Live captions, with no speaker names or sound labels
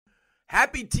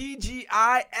Happy TGIFF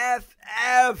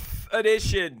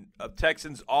edition of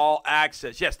Texans All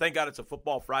Access. Yes, thank God it's a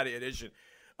Football Friday edition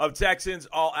of Texans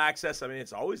All Access. I mean,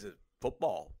 it's always a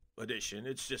football edition.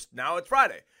 It's just now it's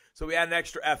Friday. So we had an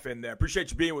extra F in there.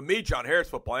 Appreciate you being with me, John Harris,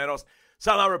 football analyst,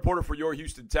 sideline reporter for your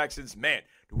Houston Texans. Man,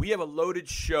 do we have a loaded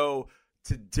show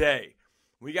today.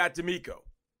 We got DeMeco.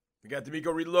 We got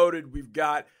DeMeco Reloaded. We've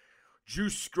got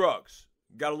Juice Scruggs.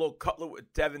 We got a little cutlet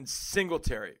with Devin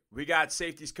Singletary. We got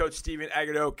safeties coach Steven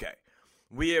Agadoke.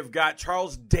 We have got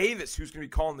Charles Davis, who's going to be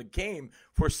calling the game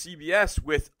for CBS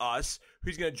with us,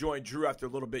 who's going to join Drew after a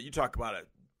little bit. You talk about an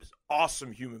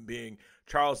awesome human being.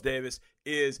 Charles Davis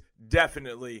is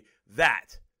definitely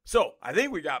that. So I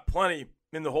think we got plenty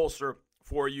in the holster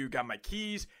for you. Got my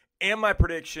keys and my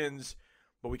predictions,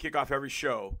 but we kick off every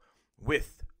show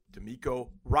with DeMeco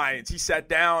Ryans. He sat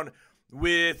down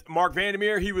with Mark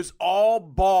Vandermeer. He was all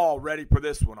ball ready for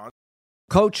this one.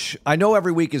 Coach, I know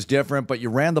every week is different, but you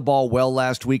ran the ball well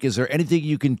last week. Is there anything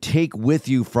you can take with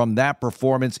you from that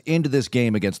performance into this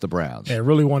game against the Browns? Yeah, I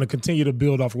really want to continue to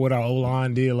build off of what our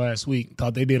O-line did last week.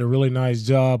 Thought they did a really nice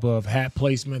job of hat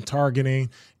placement,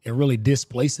 targeting, and really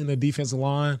displacing the defensive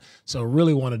line. So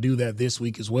really want to do that this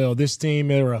week as well. This team,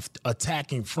 they're an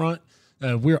attacking front.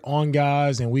 We're on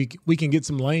guys, and we can get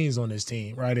some lanes on this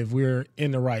team, right, if we're in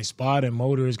the right spot and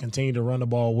motors continue to run the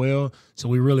ball well. So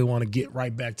we really want to get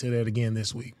right back to that again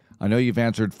this week. I know you've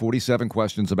answered 47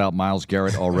 questions about Myles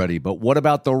Garrett already, but what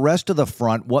about the rest of the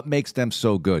front? What makes them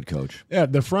so good, Coach? Yeah,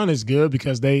 the front is good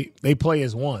because they play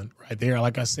as one, right? They're,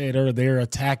 like I said, they're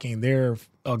attacking. They're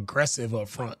aggressive up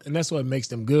front, and that's what makes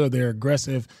them good. They're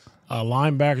aggressive.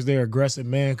 Linebackers, they're aggressive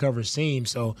man coverage team.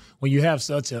 So when you have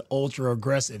such an ultra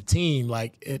aggressive team,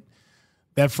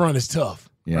 that front is tough,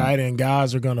 right? And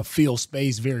guys are going to feel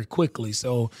space very quickly.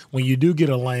 So when you do get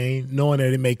a lane, knowing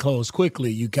that it may close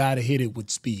quickly, you got to hit it with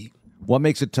speed. What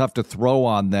makes it tough to throw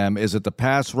on them? Is it the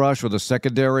pass rush or the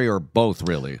secondary or both,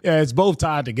 really? Yeah, it's both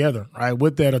tied together, right?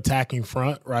 With that attacking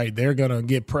front, right, they're going to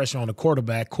get pressure on the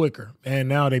quarterback quicker. And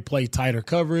now they play tighter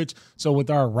coverage. So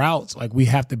with our routes, we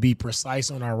have to be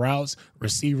precise on our routes.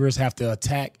 Receivers have to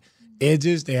attack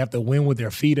edges. They have to win with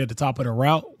their feet at the top of the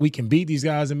route. We can beat these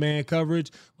guys in man coverage,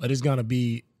 but it's going to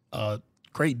be a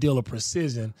great deal of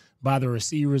precision by the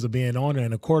receivers of being on it,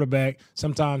 and the quarterback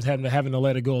sometimes having to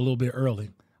let it go a little bit early.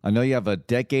 I know you have a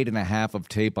decade and a half of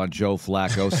tape on Joe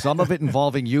Flacco, some of it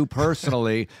involving you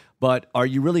personally, but are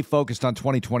you really focused on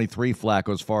 2023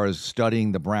 Flacco as far as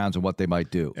studying the Browns and what they might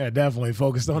do? Yeah, definitely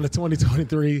focused on the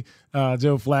 2023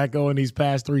 Joe Flacco in these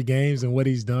past 3 games and what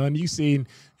he's done. You've seen,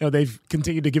 they've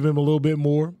continued to give him a little bit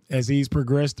more as he's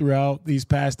progressed throughout these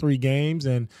past 3 games,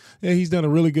 and he's done a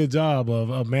really good job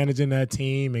of managing that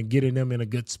team and getting them in a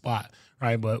good spot,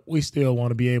 right? But we still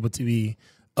want to be able to be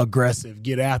aggressive,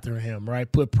 get after him, right?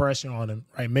 Put pressure on him,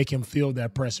 right? Make him feel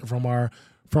that pressure from our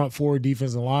front 4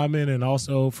 defensive linemen and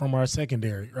also from our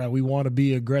secondary, right? We want to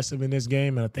be aggressive in this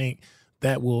game, and I think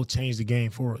that will change the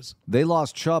game for us. They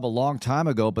lost Chubb a long time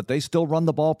ago, but they still run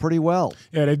the ball pretty well.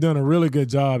 Yeah, they've done a really good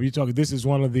job. This is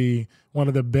one of the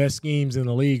best schemes in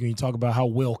the league when you talk about how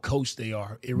well coached they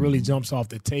are. It really jumps off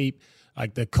the tape,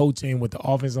 like the coaching with the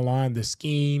offensive line, the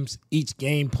schemes, each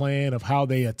game plan of how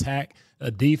they attack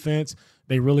a defense.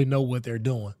 They really know what they're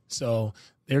doing. So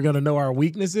they're going to know our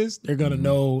weaknesses. They're going to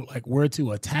know where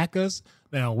to attack us.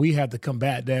 Now we have to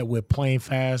combat that with playing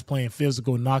fast, playing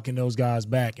physical, knocking those guys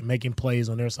back and making plays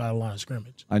on their side of the line of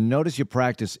scrimmage. I notice you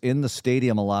practice in the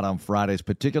stadium a lot on Fridays,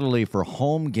 particularly for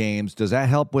home games. Does that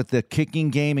help with the kicking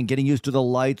game and getting used to the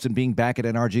lights and being back at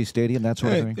NRG Stadium, that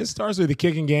sort of thing? It starts with the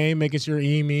kicking game, making sure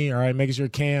Emi, all right, making sure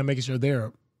Cam, making sure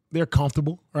they're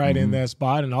comfortable, right, in that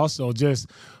spot. And also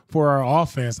just for our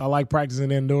offense, I like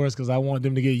practicing indoors because I want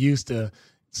them to get used to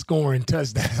scoring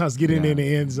touchdowns, getting in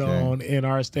the end zone in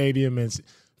our stadium and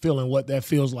feeling what that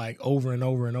feels like over and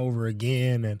over and over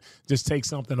again, and just take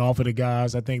something off of the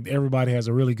guys. I think everybody has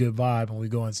a really good vibe when we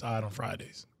go inside on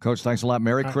Fridays. Coach, thanks a lot.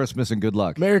 Merry Christmas and good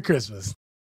luck. Merry Christmas.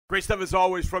 Great stuff as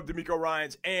always from DeMeco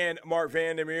Ryans and Mark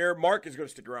Vandermeer. Mark is going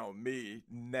to stick around with me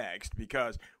next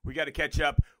because we got to catch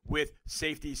up with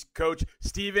safeties coach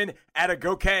Steven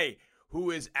Agadoke,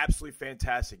 who is absolutely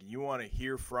fantastic. You want to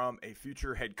hear from a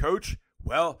future head coach?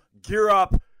 Well, gear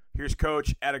up. Here's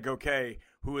Coach Agadoke,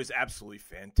 who is absolutely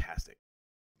fantastic.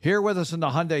 Here with us in the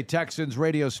Hyundai Texans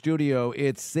radio studio,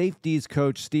 it's safeties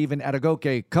coach Steven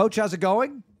Agadoke. Coach, how's it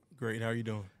going? Great. How are you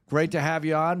doing? great to have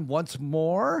you on once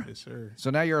more. Yes, sir. So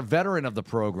now you're a veteran of the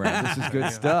program. This is good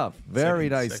stuff. Very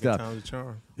nice stuff. Second time's a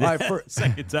charm. All right,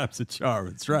 Second time's a charm.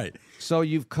 That's right. So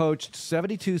you've coached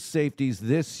 72 safeties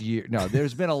this year. No,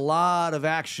 there's been a lot of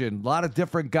action, a lot of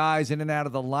different guys in and out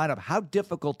of the lineup. How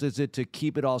difficult is it to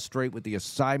keep it all straight with the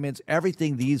assignments,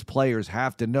 everything these players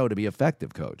have to know to be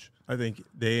effective, Coach? I think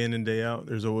day in and day out,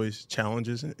 there's always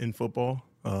challenges in football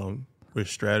with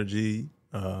strategy,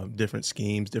 different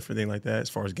schemes, different things like that as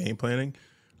far as game planning.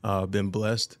 Been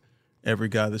blessed. Every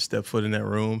guy that stepped foot in that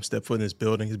room, stepped foot in this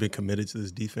building has been committed to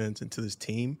this defense and to this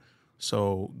team.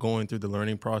 So going through the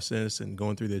learning process and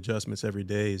going through the adjustments every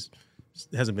day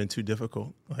hasn't been too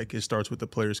difficult. Like, it starts with the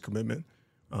players' commitment.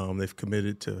 They've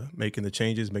committed to making the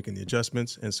changes, making the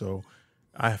adjustments. And so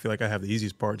I feel like I have the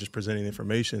easiest part, just presenting the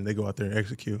information. They go out there and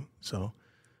execute. So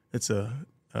it's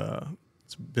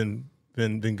been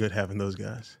good having those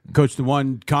guys. Coach, the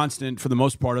one constant for the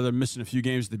most part, other than missing a few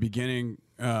games at the beginning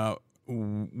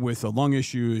with a lung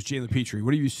issue, is Jalen Petrie.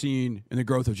 What have you seen in the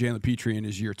growth of Jalen Petrie in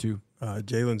his year 2?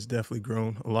 Jalen's definitely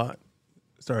grown a lot,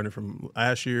 starting from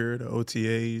last year to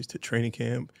OTAs to training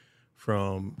camp,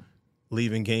 from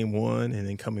leaving game 1 and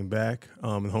then coming back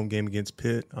in the home game against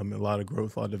Pitt. A lot of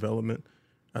growth, a lot of development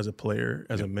as a player,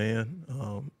 as a man,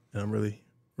 and I'm really,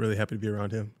 really happy to be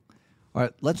around him. All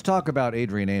right, let's talk about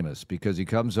Adrian Amos, because he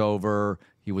comes over,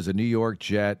 he was a New York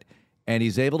Jet, and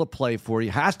he's able to play for you.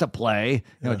 Has to play.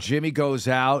 You know, Jimmy goes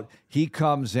out, he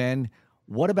comes in.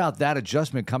 What about that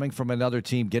adjustment coming from another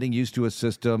team, getting used to a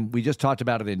system? We just talked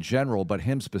about it in general, but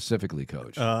him specifically,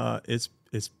 Coach. It's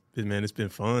been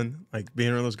fun. Like,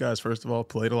 being around those guys, first of all,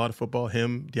 played a lot of football.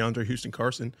 Him, DeAndre Houston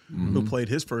Carson, who played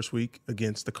his first week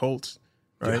against the Colts,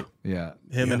 right? Yeah.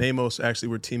 Him and Amos actually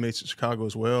were teammates in Chicago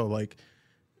as well. Like,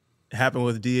 happened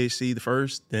with DAC the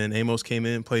first, then Amos came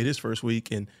in, played his first week,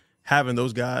 and having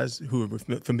those guys who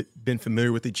have been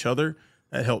familiar with each other,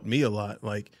 that helped me a lot.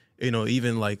 Like,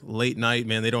 even like late night,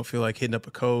 man, they don't feel like hitting up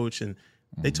a coach, and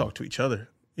they talk to each other.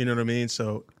 You know what I mean?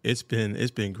 So it's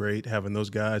been great having those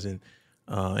guys, and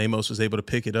Amos was able to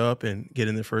pick it up and get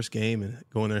in their first game and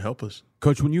go in there and help us.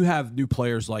 Coach, when you have new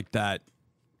players like that,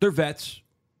 they're vets.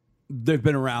 They've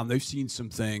been around. They've seen some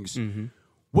things. Mm-hmm.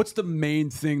 What's the main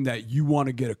thing that you want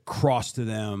to get across to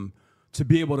them to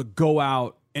be able to go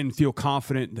out and feel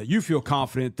confident, that you feel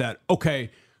confident that,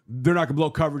 okay, they're not going to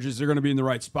blow coverages, they're going to be in the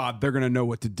right spot, they're going to know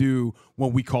what to do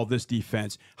when we call this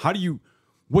defense?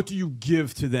 What do you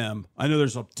give to them? I know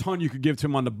there's a ton you could give to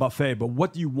them on the buffet, but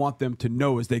what do you want them to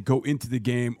know as they go into the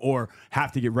game or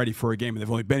have to get ready for a game and they've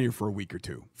only been here for a week or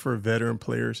two? For veteran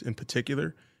players in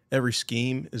particular, every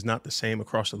scheme is not the same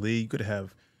across the league. You could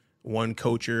have one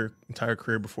coach your entire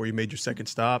career before you made your second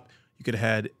stop. You could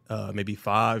have had maybe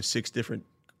 5, 6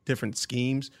 different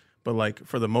schemes, but like,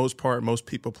 for the most part, most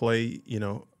people play,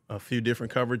 a few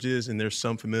different coverages, and there's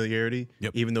some familiarity,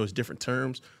 even though it's different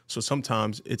terms. So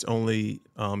sometimes it's only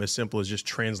as simple as just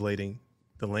translating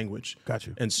the language.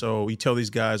 Gotcha. And so you tell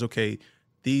these guys, okay,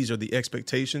 these are the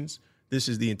expectations. This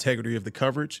is the integrity of the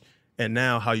coverage. And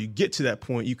now how you get to that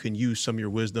point, you can use some of your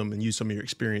wisdom and use some of your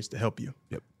experience to help you.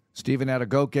 Yep. Stephen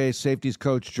Adegoke, safeties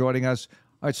coach, joining us.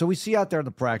 All right, so we see out there in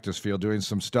the practice field doing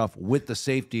some stuff with the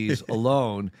safeties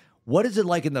alone. What is it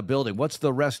like in the building? What's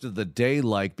the rest of the day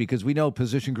like? Because we know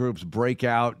position groups break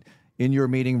out in your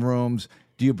meeting rooms.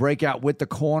 Do you break out with the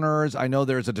corners? I know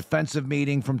there's a defensive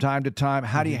meeting from time to time.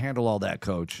 How do you handle all that,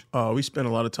 Coach? We spend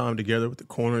a lot of time together with the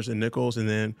corners and nickels, and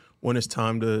then when it's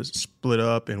time to split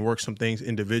up and work some things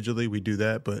individually, we do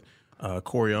that. But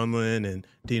Corey Unlin and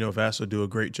Dino Vasso do a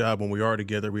great job when we are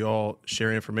together. We all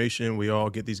share information. We all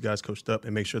get these guys coached up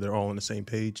and make sure they're all on the same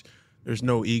page. There's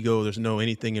no ego. There's no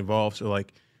anything involved. So,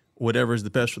 like, whatever is the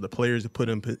best for the players to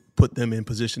put them in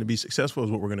position to be successful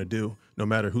is what we're going to do, no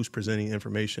matter who's presenting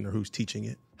information or who's teaching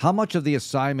it. How much of the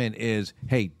assignment is,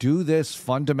 hey, do this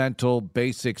fundamental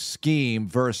basic scheme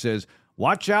versus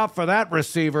watch out for that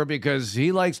receiver because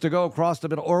he likes to go across the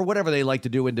middle, or whatever they like to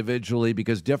do individually,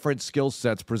 because different skill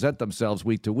sets present themselves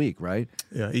week to week, right?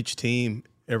 Yeah, each team,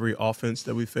 every offense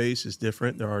that we face is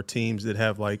different. There are teams that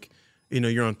have, like,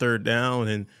 you're on third down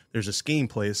and there's a scheme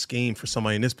for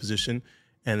somebody in this position.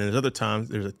 And then there's other times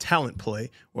there's a talent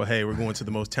play where, hey, we're going to the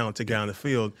most talented guy on the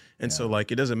field. And so,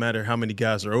 like, it doesn't matter how many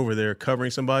guys are over there covering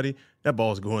somebody, that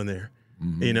ball's going there,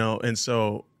 And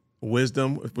so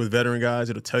wisdom with veteran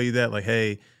guys, it'll tell you that, like,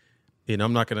 hey,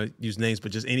 I'm not going to use names,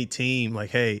 but just any team,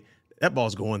 like, hey, that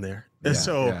ball's going there. And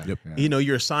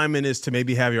your assignment is to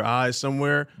maybe have your eyes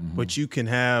somewhere, but you can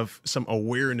have some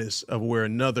awareness of where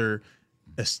another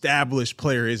established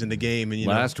player is in the game. And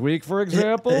last week, for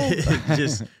example,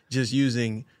 just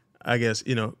using, I guess,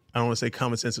 I don't want to say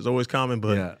common sense is always common,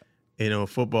 but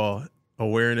football,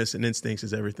 awareness and instincts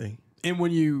is everything. And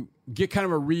when you get kind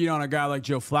of a read on a guy like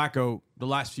Joe Flacco, the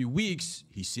last few weeks,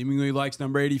 he seemingly likes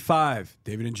number 85,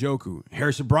 David Njoku.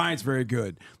 Harrison Bryant's very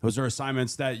good. Those are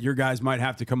assignments that your guys might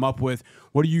have to come up with.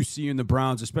 What do you see in the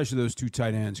Browns, especially those two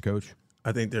tight ends, Coach?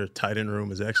 I think their tight end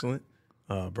room is excellent.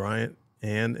 Bryant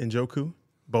and Njoku,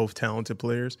 both talented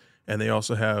players. And they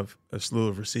also have a slew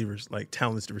of receivers, like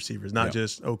talented receivers, not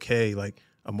just okay. Like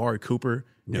Amari Cooper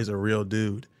is a real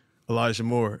dude. Elijah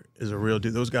Moore is a real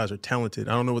dude. Those guys are talented.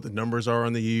 I don't know what the numbers are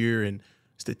on the year and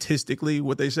statistically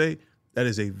what they say. That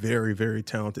is a very, very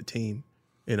talented team,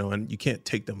 and you can't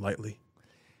take them lightly.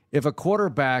 If a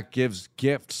quarterback gives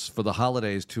gifts for the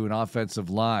holidays to an offensive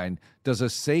line, does a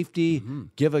safety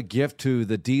give a gift to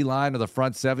the D-line or the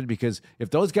front seven? Because if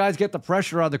those guys get the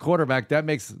pressure on the quarterback, that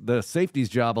makes the safety's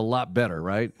job a lot better,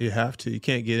 right? You have to. You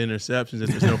can't get interceptions if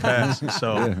there's no pass.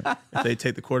 So if they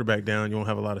take the quarterback down, you won't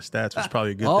have a lot of stats, which is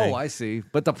probably a good thing. Oh, I see.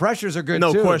 But the pressures are good,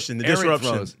 no too. No question. The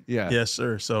disruption. Throws. Yeah. Yes,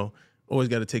 sir. So always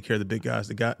got to take care of the big guys.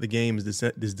 The game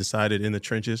is decided in the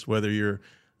trenches, whether you're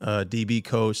DB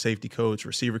coach, safety coach,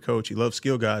 receiver coach. You love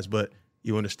skill guys, but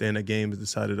you understand that game is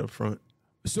decided up front.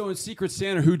 So in Secret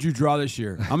Santa, who'd you draw this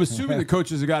year? I'm assuming the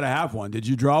coaches have got to have one. Did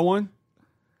you draw one?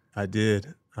 I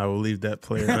did. I will leave that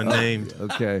player unnamed.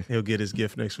 Okay. He'll get his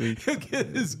gift next week. He'll get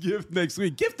his gift next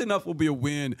week. Gift enough will be a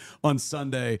win on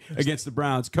Sunday against the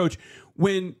Browns. Coach,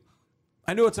 when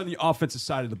I know it's on the offensive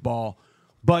side of the ball,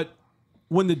 but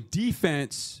when the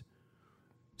defense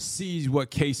sees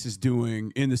what Case is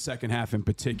doing in the second half in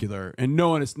particular, and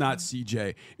knowing it's not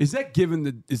CJ, is that giving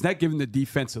the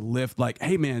defense a lift? Like,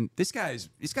 hey man, this guy's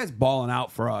balling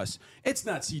out for us. It's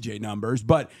not CJ numbers,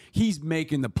 but he's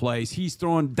making the plays. He's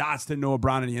throwing dots to Noah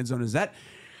Brown in the end zone.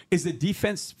 Is the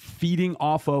defense feeding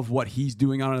off of what he's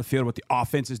doing out on the field, what the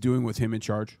offense is doing with him in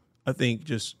charge? I think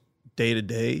just day to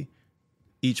day,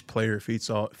 each player feeds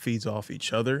off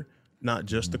each other. Not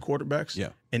just the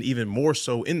quarterbacks, and even more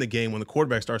so in the game when the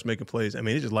quarterback starts making plays. I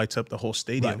mean, it just lights up the whole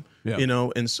stadium,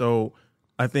 And so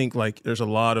I think like there's a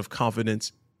lot of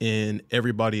confidence in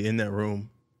everybody in that room,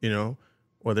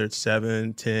 whether it's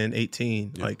 7, 10,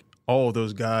 18. Like all of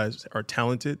those guys are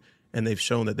talented, and they've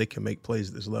shown that they can make plays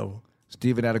at this level.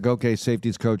 Stephen Adegoke,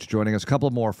 safeties coach, joining us. A couple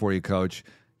more for you, Coach.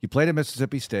 You played at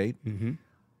Mississippi State. Mm-hmm.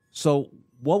 So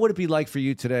what would it be like for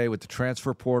you today with the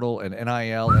transfer portal and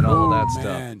NIL and all of that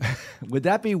stuff? Would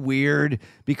that be weird?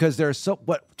 Because there's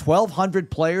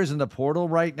 1,200 players in the portal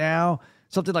right now?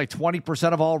 Something like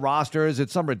 20% of all rosters.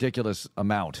 It's some ridiculous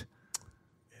amount.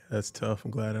 That's tough.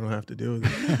 I'm glad I don't have to deal with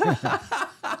it.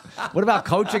 What about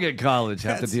coaching in college?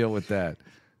 Have to deal with that?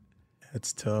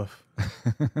 That's tough.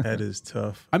 That is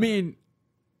tough. I mean,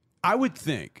 I would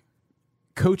think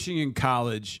coaching in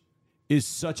college is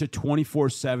such a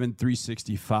 24/7,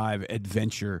 365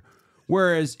 adventure.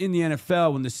 Whereas in the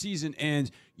NFL, when the season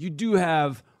ends, you do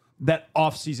have that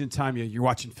off-season time. You're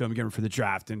watching film, getting ready for the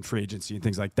draft and free agency and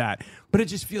things like that. But it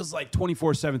just feels like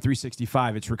 24/7,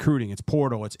 365. It's recruiting, it's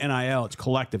portal, it's NIL, it's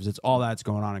collectives, it's all that's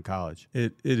going on in college.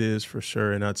 It is for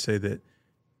sure. And I'd say that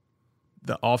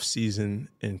the off-season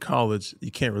in college,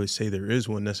 you can't really say there is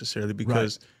one necessarily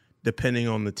because depending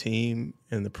on the team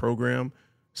and the program,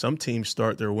 some teams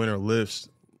start their winter lifts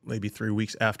maybe 3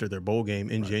 weeks after their bowl game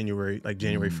in January, like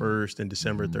January 1st and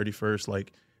December 31st.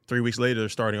 Like 3 weeks later, they're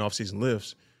starting off-season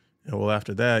lifts. And well,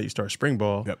 after that, you start spring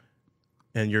ball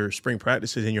and your spring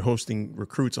practices, and you're hosting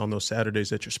recruits on those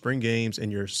Saturdays at your spring games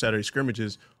and your Saturday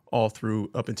scrimmages all through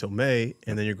up until May.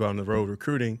 And then you're going on the road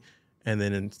recruiting. And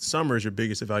then in summer is your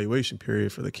biggest evaluation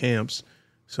period for the camps.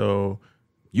 So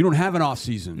you don't have an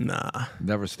off-season. Nah.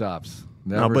 Never stops.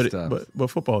 But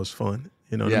football is fun.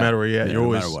 No matter where you're at,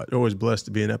 you're always blessed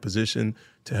to be in that position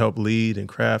to help lead and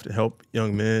craft and help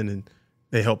young men, and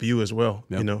they help you as well.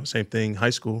 Yep. Same thing, high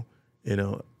school.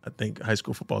 I think high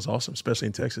school football is awesome, especially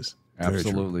in Texas.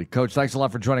 Absolutely. Coach, thanks a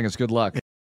lot for joining us. Good luck.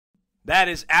 That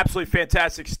is absolutely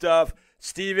fantastic stuff.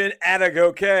 Stephen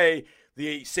Adegoke,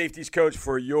 the safeties coach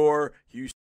for your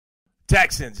Houston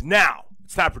Texans. Now,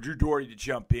 it's time for Drew Doherty to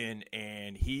jump in,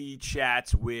 and he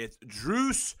chats with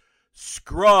Juice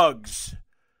Scruggs.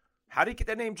 How do you get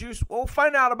that name, Juice? Well, we'll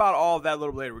find out about all of that a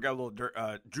little bit later. We got a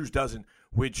little Juice Dozen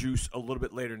with Juice a little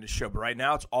bit later in the show. But right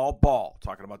now, it's all ball.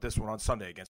 Talking about this one on Sunday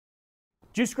against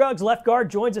Juice Scruggs, left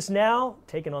guard, joins us now,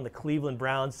 taking on the Cleveland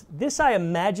Browns. This, I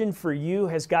imagine, for you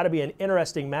has got to be an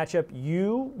interesting matchup.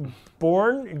 You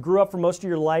born and grew up for most of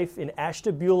your life in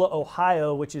Ashtabula,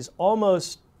 Ohio, which is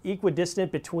almost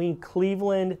equidistant between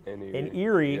Cleveland and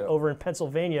Erie over in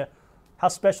Pennsylvania. How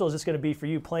special is this going to be for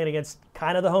you playing against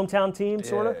kind of the hometown team,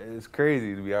 sort of? It's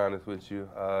crazy, to be honest with you.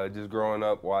 Just growing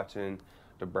up watching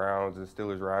the Browns and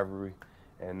Steelers rivalry,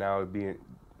 and now being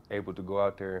able to go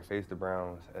out there and face the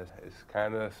Browns. It's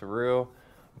kind of surreal,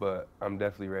 but I'm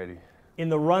definitely ready. In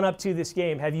the run-up to this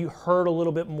game, have you heard a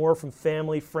little bit more from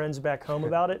family, friends back home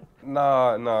about it?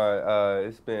 No,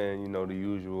 it's been, the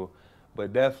usual.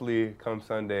 But definitely come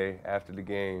Sunday after the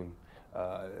game,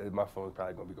 my phone's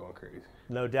probably going to be going crazy.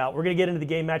 No doubt. We're going to get into the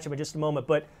game matchup in just a moment.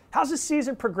 But how's the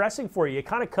season progressing for you? You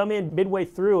kind of come in midway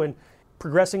through and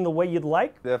progressing the way you'd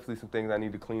like? Definitely some things I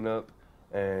need to clean up,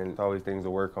 and always things to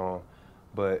work on.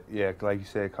 But, yeah, like you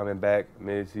said, coming back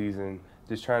mid-season,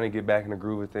 just trying to get back in the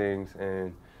groove of things.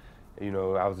 And,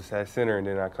 I was at center, and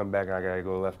then I come back and I got to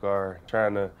go left guard,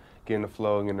 trying to get in the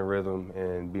flow and get in the rhythm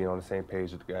and be on the same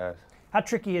page with the guys. How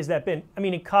tricky has that been? I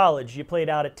mean, in college, you played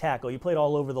out at tackle. You played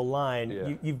all over the line.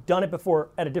 Yeah. You've done it before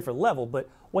at a different level, but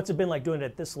what's it been like doing it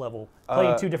at this level,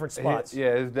 playing two different spots? Yeah,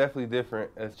 it's definitely different.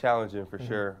 It's challenging for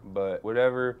sure. But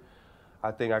whatever,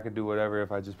 I think I could do whatever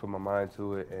if I just put my mind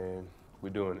to it, and we're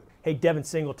doing it. Hey, Devin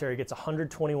Singletary gets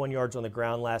 121 yards on the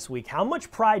ground last week. How much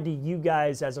pride do you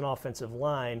guys as an offensive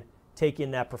line take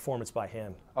in that performance by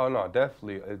him? Oh, no,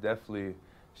 definitely. It's definitely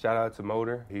shout out to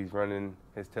Motor. He's running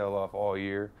his tail off all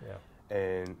year. Yeah.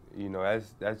 And,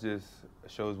 that just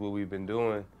shows what we've been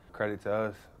doing. Credit to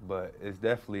us, but it's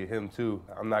definitely him too.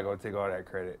 I'm not going to take all that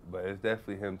credit, but it's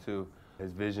definitely him too.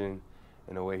 His vision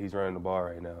and the way he's running the ball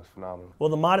right now is phenomenal. Well,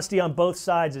 the modesty on both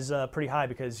sides is pretty high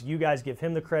because you guys give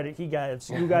him the credit, he gives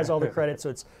you guys all the credit,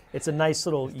 so it's a nice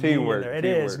little teamwork. There. It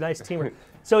is nice teamwork.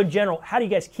 So in general, how do you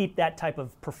guys keep that type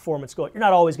of performance going? You're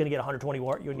not always going to get 120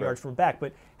 yards from back,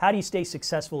 but how do you stay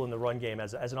successful in the run game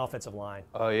as an offensive line?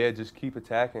 Oh, yeah, just keep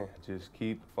attacking. Just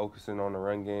keep focusing on the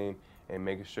run game and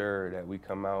making sure that we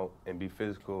come out and be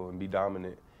physical and be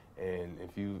dominant. And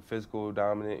if you physical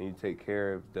dominant and you take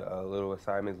care of the little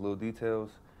assignments, little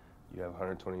details, you have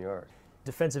 120 yards.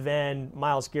 Defensive end,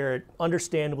 Myles Garrett,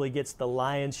 understandably gets the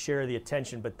lion's share of the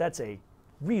attention, but that's a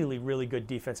really, really good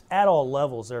defense at all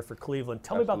levels there for Cleveland.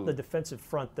 Tell me about the defensive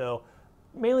front, though.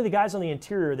 Mainly the guys on the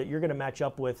interior that you're going to match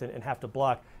up with and have to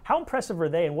block. How impressive are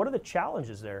they, and what are the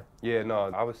challenges there? Yeah, no,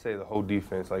 I would say the whole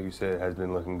defense, like you said, has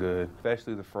been looking good,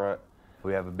 especially the front.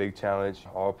 We have a big challenge,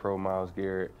 all-pro Myles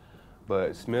Garrett.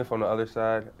 But Smith on the other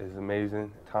side is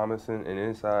amazing. Thomason and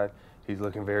inside, he's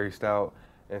looking very stout.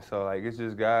 And so, it's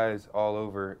just guys all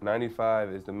over. 95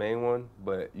 is the main one,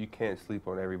 but you can't sleep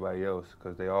on everybody else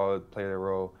because they all play their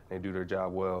role and they do their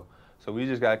job well. So we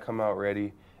just got to come out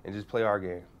ready and just play our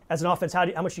game. As an offense, how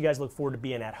much do you guys look forward to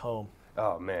being at home?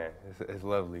 Oh, man, it's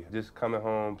lovely. Just coming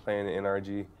home, playing the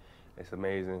NRG, it's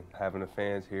amazing. Having the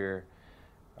fans here,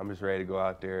 I'm just ready to go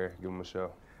out there, give them a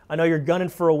show. I know you're gunning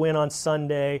for a win on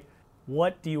Sunday.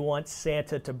 What do you want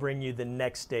Santa to bring you the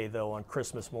next day, though, on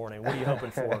Christmas morning? What are you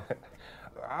hoping for?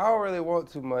 I don't really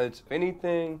want too much. If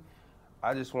anything,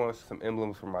 I just want some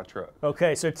emblems for my truck.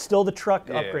 Okay, so it's still the truck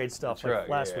upgrade stuff truck, like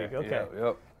last week. Okay.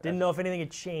 Yep. Didn't know if anything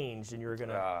had changed and you were going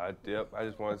to. Yep, I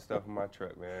just wanted stuff in my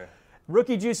truck, man.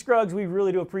 Rookie Juice Scruggs, we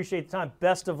really do appreciate the time.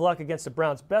 Best of luck against the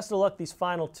Browns. Best of luck these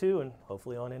final two and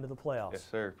hopefully on into the playoffs. Yes,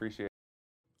 sir. Appreciate it.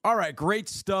 All right, great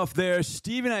stuff there.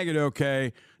 Steven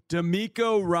Agadoke,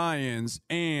 DeMeco Ryans,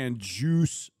 and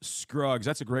Juice Scruggs.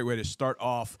 That's a great way to start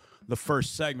off the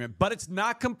first segment. But it's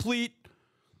not complete.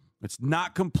 It's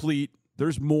not complete.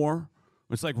 There's more.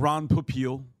 It's like Ron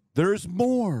Popeil. There's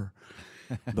more.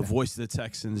 The voice of the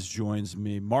Texans joins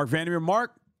me. Mark Vandermeer.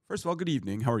 Mark, first of all, good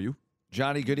evening. How are you?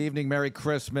 Johnny, good evening. Merry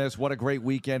Christmas. What a great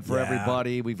weekend for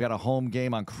everybody. We've got a home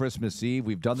game on Christmas Eve.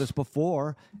 We've done this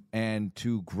before, and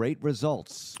two great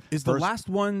results. Is the last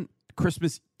one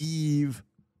Christmas Eve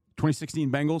 2016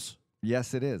 Bengals?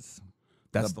 Yes, it is.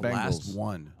 That's the Bengals. last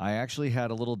one. I actually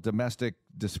had a little domestic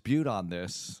dispute on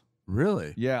this.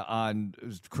 Really? Yeah, on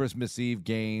Christmas Eve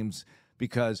games,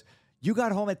 because you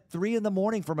got home at 3 in the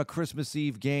morning from a Christmas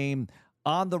Eve game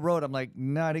on the road. I'm like,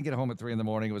 no, I didn't get home at 3 in the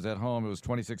morning. It was at home. It was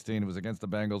 2016. It was against the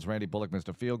Bengals. Randy Bullock missed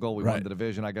a field goal. We won the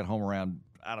division. I got home around,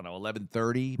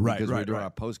 11:30 because we were doing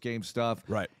our post-game stuff.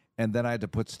 Right. And then I had to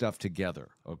put stuff together,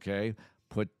 okay?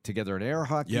 Put together an air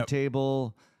hockey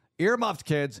table. Earmuffed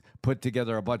kids, put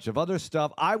together a bunch of other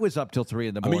stuff. I was up till 3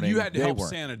 in the morning. I mean, you had to help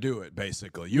Santa do it,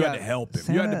 basically. You had to help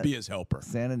him. You had to be his helper.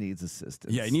 Santa needs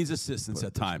assistance. Yeah, he needs assistance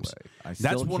at times. I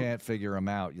still can't figure him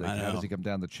out. Like, how does he come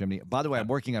down the chimney? By the way, I'm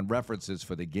working on references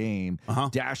for the game.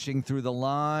 Dashing through the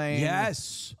line.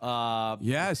 Yes.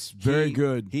 Very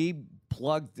good. He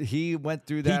went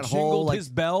through that He whole. jingled his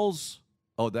bells.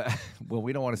 Oh, well,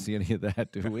 we don't want to see any of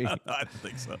that, do we? I don't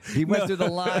think so. He went through the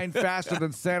line faster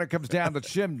than Santa comes down the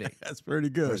chimney. That's pretty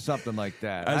good. Or something like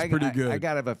that. That's pretty good. I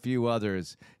got to have a few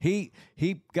others. He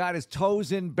got his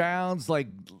toes in bounds like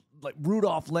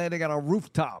Rudolph landing on a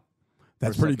rooftop.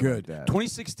 That's pretty good. Like that.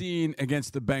 2016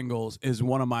 against the Bengals is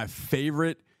one of my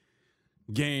favorite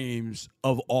games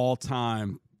of all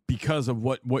time because of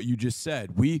what you just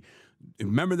said. We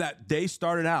remember that day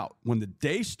started out. When the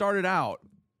day started out,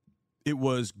 it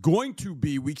was going to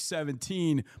be Week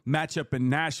 17 matchup in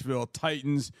Nashville,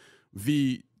 Titans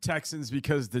v. Texans,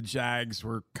 because the Jags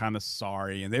were kind of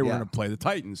sorry and they were going to play the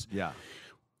Titans. Yeah.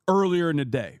 Earlier in the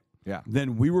day. Yeah.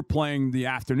 Then we were playing the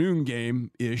afternoon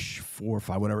game-ish, 4 or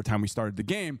 5, whatever time we started the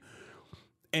game.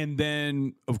 And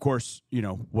then, of course,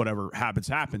 whatever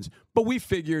happens. But we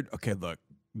figured, okay, look,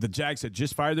 the Jags had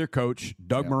just fired their coach.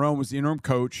 Doug Marrone was the interim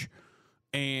coach.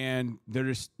 And they're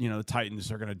just, the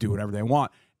Titans are going to do whatever they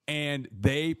want. And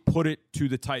they put it to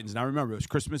the Titans. Now, remember, it was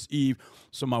Christmas Eve.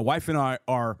 So my wife and I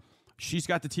she's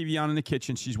got the TV on in the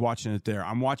kitchen. She's watching it there.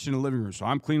 I'm watching the living room. So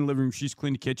I'm cleaning the living room. She's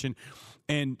cleaning the kitchen.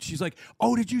 And she's like,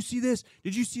 oh, did you see this?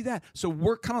 Did you see that? So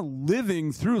we're kind of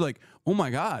living through like, oh, my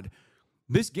God,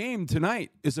 this game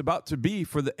tonight is about to be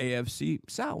for the AFC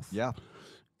South. Yeah.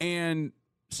 And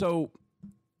so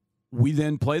we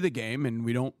then play the game, and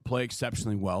we don't play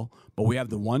exceptionally well. But we have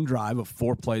the one drive of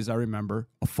 4 plays, I remember,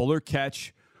 a Fuller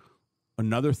catch,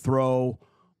 another throw,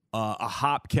 a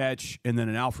hop catch, and then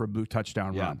an Alfred Blue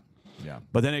touchdown run. Yeah.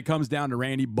 But then it comes down to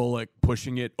Randy Bullock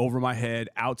pushing it over my head,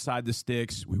 outside the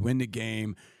sticks. We win the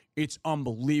game. It's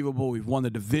unbelievable. We've won the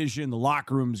division. The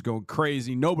locker room's going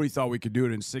crazy. Nobody thought we could do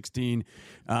it in 16,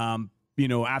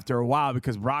 after a while,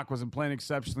 because Brock wasn't playing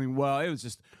exceptionally well. It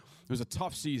was a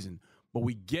tough season. But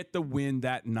we get the win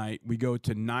that night. We go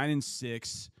to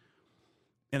 9-6.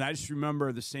 And I just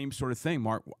remember the same sort of thing,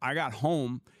 Mark. I got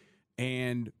home,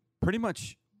 and pretty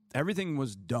much everything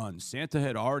was done. Santa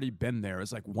had already been there.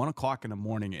 It's like 1 o'clock in the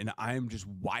morning, and I am just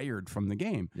wired from the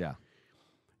game. Yeah.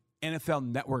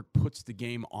 NFL Network puts the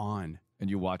game on. And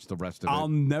you watch the rest of it. I'll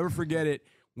never forget it.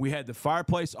 We had the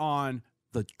fireplace on.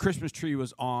 The Christmas tree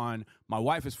was on. My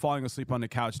wife is falling asleep on the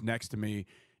couch next to me.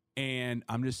 And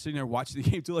I'm just sitting there watching the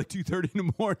game till like 2:30 in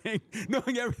the morning,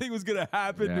 knowing everything was going to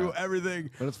happen, knew everything.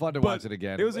 But it's fun to watch it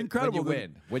again. It was incredible.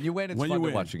 When you win, it's fun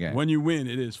to watch again. When you win,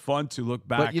 it is fun to look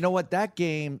back. But you know what? That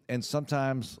game, and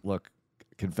sometimes, look,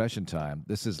 confession time.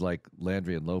 This is like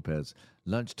Landry and Lopez.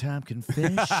 Lunchtime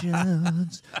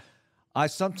confessions. I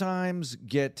sometimes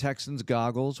get Texans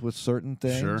goggles with certain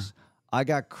things. Sure. I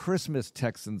got Christmas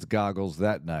Texans goggles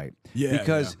that night. Yeah.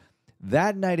 Because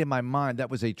that night in my mind, that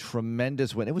was a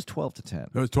tremendous win. It was 12-10.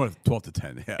 It was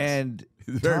 12-10, yes. And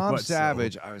Very Tom much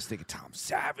Savage, so. I was thinking, Tom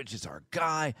Savage is our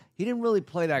guy. He didn't really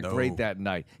play that great that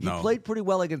night. He No. played pretty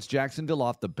well against Jacksonville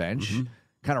off the bench,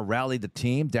 kind of rallied the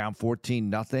team, down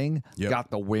 14-0, got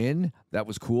the win. That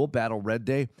was cool, Battle Red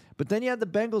Day. But then you had the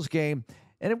Bengals game,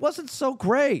 and it wasn't so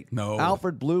great. No.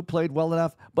 Alfred Blue played well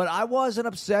enough, but I wasn't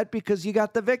upset because you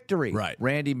got the victory. Right.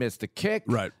 Randy missed a kick,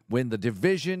 Right. win the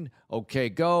division, okay,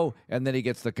 go, and then he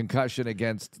gets the concussion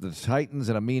against the Titans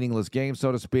in a meaningless game,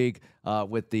 so to speak,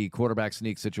 with the quarterback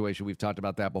sneak situation. We've talked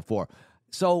about that before.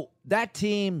 So that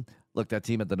team, look, that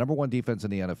team had the number 1 defense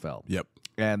in the NFL. Yep.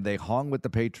 And they hung with the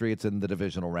Patriots in the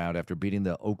divisional round after beating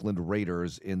the Oakland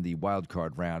Raiders in the wild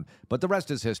card round. But the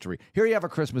rest is history. Here you have a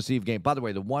Christmas Eve game. By the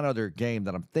way, the one other game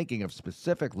that I'm thinking of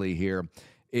specifically here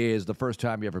is the first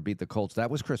time you ever beat the Colts. That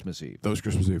was Christmas Eve. That was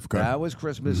Christmas Eve. Okay. That was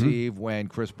Christmas Eve when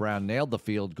Chris Brown nailed the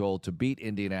field goal to beat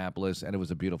Indianapolis, and it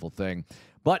was a beautiful thing.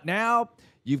 But now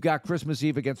you've got Christmas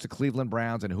Eve against the Cleveland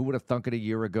Browns, and who would have thunk it a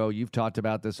year ago? You've talked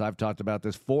about this. I've talked about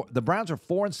this. The Browns are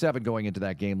 4-7 going into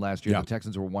that game last year. Yeah. The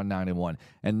Texans were 1-9-1.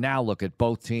 And now look at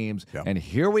both teams. Yeah. And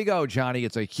here we go, Johnny.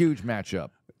 It's a huge matchup.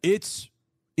 It's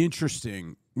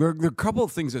interesting. There are a couple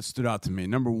of things that stood out to me.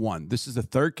 Number one, this is the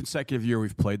 3rd consecutive year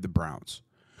we've played the Browns.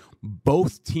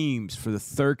 Both teams for the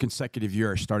 3rd consecutive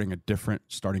year are starting a different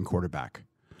starting quarterback.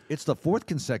 It's the 4th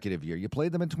consecutive year. You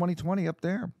played them in 2020 up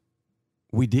there.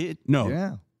 We did? No.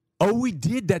 Yeah. Oh, we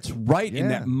did. That's right. In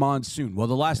Yeah. that monsoon. Well,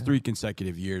 the last 3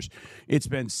 consecutive years, it's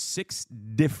been 6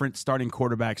 different starting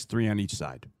quarterbacks, 3 on each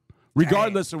side,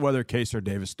 regardless of whether Case or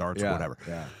Davis starts or whatever.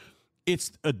 Yeah.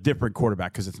 It's a different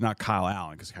quarterback because it's not Kyle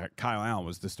Allen, because Kyle Allen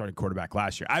was the starting quarterback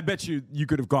last year. I bet you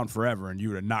could have gone forever and you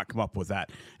would have not come up with that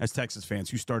as Texas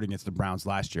fans who started against the Browns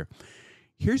last year.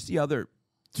 Here's the other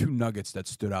 2 nuggets that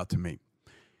stood out to me.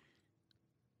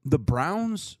 The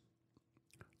Browns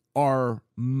are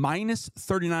minus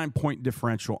 39-point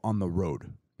differential on the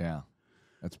road. Yeah.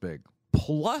 That's big.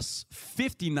 Plus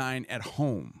 59 at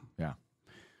home. Yeah.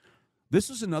 This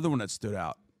was another one that stood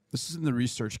out. This is in the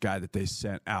research guide that they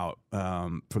sent out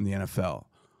from the NFL.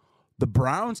 The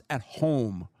Browns at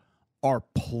home are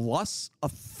plus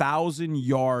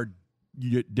 1,000-yard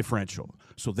differential.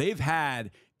 So they've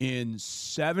had in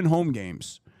 7 home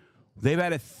games, they've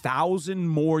had 1,000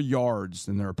 more yards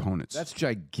than their opponents. That's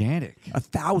gigantic.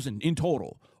 1,000 in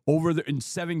total in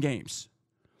 7 games.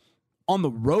 On the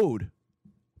road,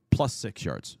 plus 6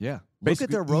 yards. Yeah. Look at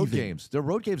Basically their road even. games. Their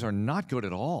road games are not good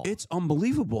at all. It's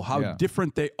unbelievable how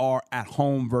different they are at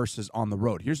home versus on the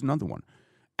road. Here's another one.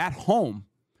 At home,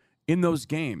 in those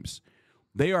games,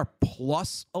 they are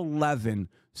plus 11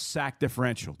 sack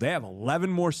differential. They have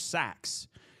 11 more sacks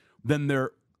than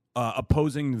their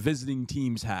opposing visiting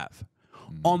teams have.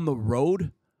 On the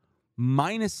road,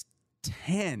 minus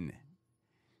 10.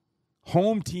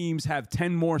 Home teams have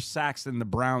 10 more sacks than the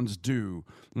Browns do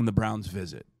when the Browns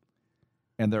visit.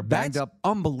 And they're banged That's up.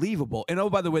 unbelievable. And, oh,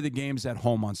 by the way, the game's at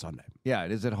home on Sunday. Yeah,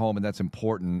 it is at home, and that's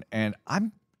important. And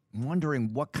I'm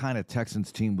wondering what kind of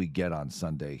Texans team we get on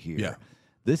Sunday here. Yeah.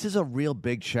 This is a real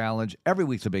big challenge. Every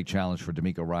week's a big challenge for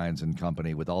DeMeco Ryans and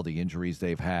company with all the injuries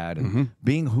they've had and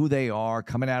being who they are,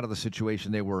 coming out of the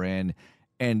situation they were in.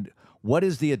 And what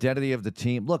is the identity of the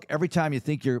team? Look, every time you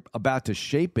think you're about to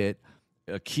shape it,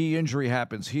 a key injury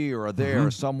happens here or there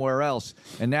or somewhere else.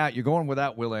 And now you're going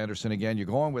without Will Anderson again. You're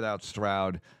going without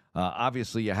Stroud.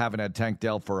 Obviously, you haven't had Tank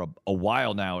Dell for a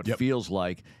while now, it feels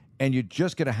like. And you're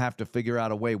just going to have to figure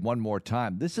out a way one more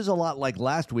time. This is a lot like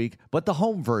last week, but the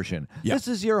home version. Yep. This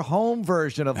is your home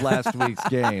version of last week's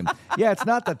game. Yeah, it's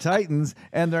not the Titans,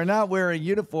 and they're not wearing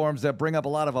uniforms that bring up a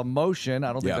lot of emotion.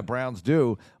 I don't think the Browns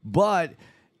do. But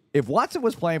if Watson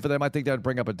was playing for them, I think that would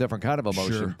bring up a different kind of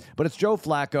emotion. Sure. But it's Joe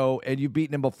Flacco, and you've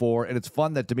beaten him before, and it's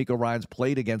fun that DeMeco Ryans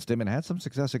played against him and had some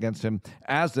success against him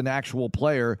as an actual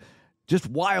player. Just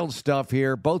wild stuff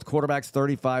here. Both quarterbacks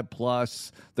 35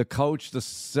 plus. The coach, the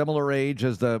similar age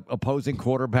as the opposing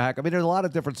quarterback. I mean, there's a lot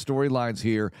of different storylines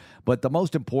here. But the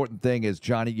most important thing is,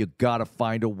 Johnny, you got to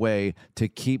find a way to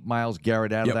keep Myles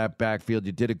Garrett out of that backfield.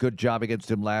 You did a good job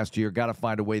against him last year. Got to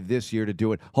find a way this year to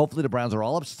do it. Hopefully the Browns are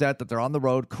all upset that they're on the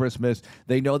road Christmas.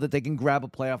 They know that they can grab a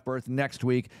playoff berth next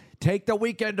week. Take the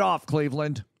weekend off,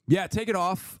 Cleveland. Yeah, take it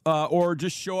off or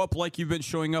just show up like you've been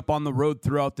showing up on the road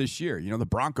throughout this year. You know, the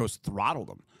Broncos throttled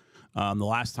them the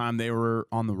last time they were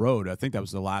on the road. I think that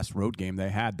was the last road game they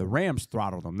had. The Rams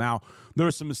throttled them. Now, there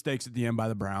were some mistakes at the end by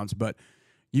the Browns, but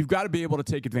you've got to be able to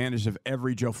take advantage of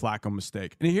every Joe Flacco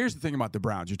mistake. And here's the thing about the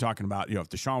Browns. You're talking about, if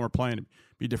Deshaun were playing, it'd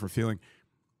be a different feeling.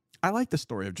 I like the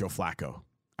story of Joe Flacco.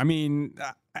 I mean,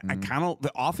 I kind of,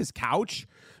 off his couch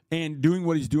and doing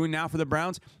what he's doing now for the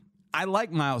Browns, I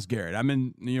like Myles Garrett. I've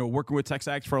been, working with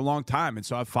Texans for a long time, and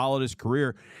so I've followed his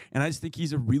career, and I just think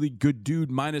he's a really good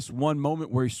dude, minus one moment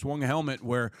where he swung a helmet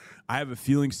where I have a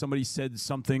feeling somebody said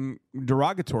something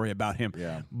derogatory about him.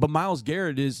 Yeah. But Myles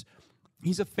Garrett he's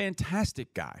a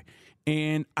fantastic guy,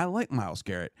 and I like Myles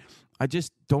Garrett. I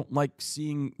just don't like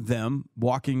seeing them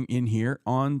walking in here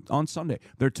on Sunday.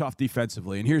 They're tough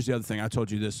defensively. And here's the other thing. I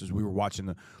told you this as we were watching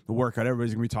the workout.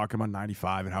 Everybody's going to be talking about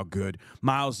 95 and how good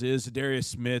Myles is. Darius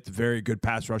Smith, very good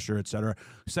pass rusher, et cetera.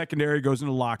 Secondary goes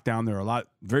into lockdown. They're a lot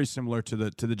very similar to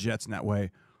the Jets in that way.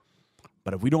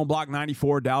 But if we don't block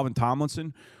 94, Dalvin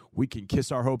Tomlinson, we can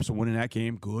kiss our hopes of winning that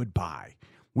game goodbye.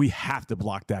 We have to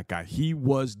block that guy. He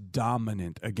was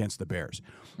dominant against the Bears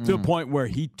to the point where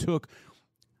he took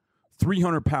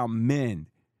 300-pound men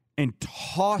and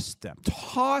tossed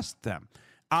them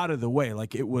out of the way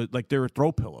like it was like they were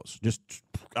throw pillows, just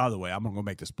out of the way. I'm going to go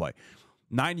make this play.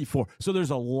 94. So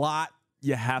there's a lot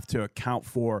you have to account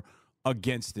for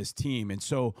against this team. And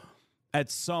so at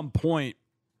some point,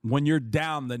 when you're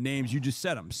down the names, you just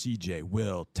said them, CJ,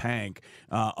 Will, Tank,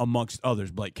 amongst others,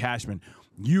 Blake Cashman,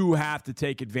 you have to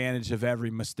take advantage of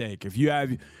every mistake. If you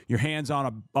have your hands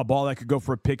on a ball that could go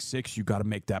for a pick six, you got to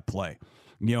make that play.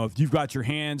 If you've got your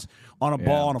hands on a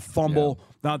ball, on a fumble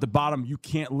down at the bottom, you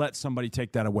can't let somebody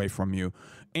take that away from you.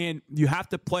 And you have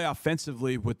to play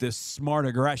offensively with this smart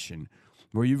aggression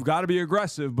where you've got to be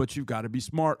aggressive, but you've got to be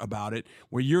smart about it,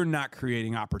 where you're not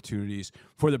creating opportunities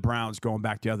for the Browns going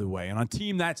back the other way. And on a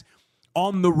team that's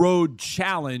on the road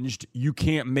challenged, you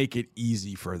can't make it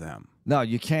easy for them. No,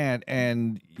 you can't,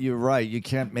 and you're right. You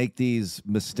can't make these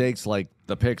mistakes like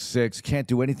the pick six. Can't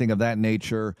do anything of that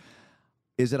nature.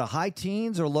 Is it a high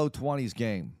teens or low 20s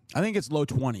game? I think it's low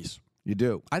 20s. You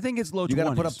do? I think it's low 20s. You got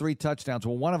to put up 3 touchdowns.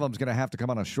 Well, one of them's going to have to come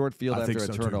on a short field after a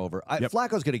turnover.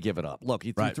 Flacco's going to give it up. Look,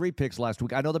 he threw 3 picks last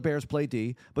week. I know the Bears play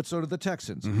D, but so do the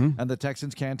Texans. And the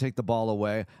Texans can take the ball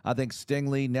away. I think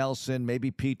Stingley, Nelson, maybe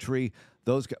Petrie,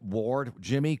 those Ward,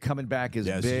 Jimmy coming back is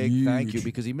big. Huge. Thank you,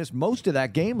 because he missed most of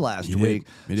that game last week.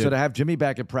 So to have Jimmy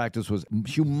back in practice was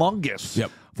humongous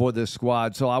for this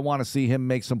squad. So I want to see him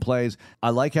make some plays.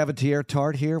 I like having Tierre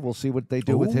Tart here. We'll see what they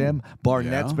do with him.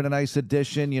 Barnett's been a nice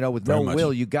addition. With no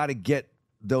Will, you got to get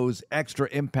those extra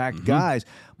impact guys.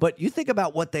 But you think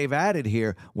about what they've added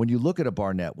here when you look at a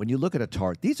Barnett, when you look at a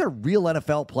Tart. These are real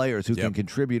NFL players who can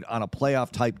contribute on a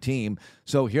playoff-type team.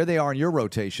 So here they are in your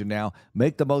rotation now.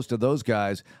 Make the most of those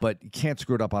guys, but you can't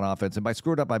screw it up on offense. And by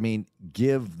screw it up, I mean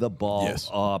give the ball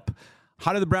up.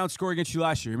 How did the Browns score against you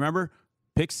last year? Remember?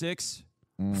 Pick 6,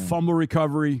 fumble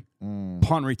recovery,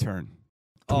 punt return.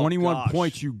 21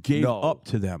 points you gave up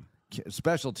to them.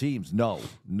 Special teams, no.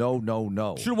 Should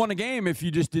have won a game if you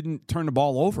just didn't turn the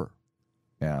ball over.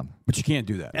 Yeah. But you can't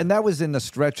do that. And that was in the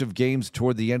stretch of games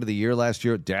toward the end of the year last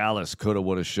year. Dallas coulda,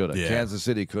 woulda, shoulda. Yeah. Kansas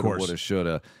City coulda, woulda,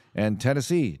 shoulda. And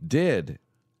Tennessee did.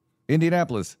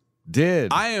 Indianapolis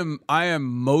did. I am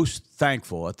most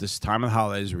thankful at this time of the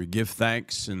holidays where we give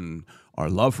thanks and our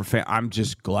love for fans. I'm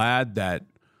glad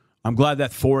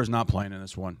that Thor is not playing in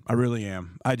this one. I really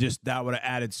am. That would have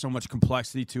added so much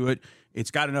complexity to it.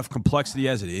 It's got enough complexity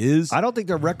as it is. I don't think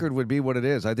the record would be what it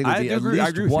is. I think it would be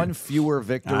at least one fewer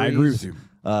victories. I agree with you.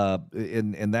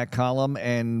 In that column,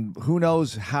 and who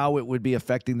knows how it would be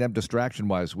affecting them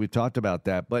distraction-wise. We've talked about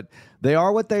that. But they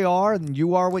are what they are, and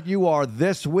you are what you are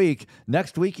this week.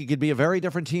 Next week, it could be a very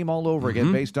different team all over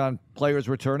again based on players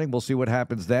returning. We'll see what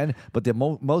happens then. But the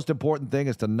most important thing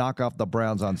is to knock off the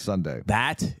Browns on Sunday.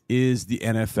 That is the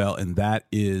NFL, and that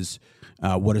is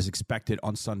what is expected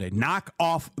on Sunday. Knock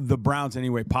off the Browns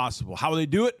any way possible. How will they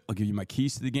do it? I'll give you my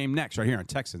keys to the game next, right here on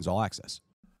Texans All Access.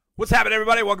 What's happening,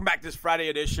 everybody? Welcome back to this Friday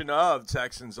edition of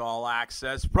Texans All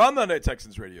Access from the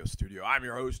Texans Radio Studio. I'm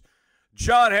your host,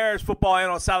 John Harris, football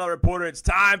analyst, sideline reporter. It's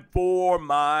time for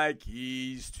my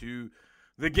keys to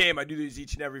the game. I do these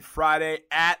each and every Friday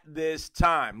at this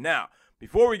time. Now,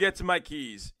 before we get to my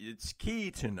keys, it's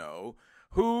key to know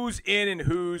who's in and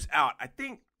who's out. I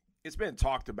think it's been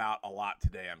talked about a lot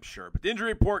today, I'm sure. But the injury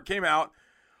report came out.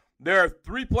 There are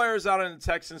 3 players out on the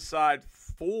Texans side,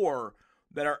 4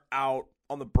 that are out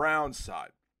on the Browns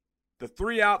side. The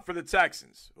 3 out for the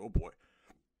Texans. Oh, boy.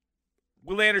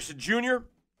 Will Anderson Jr.,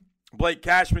 Blake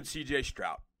Cashman, C.J.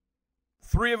 Stroud.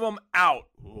 3 of them out.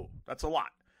 Ooh, that's a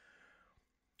lot.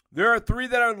 There are 3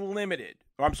 that are limited.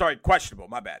 Or I'm sorry, questionable.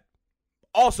 My bad.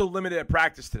 Also limited at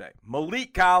practice today.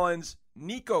 Malik Collins,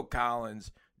 Nico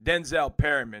Collins, Denzel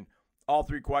Perryman. All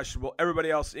 3 questionable.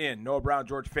 Everybody else in. Noah Brown,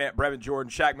 George Fant, Brevin Jordan,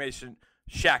 Shaq Mason,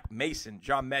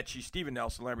 John Mechie, Steven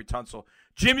Nelson, Larry Tunsil,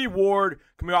 Jimmy Ward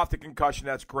coming off the concussion.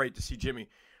 That's great to see Jimmy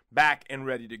back and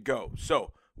ready to go.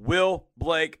 So, Will,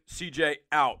 Blake, CJ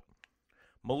out.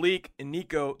 Malik and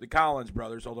Nico, the Collins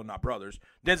brothers, although not brothers.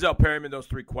 Denzel Perryman, those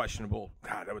 3 questionable.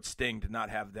 God, that would sting to not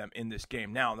have them in this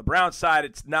game. Now, on the Browns side,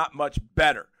 it's not much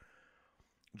better.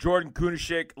 Jordan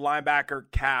Kunashik,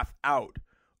 linebacker, calf out.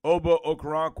 Oba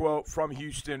Okoronkwo from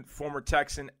Houston, former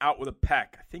Texan, out with a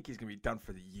pec. I think he's going to be done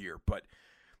for the year, but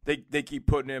they keep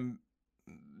putting him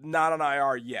not on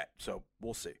IR yet, so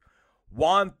we'll see.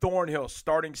 Juan Thornhill,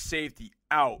 starting safety,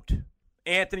 out.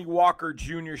 Anthony Walker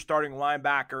Jr., starting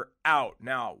linebacker, out.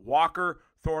 Now, Walker,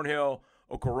 Thornhill,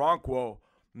 Okoronkwo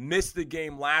missed the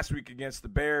game last week against the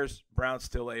Bears. Browns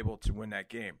still able to win that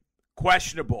game.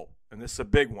 Questionable, and this is a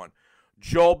big one.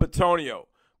 Joel Bitonio,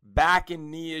 back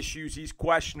in knee issues. He's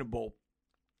questionable.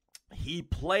 He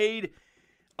played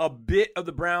a bit of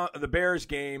the Bears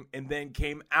game and then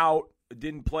came out,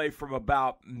 didn't play from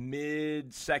about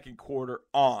mid-second quarter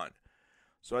on.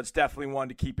 So it's definitely one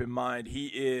to keep in mind.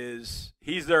 He's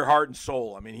their heart and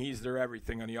soul. I mean, he's their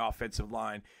everything on the offensive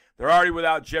line. They're already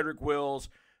without Jedrick Wills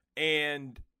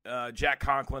and Jack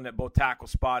Conklin at both tackle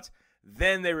spots.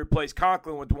 Then they replaced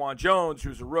Conklin with DeJuan Jones,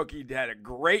 who's a rookie, had a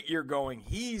great year going.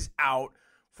 He's out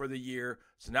for the year.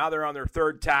 So now they're on their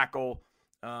 3rd tackle,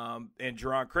 and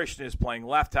Jerron Christian is playing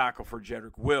left tackle for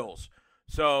Jedrick Wills.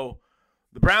 So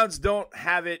the Browns don't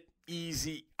have it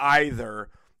easy either.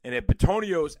 And if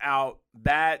Bitonio's out,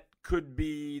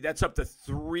 that's up to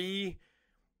 3,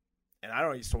 and I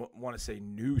don't even want to say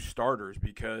new starters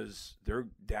because they're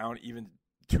down even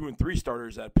 2 and 3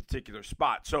 starters at a particular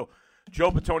spot. So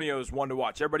Joe Bitonio is one to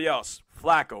watch. Everybody else,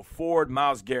 Flacco, Ford,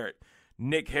 Myles Garrett,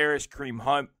 Nick Harris, Kareem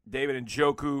Hunt, David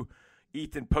Njoku,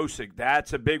 Ethan Posick.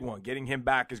 That's a big one. Getting him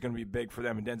back is going to be big for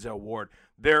them, and Denzel Ward.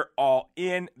 They're all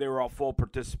in. They were all full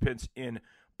participants in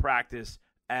practice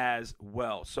as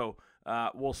well. So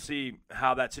we'll see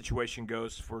how that situation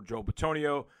goes for Joe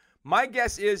Bitonio. My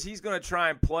guess is he's going to try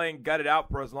and play and gut it out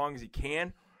for as long as he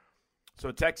can.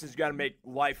 So Texans got to make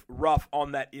life rough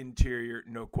on that interior,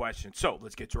 no question. So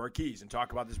let's get to our keys and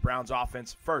talk about this Browns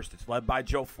offense first. It's led by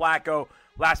Joe Flacco.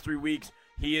 Last 3 weeks,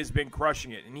 he has been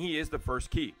crushing it, and he is the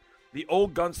first key. The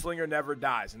old gunslinger never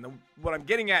dies. And what I'm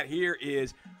getting at here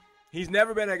is He's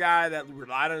never been a guy that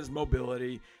relied on his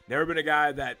mobility, never been a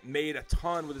guy that made a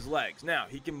ton with his legs. Now,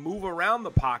 he can move around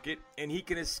the pocket, and he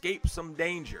can escape some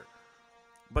danger.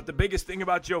 But the biggest thing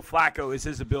about Joe Flacco is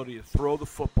his ability to throw the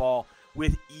football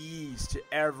with ease to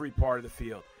every part of the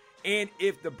field. And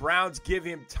if the Browns give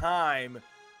him time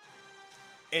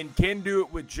and can do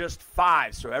it with just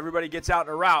 5, so everybody gets out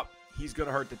in a route, he's going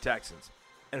to hurt the Texans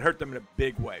and hurt them in a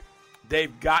big way.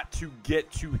 They've got to get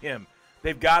to him.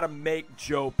 They've got to make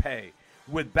Joe pay.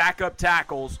 With backup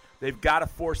tackles, they've got to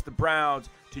force the Browns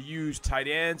to use tight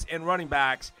ends and running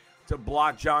backs to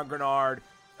block John Grenard,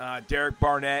 Derek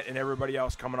Barnett, and everybody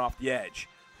else coming off the edge.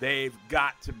 They've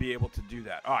got to be able to do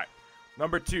that. All right,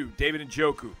 number 2, David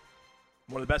Njoku,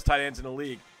 one of the best tight ends in the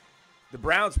league. The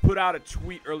Browns put out a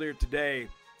tweet earlier today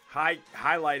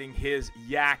highlighting his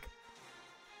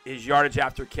yardage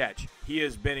after catch. He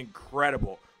has been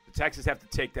incredible. The Texans have to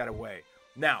take that away.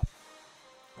 Now,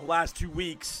 the last 2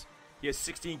 weeks, he has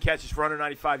 16 catches for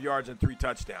 195 yards and 3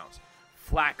 touchdowns.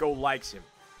 Flacco likes him.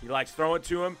 He likes throwing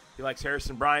to him. He likes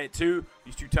Harrison Bryant, too.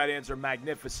 These 2 tight ends are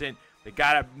magnificent. They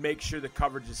got to make sure the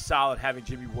coverage is solid. Having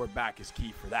Jimmy Ward back is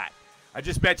key for that. I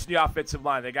just mentioned the offensive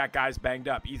line. They got guys banged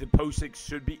up. Ethan Posick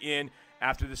should be in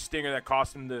after the stinger that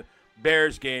cost him the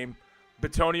Bears game.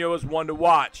 Bitonio is one to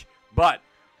watch. But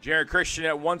Jaron Christian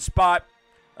at one spot,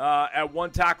 at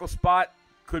one tackle spot,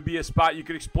 could be a spot you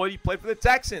could exploit. He played for the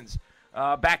Texans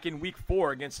back in week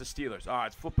 4 against the Steelers. All right,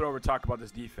 let's flip it over and talk about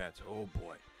this defense. Oh,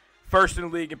 boy. First in the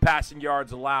league in passing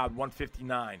yards allowed,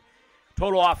 159.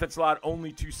 Total offense allowed,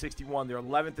 only 261. They're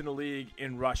 11th in the league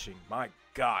in rushing. My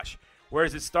gosh. Where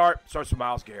does it start? It starts with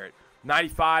Myles Garrett.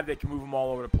 95, they can move him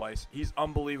all over the place. He's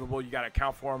unbelievable. You got to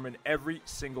account for him in every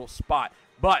single spot.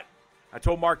 But I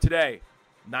told Mark today,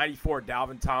 94,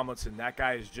 Dalvin Tomlinson. That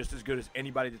guy is just as good as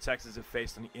anybody the Texans have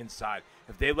faced on the inside.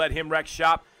 If they let him wreck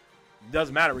shop, it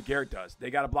doesn't matter what Garrett does. They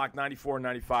got to block 94 and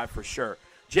 95 for sure.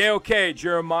 JOK,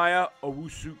 Jeremiah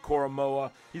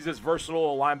Owusu-Koramoah. He's as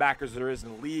versatile a linebacker as there is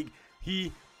in the league.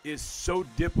 He is so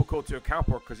difficult to account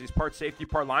for because he's part safety,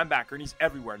 part linebacker, and he's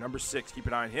everywhere. Number 6, keep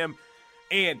an eye on him.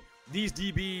 And these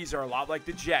DBs are a lot like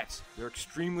the Jets. They're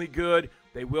extremely good.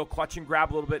 They will clutch and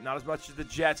grab a little bit, not as much as the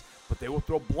Jets, but they will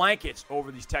throw blankets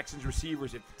over these Texans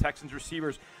receivers if the Texans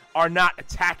receivers are not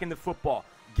attacking the football,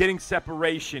 getting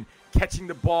separation, catching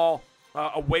the ball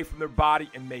away from their body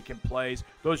and making plays.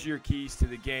 Those are your keys to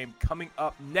the game. Coming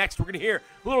up next, we're going to hear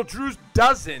a little Drew's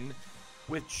Dozen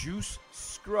with Juice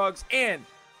Scruggs and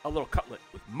a little cutlet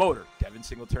with Motor. Devin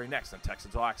Singletary next on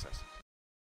Texans All Access.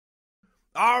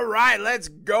 All right, let's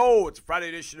go. It's a Friday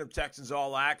edition of Texans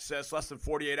All Access, less than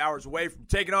 48 hours away from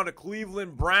taking on the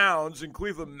Cleveland Browns, and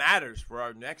Cleveland matters for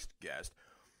our next guest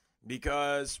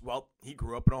because, well, he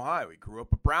grew up in Ohio. He grew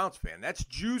up a Browns fan. That's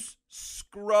Juice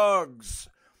Scruggs.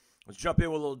 Let's jump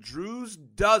in with a little Drew's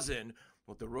Dozen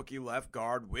with the rookie left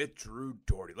guard with Drew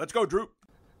Doherty. Let's go, Drew.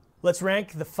 Let's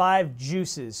rank the 5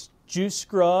 juices. Juice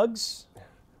Scruggs,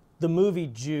 the movie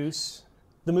Juice,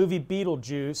 the movie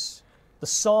Beetlejuice, the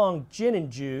song Gin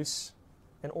and Juice,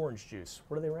 and Orange Juice.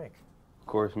 Where do they rank? Of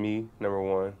course, me, number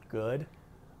 1. Good.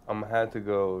 I'm going to have to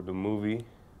go the movie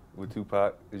with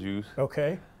Tupac, the Juice.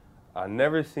 Okay. I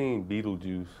never seen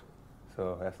Beetlejuice,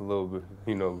 so that's a little bit,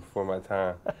 before my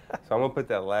time. So I'm going to put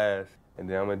that last, and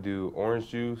then I'm going to do Orange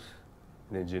Juice,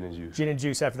 and then Gin and Juice. Gin and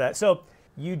Juice after that. So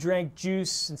you drank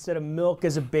juice instead of milk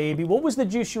as a baby. What was the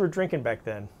juice you were drinking back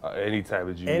then? Any type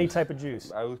of juice. Any type of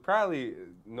juice. I was probably,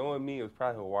 knowing me, it was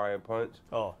probably Hawaiian Punch,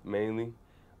 mainly.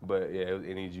 But, yeah, it was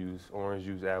any juice. Orange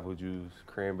juice, apple juice,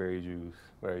 cranberry juice,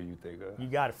 whatever you think of. You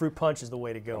got it. Fruit punch is the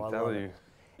way to go. I'm I love telling it.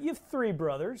 You have 3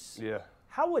 brothers. Yeah.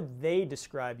 How would they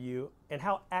describe you, and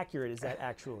how accurate is that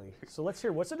actually? So let's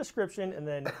hear, what's the description, and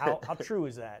then how true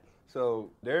is that? So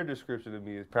their description of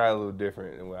me is probably a little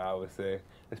different than what I would say,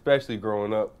 especially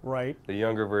growing up. Right. The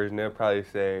younger version, they'll probably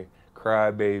say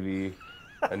crybaby,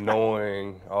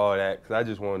 annoying, all that, because I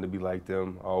just wanted to be like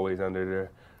them, always under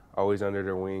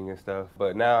their wing and stuff.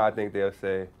 But now I think they'll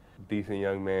say decent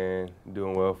young man,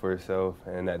 doing well for himself,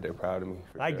 and that they're proud of me.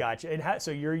 I got you. And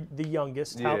so you're the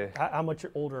youngest. Yeah. How much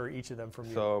older are each of them from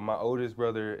you? So my oldest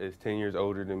brother is 10 years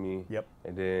older than me. Yep.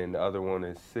 And then the other one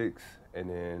is 6, and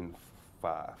then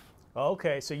 5.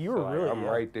 Okay, so you were really I'm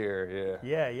right there,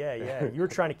 yeah. Yeah. You were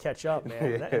trying to catch up,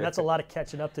 man. Yeah. And that's a lot of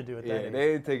catching up to do at that age. Yeah,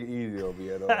 they didn't take it easy on me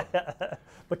at all.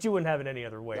 But you wouldn't have it any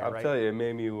other way, I'll right? tell you, it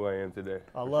made me who I am today.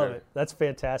 I love it. That's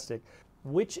fantastic.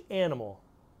 Which animal,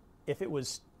 if it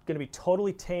was going to be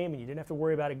totally tame and you didn't have to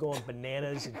worry about it going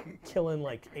bananas and killing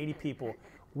like 80 people,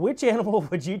 which animal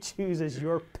would you choose as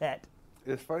your pet?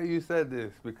 It's funny you said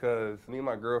this because me and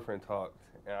my girlfriend talked,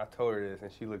 and I told her this, and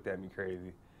she looked at me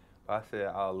crazy. I said,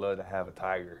 I'd love to have a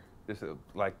tiger. just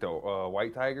like the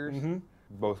white tigers.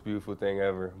 Most beautiful thing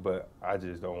ever, but I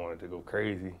just don't want it to go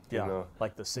crazy. Yeah, you know?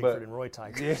 like the Siegfried and Roy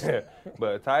tigers. Yeah,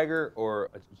 but a tiger or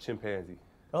a chimpanzee.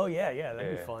 Oh, yeah,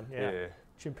 that'd be fun. Yeah. Yeah.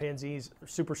 Chimpanzees are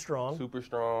super strong. Super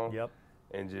strong. Yep.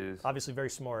 And just Obviously very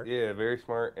smart. yeah, very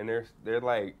smart. And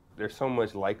they're so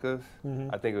much like us.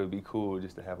 I think it would be cool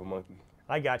just to have a monkey.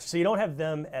 I got you. So you don't have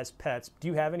them as pets. Do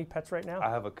you have any pets right now? I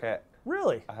have a cat.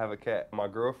 Really? I have a cat. My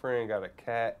girlfriend got a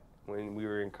cat when we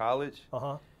were in college.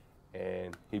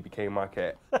 And he became my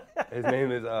cat. His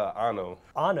name is Ano.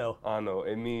 Ano. Ano.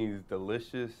 It means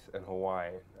delicious in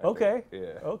Hawaiian. I Okay. think.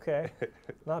 Yeah. Okay.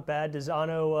 Not bad. Does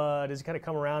Ano, does he kind of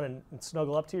come around and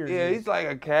snuggle up to you? Or Yeah, he's like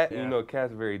a cat. Yeah. You know,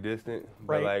 cats are very distant.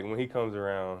 But Right. like when he comes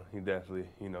around, he definitely,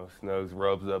 snugs,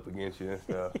 rubs up against you and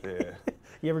stuff. Yeah.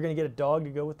 You ever going to get a dog to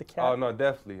go with the cat? Oh, no,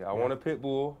 definitely. I want a pit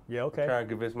bull. Yeah, okay. I'm trying to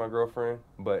convince my girlfriend.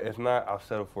 But if not, I'll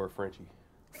settle for a Frenchie.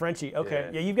 Frenchie,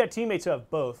 okay. Yeah. Yeah, you've got teammates who have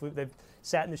both. They've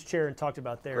sat in this chair and talked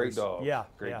about theirs. Great dogs. Yeah.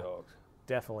 Great yeah. dogs.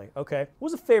 Definitely. Okay.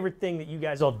 What was the favorite thing that you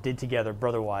guys all did together,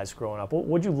 brother-wise, growing up?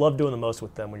 What'd you love doing the most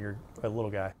with them when you're a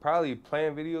little guy? Probably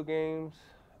playing video games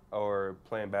or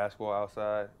playing basketball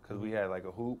outside because we had like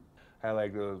a hoop. Had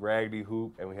like the raggedy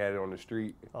hoop and we had it on the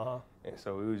street. And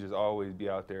so we would just always be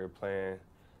out there playing.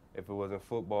 If it wasn't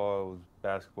football, it was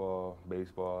basketball,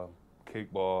 baseball,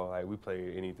 kickball. Like we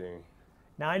played anything.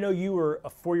 Now, I know you were a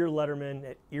four-year letterman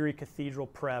at Erie Cathedral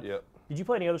Prep. Yep. Did you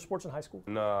play any other sports in high school?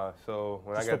 Nah, so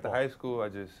when Just I got football. to high school, I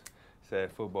just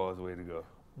said football is the way to go.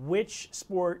 Which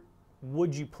sport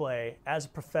would you play as a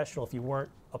professional if you weren't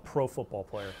a pro football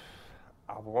player?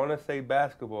 I want to say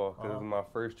basketball because it was my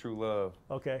first true love.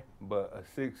 Okay. But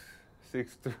a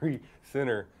 6'3"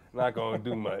 center not gonna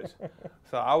do much.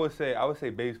 So I would say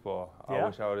baseball. Yeah? I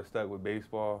wish I would have stuck with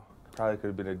baseball. Probably could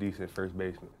have been a decent first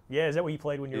baseman. Yeah, is that what you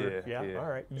played when you were? Yeah. All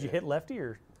right. Did you hit lefty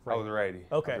or right? I was a righty.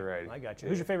 Okay. I was a righty. I got you.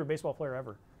 Who's your favorite baseball player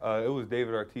ever? It was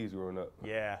David Ortiz growing up.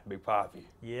 Yeah. Big Poppy.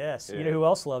 Yes. Yeah. You know who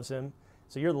else loves him?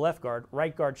 So you're the left guard.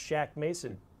 Right guard, Shaq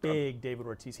Mason. Big David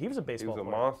Ortiz. He was a He baseball was a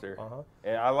player. monster. Uh-huh.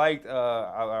 And I liked,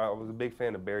 I was a big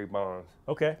fan of Barry Bonds.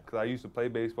 Okay. Because I used to play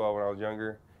baseball when I was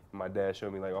younger. And my dad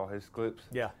showed me like all his clips.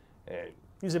 Yeah. And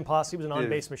He was impossible. He was an just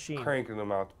on-base machine. cranking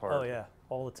them out the park. Oh, yeah.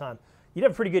 All the time. You'd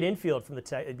have a pretty good infield from the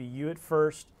Tech. It'd be you at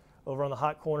first. Over on the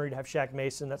hot corner, you'd have Shaq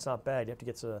Mason. That's not bad. You have to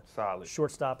get a Solid.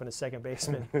 shortstop and a second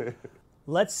baseman.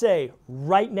 Let's say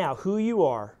right now who you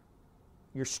are,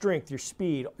 your strength, your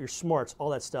speed, your smarts, all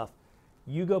that stuff.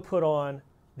 You go put on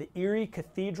the Erie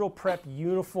Cathedral Prep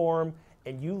uniform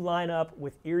and you line up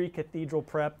with Erie Cathedral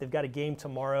Prep. They've got a game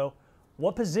tomorrow.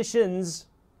 What positions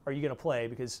are you going to play?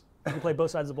 Because you can play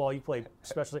both sides of the ball. You play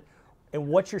specialty. And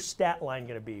what's your stat line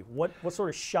going to be? What sort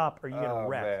of shop are you going to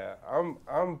rep? Man.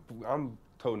 I'm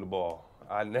toting the ball.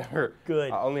 I never.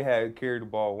 Good. I only had carried the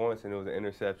ball once, and it was an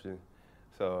interception.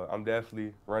 So I'm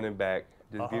definitely running back.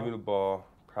 Just give me the ball.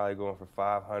 Probably going for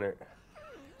 500.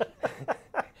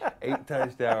 8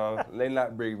 touchdowns. They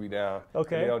not bring me down.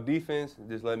 Okay. And then on defense,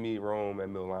 just let me roam at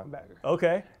middle linebacker.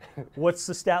 Okay. What's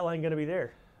the stat line going to be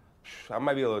there? I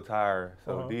might be a little tired.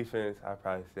 So defense, I'd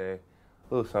probably say a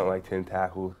little something like 10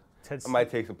 tackles. I might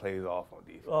take some plays off on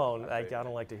defense. Oh, I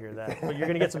don't like to hear that. But you're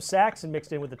going to get some sacks and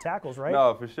mixed in with the tackles, right?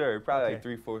 No, for sure. Probably Okay.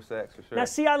 like 3-4 sacks for sure. Now,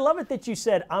 see, I love it that you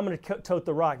said, I'm going to tote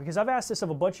the rock, because I've asked this of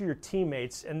a bunch of your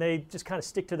teammates, and they just kind of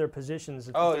stick to their positions.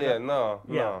 Oh, yeah, no.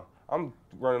 Yeah. I'm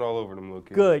running all over them little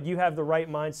kids. Good. You have the right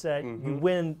mindset. You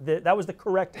win. That was the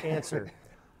correct answer.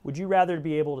 Would you rather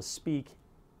be able to speak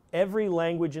every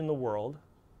language in the world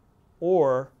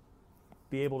or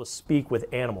be able to speak with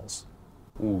animals?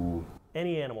 Ooh.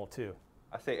 Any animal, too.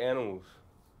 I say animals.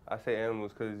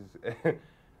 Because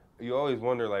you always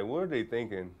wonder, like, what are they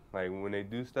thinking? Like, when they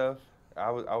do stuff, I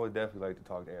would definitely like to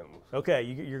talk to animals. Okay,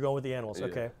 you're going with the animals. Yeah.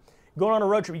 Okay. Going on a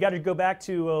road trip, you got to go back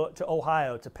to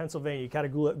Ohio, to Pennsylvania. You kind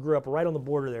of grew up right on the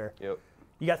border there. Yep.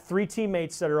 You got 3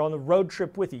 teammates that are on the road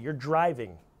trip with you. You're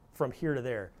driving from here to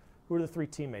there. Who are the 3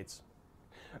 teammates?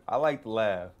 I like to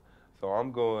laugh. So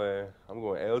I'm going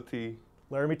LT.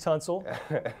 Laramie Tunsil,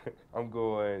 I'm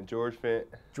going George Fent.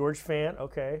 George Fant,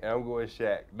 okay. And I'm going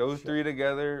Shaq. Those 3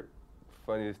 together,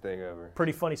 funniest thing ever.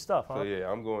 Pretty funny stuff, huh? So yeah,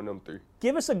 I'm going them 3.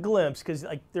 Give us a glimpse, because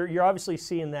like you're obviously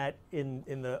seeing that in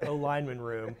the O-lineman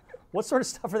room. What sort of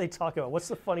stuff are they talking about? What's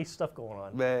the funny stuff going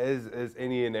on? Man, it's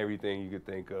any and everything you could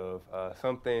think of.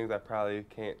 Some things I probably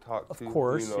can't talk to. Of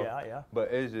course, you know, yeah.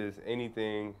 But it's just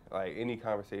anything, like any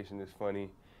conversation is funny.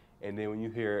 And then when you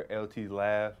hear LT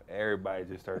laugh, everybody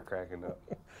just starts cracking up.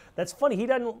 That's funny. He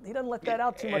doesn't let that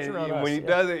out too much And around us. when he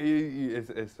does it,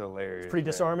 it's hilarious. Pretty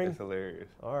disarming? It's hilarious.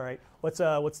 All right. What's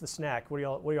the snack? What are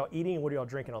y'all eating and what are y'all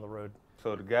drinking on the road?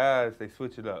 So the guys, they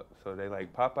switch it up. So they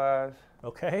like Popeyes,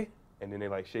 Okay. and then they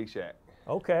like Shake Shack.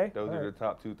 Okay. Those are the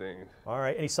top 2 things. All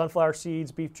right. Any sunflower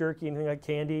seeds, beef jerky, anything like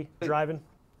candy? Driving?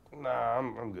 Nah,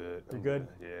 I'm good. You're good?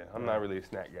 Yeah, I'm not really a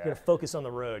snack guy. You got to focus on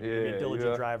the road. You're Yeah, a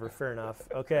diligent yeah. driver. Fair enough.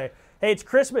 Okay. Hey, it's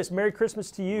Christmas. Merry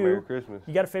Christmas to you. Merry Christmas.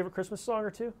 You got a favorite Christmas song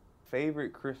or two?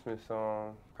 Favorite Christmas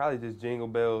song? Probably just Jingle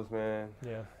Bells, man.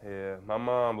 Yeah. Yeah, my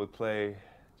mom would play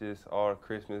just all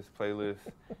Christmas playlists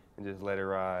and just let it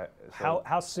ride. So,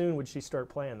 How soon would she start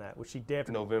playing that? Would she dance?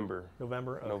 November.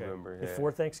 November? Okay. November, yeah.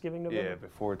 Before Thanksgiving, November? Yeah,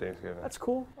 before Thanksgiving. That's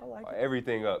cool. I like it.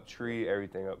 Everything up,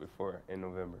 everything up before in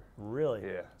November. Really?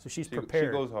 Yeah. So she's She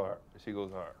prepared. goes hard. She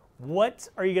goes hard. What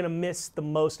are you going to miss the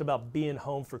most about being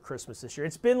home for Christmas this year?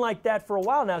 It's been like that for a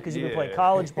while now because you've been playing Yeah.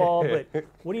 college ball, but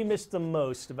what do you miss the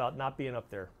most about not being up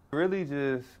there? Really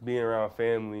just being around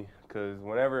family, because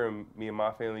whenever me and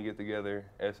my family get together,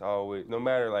 it's always, no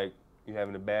matter like you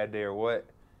having a bad day or what,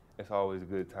 it's always a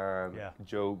good time. Yeah.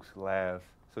 Jokes, laughs.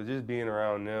 So just being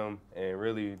around them and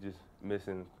really just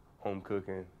missing home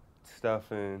cooking,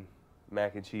 stuffing,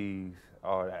 mac and cheese,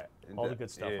 all that. All the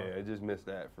good stuff, Yeah, huh? I just miss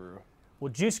that for real.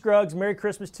 Well, Juice Scruggs, Merry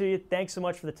Christmas to you. Thanks so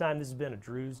much for the time. This has been a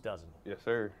Drew's Dozen. Yes,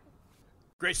 sir.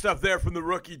 Great stuff there from the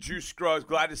rookie Juice Scruggs.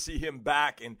 Glad to see him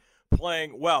back and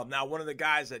playing well. Now, one of the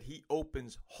guys that he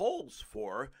opens holes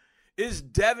for is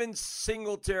Devin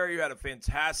Singletary, who had a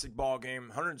fantastic ball game,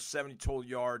 170 total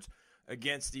yards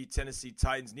against the Tennessee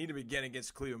Titans. Need him again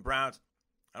against Cleveland Browns.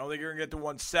 I don't think you're going to get to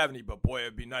 170, but boy, it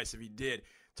would be nice if he did.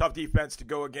 Tough defense to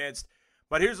go against.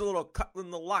 But here's a little cut in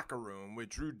the locker room with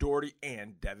Drew Doherty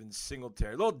and Devin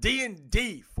Singletary. A little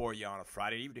D&D for you on a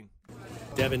Friday evening.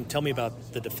 Devin, tell me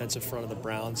about the defensive front of the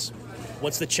Browns.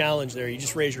 What's the challenge there? You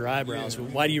just raise your eyebrows.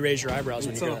 Why do you raise your eyebrows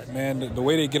when you hear that? Man, the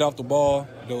way they get off the ball,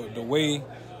 the way,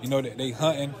 you know, they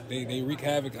hunting, they wreak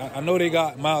havoc. I know they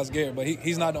got Myles Garrett, but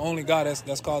he's not the only guy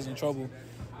that's causing trouble,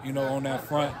 you know, on that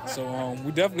front. So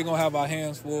we definitely going to have our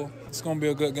hands full. It's going to be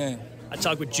a good game. I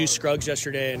talked with Juice Scruggs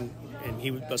yesterday, and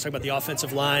I was talking about the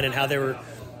offensive line and how they were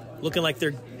looking like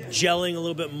they're gelling a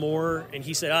little bit more. And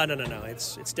he said, no,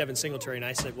 it's Devin Singletary. And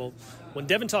I said, well, when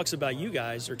Devin talks about you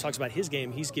guys or talks about his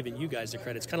game, he's giving you guys the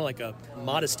credit. It's kind of like a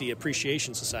modesty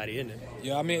appreciation society, isn't it?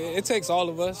 Yeah, I mean, it takes all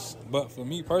of us. But for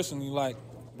me personally, like,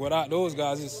 without those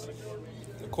guys, it's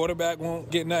the quarterback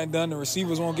won't get nothing done, the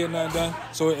receivers won't get nothing done.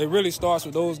 So it really starts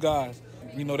with those guys.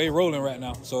 You know, they rolling right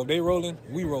now. So if they rolling,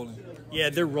 we rolling. Yeah,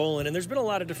 they're rolling, and there's been a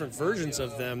lot of different versions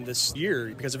of them this year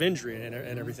because of injury and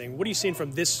everything. What are you seeing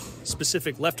from this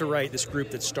specific left to right, this group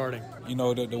that's starting? You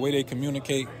know, the way they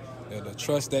communicate, the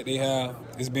trust that they have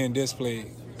is being displayed,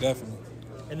 definitely.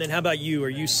 And then how about you? Are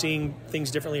you seeing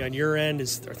things differently on your end?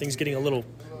 Are things getting a little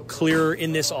clearer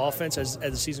in this offense as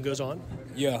the season goes on?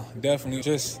 Yeah, definitely.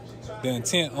 Just the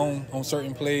intent on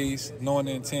certain plays, knowing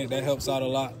the intent, that helps out a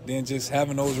lot. Then just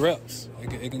having those reps,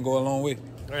 it can go a long way.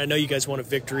 All right, I know you guys want a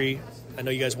victory. I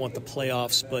know you guys want the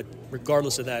playoffs, but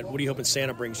regardless of that, what are you hoping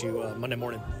Santa brings you Monday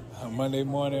morning? Monday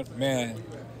morning, man,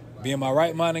 be in my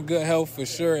right mind and good health for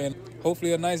sure, and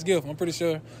hopefully a nice gift. I'm pretty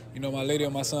sure, you know, my lady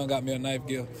and my son got me a nice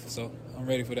gift, so I'm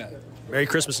ready for that. Merry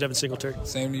Christmas, Devin Singletary.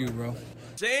 Same to you, bro.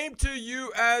 Same to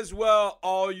you as well,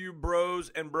 all you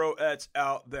bros and broettes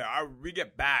out there. We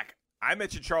get back. I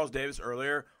mentioned Charles Davis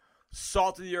earlier.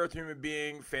 Salt of the earth human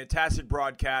being, fantastic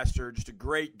broadcaster, just a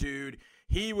great dude.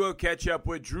 He will catch up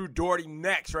with Drew Doherty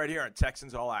next right here on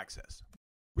Texans All Access.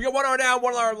 We got 1 hour down,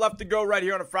 1 hour left to go right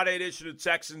here on a Friday edition of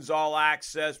Texans All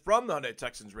Access from the Hyundai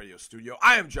Texans radio studio.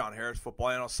 I am John Harris,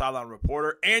 football analyst, sideline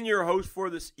reporter, and your host for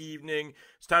this evening.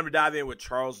 It's time to dive in with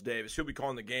Charles Davis. He'll be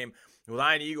calling the game with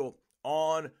Iron Eagle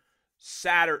on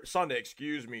Sunday,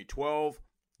 12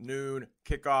 noon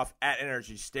kickoff at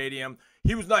Energy Stadium.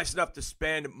 He was nice enough to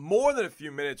spend more than a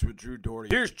few minutes with Drew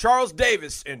Doherty. Here's Charles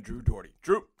Davis and Drew Doherty.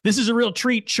 Drew. This is a real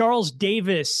treat. Charles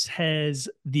Davis has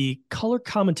the color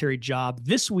commentary job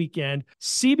this weekend.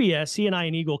 CBS, he and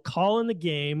Iron Eagle calling the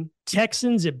game.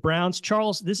 Texans at Browns.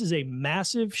 Charles, this is a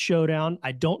massive showdown.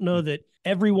 I don't know that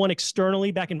everyone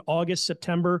externally back in August,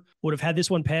 September would have had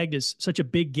this one pegged as such a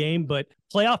big game, but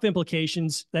playoff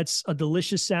implications, that's a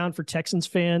delicious sound for Texans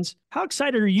fans. How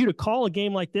excited are you to call a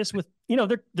game like this with, you know,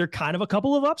 they're kind of a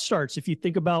couple of upstarts if you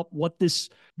think about what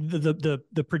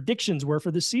the predictions were for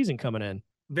this season coming in?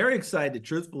 Very excited,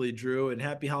 truthfully, Drew, and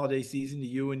happy holiday season to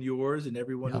you and yours and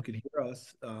everyone who can hear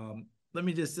us. Let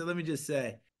me just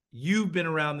say, you've been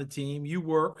around the team, you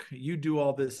work, you do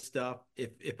all this stuff.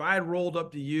 If I had rolled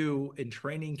up to you in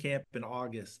training camp in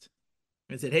August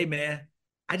and said, hey, man,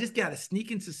 I just got a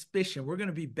sneaking suspicion we're going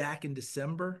to be back in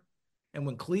December. And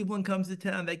when Cleveland comes to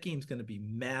town, that game's going to be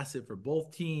massive for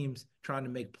both teams trying to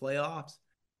make playoffs.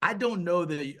 I don't know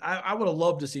that I would have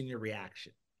loved to see your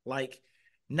reaction. Like,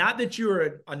 Not that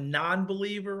you're a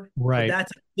non-believer, but Right.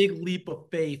 that's a big leap of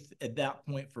faith at that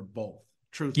point for both.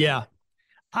 Truthfully. Yeah.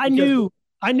 I Because knew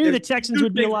the there's Texans two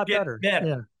would be a things lot getting better.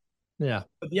 better. Yeah.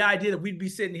 But the idea that we'd be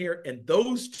sitting here and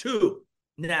those two.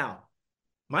 Now,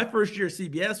 my first year at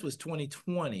CBS was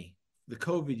 2020, the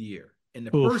COVID year. And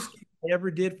the Oof. first game I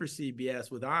ever did for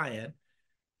CBS with Ian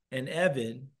and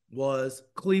Evan was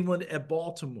Cleveland at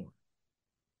Baltimore.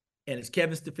 And it's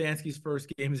Kevin Stefanski's first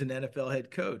game as an NFL head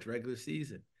coach, regular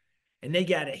season. And they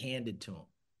got it handed to him.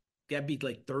 Got beat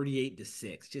like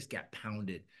 38-6, just got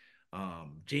pounded.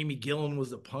 Jamie Gillen was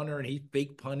the punter, and he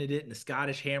fake punted it, and the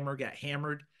Scottish Hammer got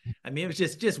hammered. I mean, it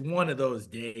was just one of those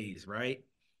days, right?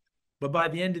 But by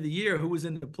the end of the year, who was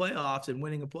in the playoffs and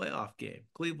winning a playoff game?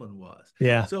 Cleveland was.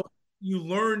 Yeah. So you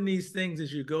learn these things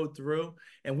as you go through.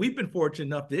 And we've been fortunate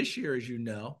enough this year, as you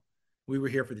know, we were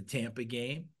here for the Tampa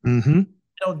game. Mm-hmm.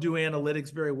 I don't do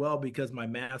analytics very well because my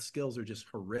math skills are just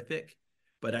horrific.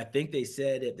 But I think they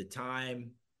said at the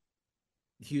time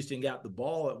Houston got the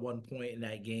ball at one point in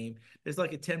that game, there's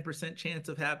like a 10% chance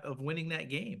of winning that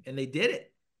game. And they did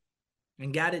it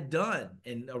and got it done.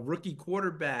 And a rookie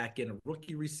quarterback and a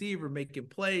rookie receiver making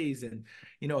plays and,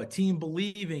 you know, a team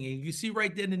believing. And you see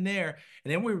right then and there.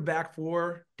 And then we were back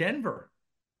for Denver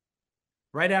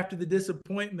right after the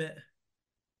disappointment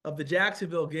of the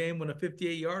Jacksonville game when a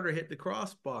 58-yarder hit the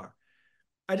crossbar.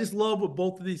 I just love what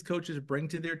both of these coaches bring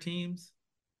to their teams.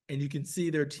 And you can see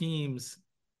their teams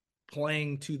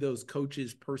playing to those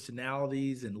coaches'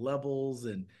 personalities and levels.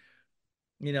 And,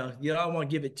 you know, you don't want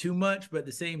to give it too much, but at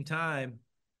the same time,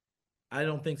 I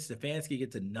don't think Stefanski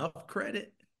gets enough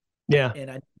credit. Yeah.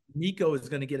 And Nico is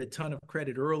going to get a ton of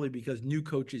credit early because new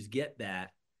coaches get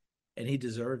that, and he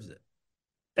deserves it.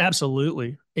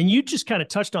 Absolutely. And you just kind of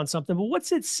touched on something, but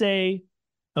what's it say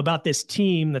about this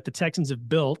team that the Texans have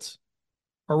built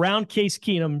around Case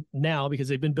Keenum now, because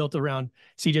they've been built around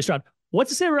CJ Stroud?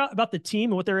 What's it say about the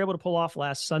team and what they were able to pull off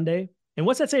last Sunday? And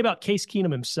what's that say about Case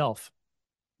Keenum himself?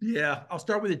 Yeah, I'll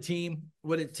start with the team.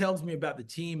 What it tells me about the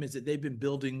team is that they've been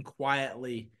building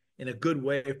quietly in a good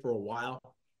way for a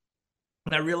while.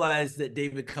 And I realized that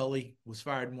David Culley was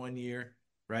fired in 1 year,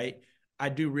 right? I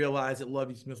do realize that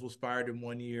Lovie Smith was fired in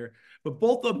 1 year, but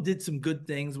both of them did some good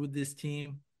things with this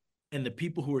team. And the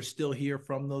people who are still here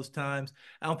from those times,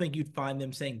 I don't think you'd find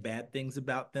them saying bad things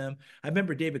about them. I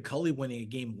remember David Culley winning a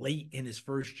game late in his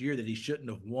first year that he shouldn't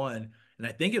have won. And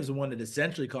I think it was the one that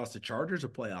essentially cost the Chargers a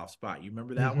playoff spot. You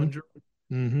remember that one, Drew?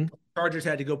 Mm-hmm. Chargers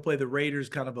had to go play the Raiders,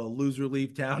 kind of a loser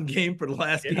leave town game for the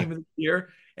last game of the year.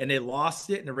 And they lost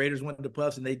it, and the Raiders went to the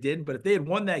playoffs, and they didn't. But if they had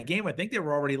won that game, I think they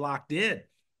were already locked in.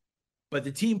 But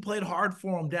the team played hard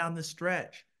for them down the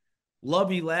stretch.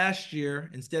 Lovey last year,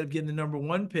 instead of getting the number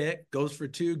 1 pick, goes for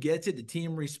 2, gets it. The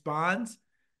team responds.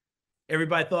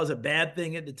 Everybody thought it was a bad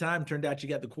thing at the time. Turned out you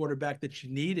got the quarterback that you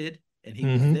needed, and he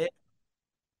was there.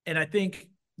 And I think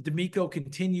DeMeco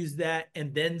continues that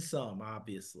and then some,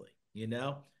 obviously. You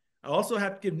know, I also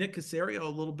have to give Nick Caserio a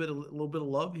little bit of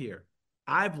love here.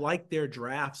 I've liked their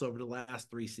drafts over the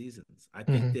last 3 seasons. I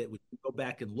think that when you go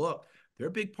back and look, they're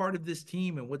a big part of this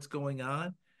team and what's going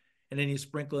on. And then you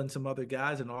sprinkle in some other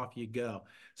guys and off you go.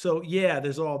 So, yeah,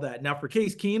 there's all that. Now, for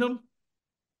Case Keenum,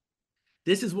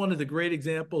 this is one of the great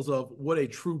examples of what a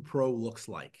true pro looks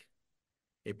like.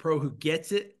 A pro who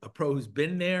gets it, a pro who's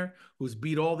been there, who's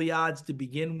beat all the odds to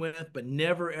begin with, but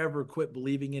never, ever quit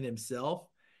believing in himself.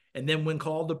 And then when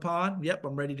called upon, yep,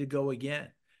 I'm ready to go again.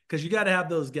 Because you got to have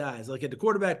those guys. Like at the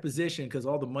quarterback position, because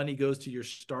all the money goes to your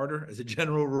starter as a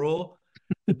general rule,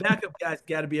 the backup guys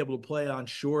got to be able to play on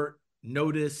short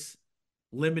notice,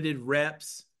 limited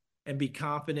reps, and be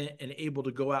confident and able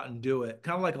to go out and do it.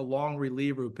 Kind of like a long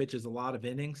reliever who pitches a lot of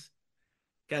innings.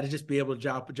 Got to just be able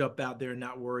to jump out there and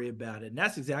not worry about it. And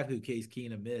that's exactly who Case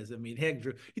Keenum is. I mean, heck,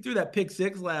 he threw that pick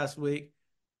 6 last week.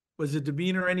 Was the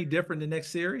demeanor any different the next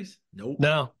series? Nope.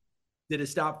 No. Did it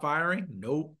stop firing?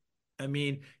 Nope. I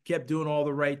mean, kept doing all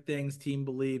the right things, team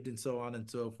believed, and so on and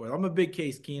so forth. I'm a big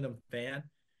Case Keenum fan.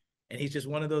 And he's just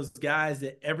one of those guys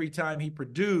that every time he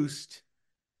produced,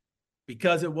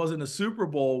 because it wasn't a Super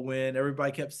Bowl win,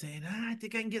 everybody kept saying, I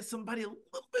think I can get somebody a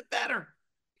little bit better.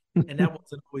 And that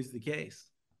wasn't always the case.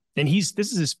 And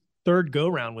this is his 3rd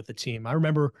go-round with the team. I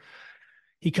remember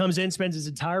he comes in, spends his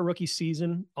entire rookie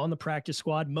season on the practice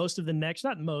squad, most of the next,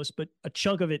 not most, but a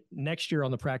chunk of it next year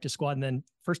on the practice squad. And then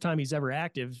first time he's ever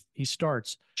active, he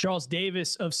starts. Charles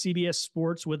Davis of CBS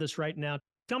Sports with us right now.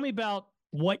 Tell me about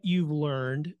what you've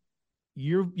learned.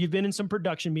 You've been in some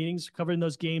production meetings covering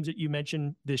those games that you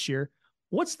mentioned this year.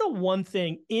 What's the one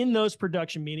thing in those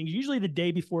production meetings, usually the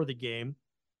day before the game,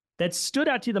 that stood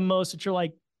out to you the most that you're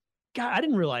like, God, I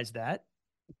didn't realize that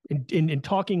in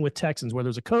talking with Texans, whether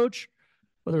it's a coach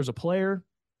whether it was a player.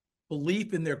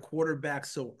 Belief in their quarterback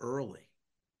so early.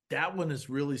 That one has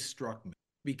really struck me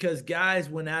because guys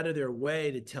went out of their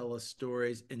way to tell us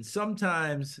stories. And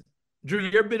sometimes, Drew,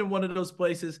 you ever been in one of those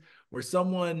places where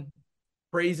someone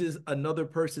praises another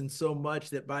person so much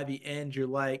that by the end you're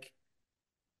like,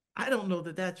 I don't know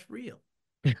that that's real.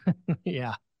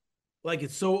 Yeah. Like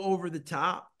it's so over the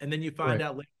top. And then you find Right.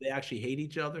 out later they actually hate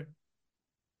each other.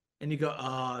 And you go,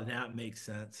 oh, that makes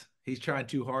sense. He's trying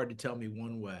too hard to tell me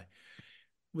one way.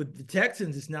 With the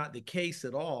Texans, it's not the case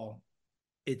at all.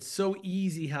 It's so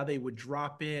easy how they would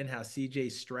drop in, how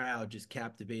CJ Stroud just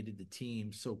captivated the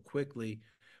team so quickly.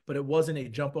 But it wasn't a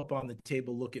jump up on the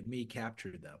table, look at me,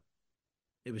 capture them.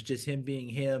 It was just him being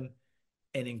him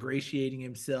and ingratiating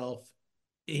himself,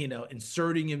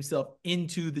 inserting himself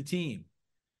into the team.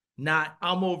 Not,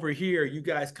 I'm over here, you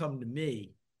guys come to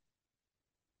me.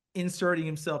 Inserting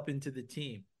himself into the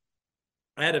team.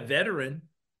 I had a veteran,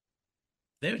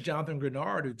 there was Jonathan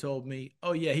Grenard, who told me,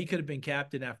 oh, yeah, he could have been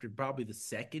captain after probably the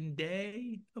second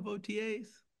day of OTAs.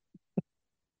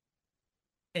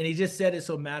 And he just said it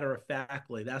so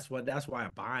matter-of-factly. That's why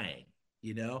I'm buying,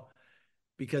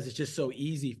 because it's just so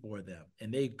easy for them.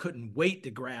 And they couldn't wait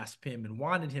to grasp him and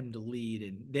wanted him to lead.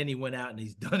 And then he went out and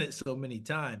he's done it so many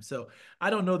times. So I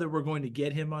don't know that we're going to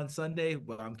get him on Sunday.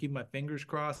 Well, I'm keeping my fingers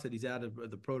crossed that he's out of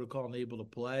the protocol and able to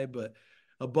play. But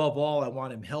above all, I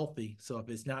want him healthy. So if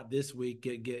it's not this week,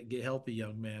 get healthy,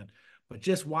 young man. But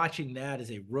just watching that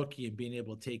as a rookie and being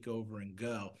able to take over and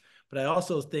go. But I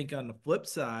also think on the flip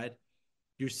side,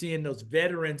 you're seeing those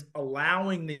veterans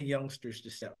allowing the youngsters to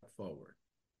step forward.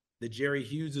 The Jerry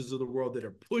Hugheses of the world that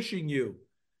are pushing you.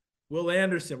 Will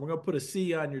Anderson, we're going to put a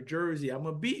C on your jersey. I'm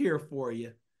going to be here for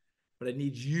you, but I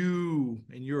need you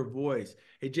and your voice.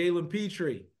 Hey, Jalen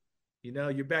Petrie,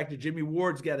 you're back to Jimmy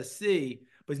Ward's got a C,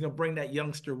 but he's going to bring that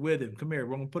youngster with him. Come here.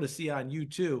 We're going to put a C on you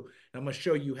too. And I'm going to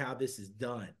show you how this is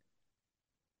done.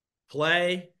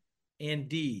 Play and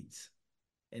deeds.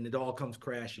 And it all comes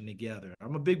crashing together.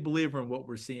 I'm a big believer in what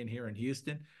we're seeing here in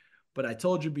Houston, but I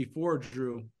told you before,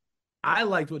 Drew, I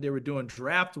liked what they were doing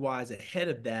draft-wise ahead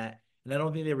of that, and I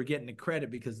don't think they were getting the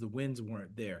credit because the wins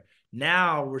weren't there.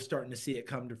 Now we're starting to see it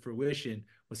come to fruition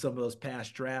with some of those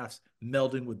past drafts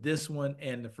melding with this one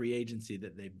and the free agency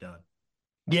that they've done.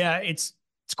 Yeah, it's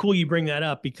cool you bring that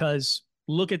up because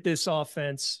look at this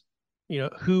offense.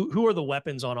 Who are the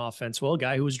weapons on offense? Well, a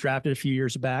guy who was drafted a few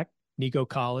years back, Nico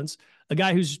Collins, a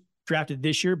guy who's drafted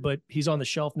this year, but he's on the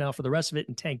shelf now for the rest of it,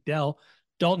 and Tank Dell,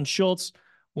 Dalton Schultz,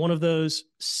 one of those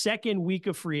second week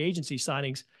of free agency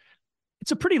signings.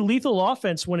 It's a pretty lethal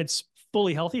offense when it's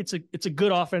fully healthy. It's a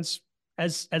good offense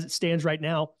as it stands right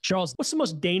now. Charles, what's the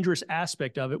most dangerous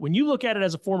aspect of it? When you look at it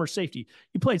as a former safety,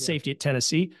 you played safety at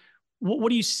Tennessee. What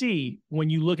do you see when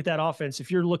you look at that offense?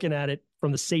 If you're looking at it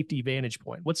from the safety vantage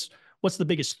point, what's the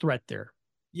biggest threat there?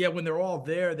 Yeah, when they're all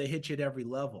there, they hit you at every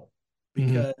level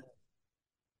because,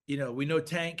 we know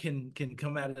Tank can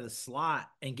come out of the slot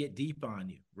and get deep on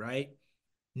you, right?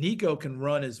 Nico can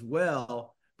run as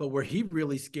well, but where he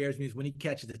really scares me is when he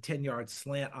catches a 10-yard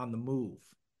slant on the move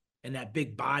and that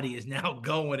big body is now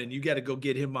going and you got to go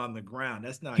get him on the ground.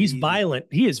 That's not He's easy. violent.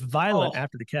 He is violent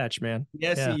after the catch, man.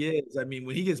 Yes, yeah. He is. I mean,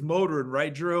 when he gets motoring,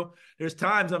 right, Drew? There's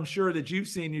times I'm sure that you've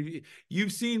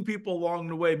seen people along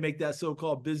the way make that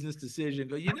so-called business decision.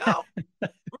 Go,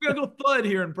 we're gonna go thud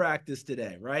here in practice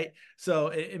today, right?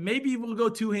 So maybe we'll go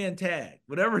two-hand tag,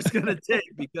 whatever it's gonna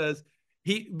take, because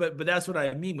but that's what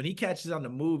I mean. When he catches on the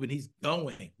move and he's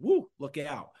going, woo, look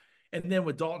out. And then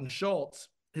with Dalton Schultz,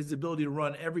 his ability to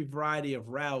run every variety of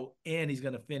route, and he's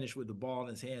going to finish with the ball in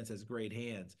his hands, has great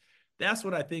hands. That's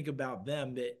what I think about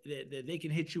them, that they can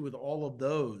hit you with all of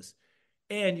those.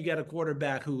 And you got a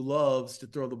quarterback who loves to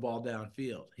throw the ball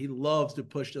downfield. He loves to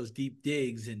push those deep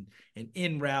digs and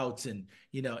in routes and,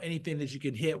 anything that you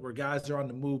can hit where guys are on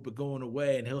the move but going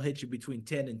away, and he'll hit you between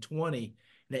 10 and 20 in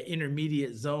that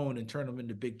intermediate zone and turn them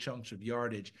into big chunks of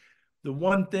yardage. The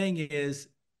one thing is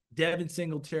Devin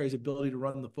Singletary's ability to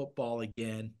run the football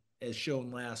again, as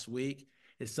shown last week,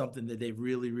 is something that they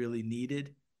really, really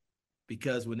needed.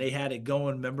 Because when they had it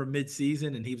going, remember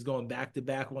midseason, and he was going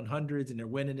back-to-back 100s, and they're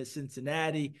winning at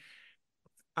Cincinnati.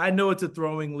 I know it's a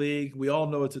throwing league. We all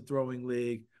know it's a throwing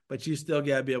league, but you still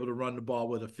got to be able to run the ball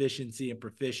with efficiency and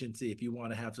proficiency if you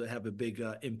want to have a big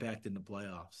impact in the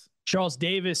playoffs. Charles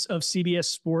Davis of CBS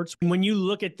Sports. When you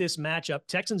look at this matchup,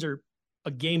 Texans are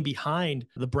a game behind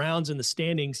the Browns in the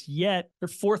standings, yet they're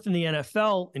fourth in the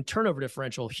NFL in turnover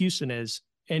differential. Houston is.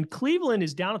 And Cleveland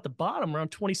is down at the bottom around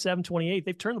 27, 28.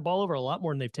 They've turned the ball over a lot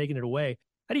more than they've taken it away.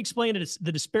 How do you explain it,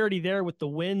 the disparity there with the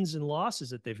wins and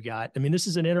losses that they've got? I mean, this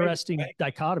is an interesting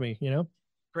dichotomy,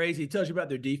 Crazy. It tells you about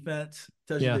their defense. It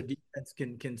tells you their defense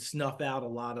can snuff out a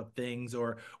lot of things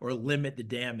or limit the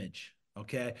damage.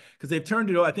 Okay, because they've turned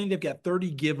it. I think they've got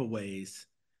 30 giveaways,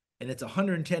 and it's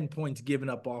 110 points given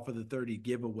up off of the 30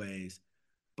 giveaways.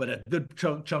 But a good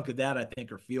chunk of that, I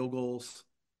think, are field goals,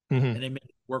 and they make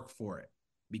it work for it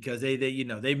because they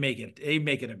make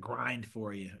it a grind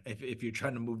for you if you're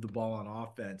trying to move the ball on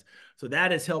offense. So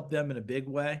that has helped them in a big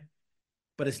way,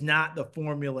 but it's not the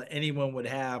formula anyone would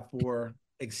have for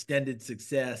extended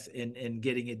success in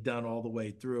getting it done all the way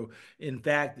through. In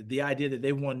fact, the idea that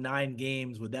they won 9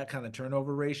 games with that kind of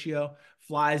turnover ratio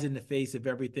flies in the face of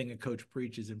everything a coach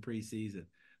preaches in preseason.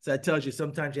 So that tells you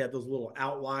sometimes you have those little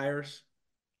outliers.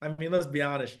 I mean, let's be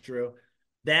honest, Drew.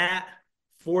 That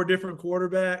 4 different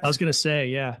quarterbacks. I was going to say,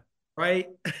 yeah. Right?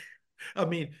 I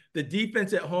mean, the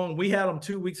defense at home, we had them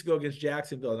 2 weeks ago against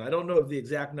Jacksonville. And I don't know if the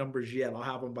exact numbers yet. I'll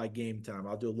have them by game time.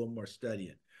 I'll do a little more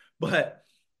studying. But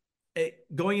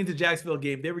going into Jacksonville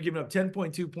game, they were giving up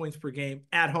 10.2 points per game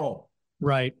at home.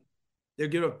 Right. They're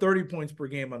giving up 30 points per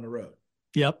game on the road.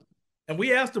 Yep. And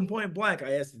we asked them point blank.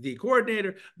 I asked the D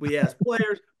coordinator. We asked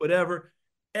players, whatever.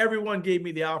 Everyone gave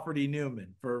me the Alfred E.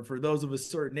 Newman. For those of a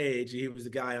certain age, he was the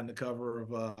guy on the cover of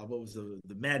what was the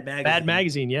Mad Magazine. Mad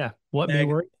Magazine, yeah. What may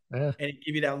work? Yeah. And he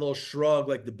give you that little shrug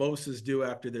like the Bosa's do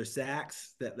after their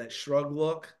sacks, that shrug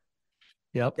look.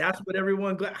 Yep. That's what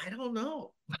everyone I don't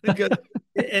know. Because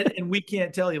and we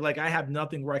can't tell you, like, I have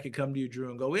nothing where I could come to you, Drew,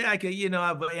 and go, yeah, I can,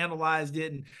 I've analyzed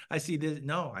it and I see this.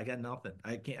 No, I got nothing.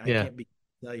 I can't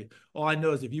tell you. All I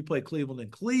know is if you play Cleveland in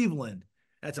Cleveland,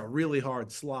 that's a really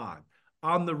hard slog.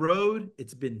 On the road,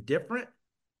 it's been different,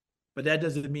 but that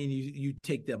doesn't mean you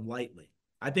take them lightly.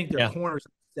 I think their corners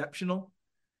are exceptional.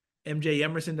 MJ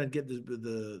Emerson doesn't get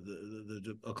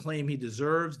the acclaim he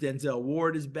deserves. Denzel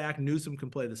Ward is back. Newsome can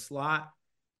play the slot.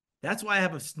 That's why I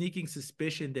have a sneaking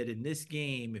suspicion that in this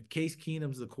game, if Case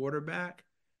Keenum's the quarterback,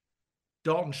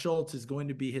 Dalton Schultz is going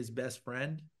to be his best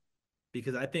friend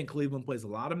because I think Cleveland plays a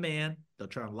lot of man. They'll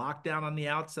try and lock down on the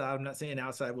outside. I'm not saying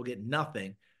outside will get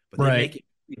nothing, but they make it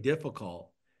pretty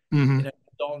difficult. And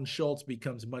Dalton Schultz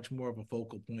becomes much more of a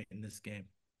focal point in this game.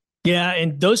 Yeah,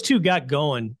 and those two got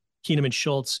going, Keenum and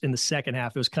Schultz, in the second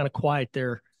half. It was kind of quiet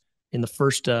there in the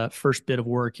first bit of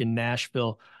work in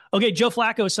Nashville. Okay, Joe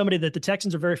Flacco is somebody that the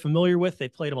Texans are very familiar with. They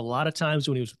played him a lot of times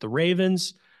when he was with the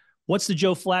Ravens. What's the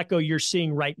Joe Flacco you're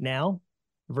seeing right now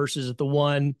versus the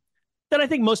one that I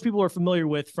think most people are familiar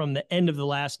with from the end of the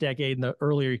last decade and the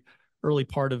early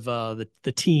part of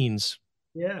the teens?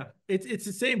 Yeah, it's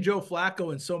the same Joe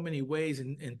Flacco in so many ways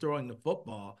in throwing the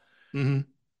football.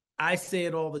 I say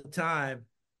it all the time.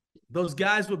 Those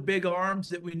guys with big arms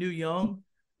that we knew young,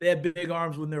 they have big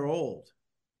arms when they're old.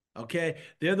 Okay,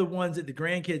 they're the ones that the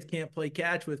grandkids can't play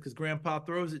catch with because grandpa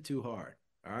throws it too hard.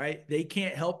 All right, they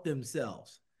can't help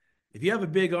themselves. If you have a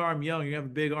big arm young, you have a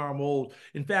big arm old.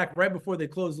 In fact, right before they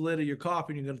close the lid of your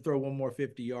coffin, you're going to throw one more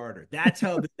 50-yarder. That's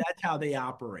how they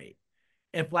operate.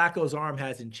 And Flacco's arm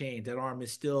hasn't changed. That arm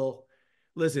is still,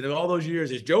 listen, in all those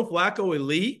years, is Joe Flacco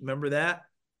elite? Remember that?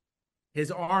 His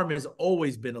arm has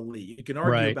always been elite. You can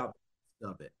argue about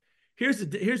of it. Here's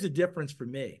the difference for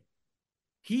me.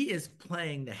 He is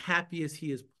playing the happiest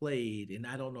he has played in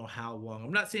I don't know how long.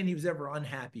 I'm not saying he was ever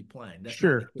unhappy playing. That's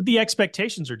sure. But the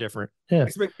expectations are different. Yeah.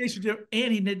 Expectations are different.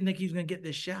 And he didn't think he was going to get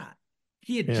this shot.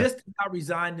 He had just about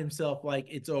resigned himself like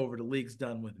it's over. The league's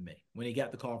done with me when he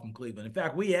got the call from Cleveland. In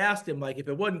fact, we asked him, like, if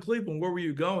it wasn't Cleveland, where were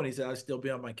you going? He said, I'd still be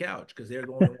on my couch because they're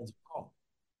the only ones who call.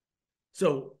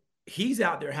 So he's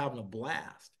out there having a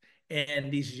blast.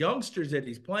 And these youngsters that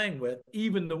he's playing with,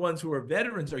 even the ones who are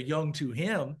veterans are young to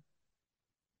him.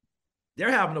 They're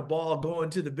having a ball going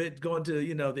to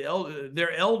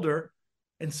their elder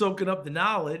and soaking up the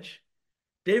knowledge.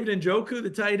 David Njoku, the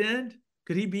tight end,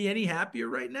 could he be any happier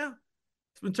right now?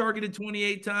 He's been targeted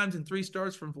 28 times and 3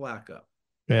 starts from Flacco.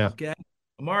 Yeah. Okay.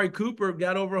 Amari Cooper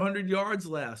got over 100 yards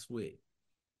last week.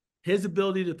 His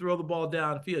ability to throw the ball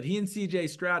downfield. He and C.J.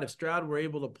 Stroud, if Stroud were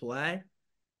able to play,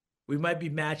 we might be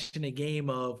matching a game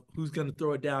of who's going to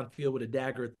throw it downfield with a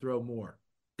dagger throw more.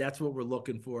 That's what we're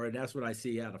looking for, and that's what I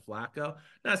see out of Flacco.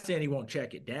 Not saying he won't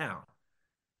check it down,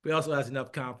 but he also has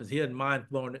enough confidence. He doesn't mind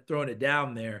throwing it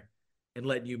down there and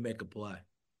letting you make a play.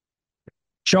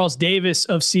 Charles Davis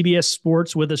of CBS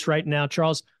Sports with us right now.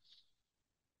 Charles,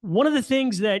 one of the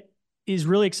things that is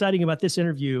really exciting about this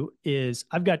interview is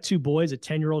I've got 2 boys, a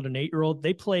 10-year-old and an 8-year-old.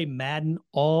 They play Madden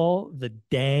all the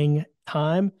dang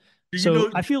time. Do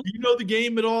you know the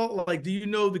game at all? Like, do you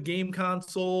know the game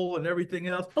console and everything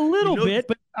else? A little bit,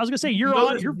 but I was going to say,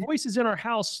 your voice is in our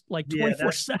house like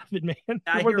 24/7, man.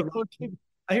 I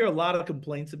hear a lot of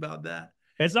complaints about that.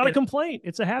 It's not a complaint.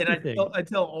 It's a happy And thing. I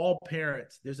tell all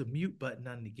parents, there's a mute button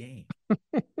on the game.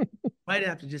 Might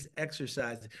have to just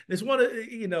exercise it. It's one of,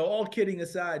 all kidding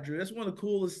aside, Drew, that's one of the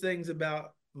coolest things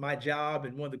about my job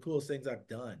and one of the coolest things I've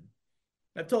done.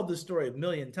 I've told this story a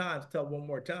million times. Tell it one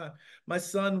more time. My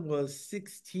son was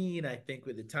 16, I think,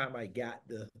 at the time I got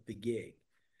the gig.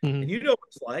 Mm-hmm. And you know what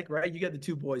it's like, right? You got the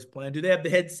two boys playing. Do they have the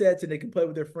headsets and they can play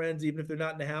with their friends even if they're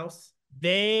not in the house?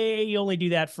 They only do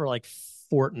that for like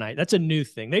Fortnite. That's a new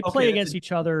thing. They play against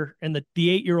each other, and the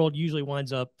 8-year-old usually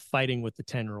winds up fighting with the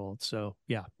 10-year-old. So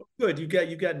yeah, good. You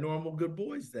got normal good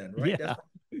boys then, right? Yeah. That's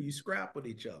what you scrap with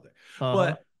each other. Uh-huh.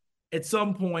 But at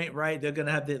some point, right, they're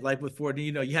gonna have that, like with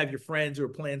Fortnite. You have your friends who are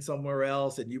playing somewhere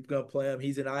else, and you're gonna play them.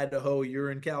 He's in Idaho,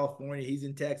 you're in California, he's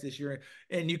in Texas,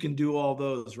 and you can do all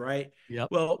those, right? Yep.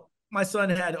 Well, my son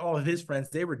had all of his friends.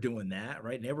 They were doing that,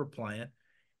 right? And they were playing.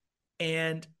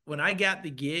 And when I got the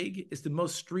gig, it's the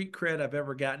most street cred I've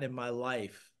ever gotten in my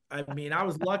life. I mean, I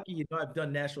was lucky, I've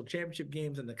done national championship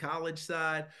games on the college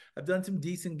side. I've done some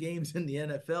decent games in the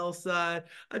NFL side.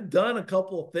 I've done a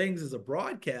couple of things as a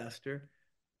broadcaster.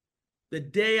 The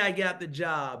day I got the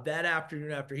job, that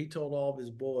afternoon after he told all of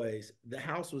his boys, the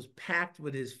house was packed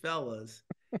with his fellas.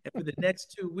 And for the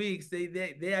next 2 weeks,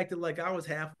 they acted like I was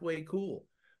halfway cool.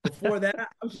 Before that,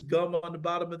 I was gum on the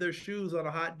bottom of their shoes on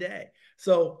a hot day.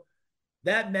 So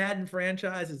that Madden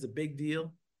franchise is a big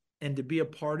deal. And to be a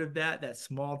part of that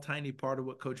small, tiny part of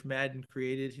what Coach Madden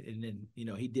created, and then,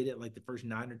 he did it like the first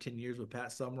 9 or 10 years with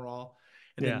Pat Summerall.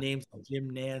 And then names like Jim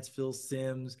Nantz, Phil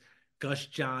Simms, Gus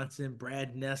Johnson,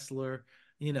 Brad Nessler,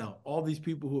 all these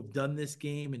people who have done this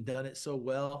game and done it so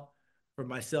well. For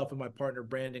myself and my partner,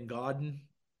 Brandon Gaudin,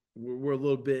 we're a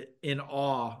little bit in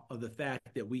awe of the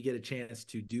fact that we get a chance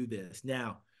to do this.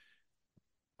 Now,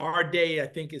 our day, I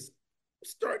think, is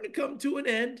starting to come to an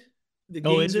end. The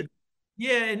games is it?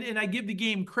 Yeah, and I give the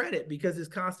game credit because it's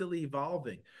constantly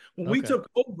evolving. When we took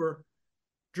over,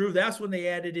 Drew, that's when they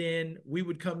added in, we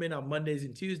would come in on Mondays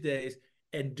and Tuesdays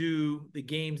and do the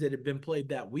games that had been played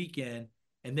that weekend.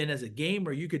 And then as a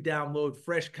gamer, you could download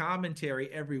fresh commentary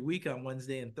every week on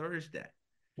Wednesday and Thursday.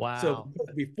 Wow. So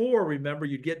before, remember,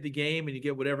 you'd get the game and you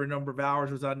get whatever number of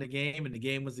hours was on the game, and the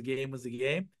game was the game was the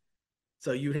game.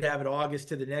 So you'd have it August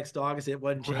to the next August. It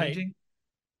wasn't changing. Right.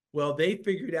 Well, they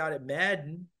figured out at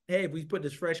Madden, hey, if we put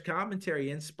this fresh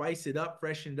commentary in, spice it up,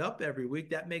 freshen it up every week,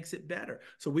 that makes it better.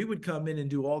 So we would come in and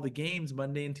do all the games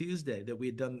Monday and Tuesday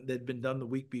that had been done the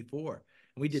week before.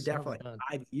 And we did that for like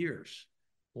 5 years.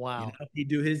 Wow. He'd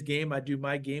do his game, I'd do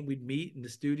my game. We'd meet in the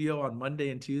studio on Monday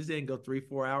and Tuesday and go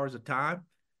 3-4 hours of time,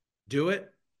 do it.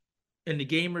 And the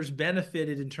gamers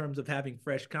benefited in terms of having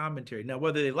fresh commentary. Now,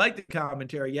 whether they like the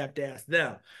commentary, you have to ask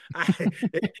them. I'm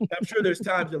sure there's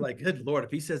times they're like, good Lord,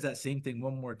 if he says that same thing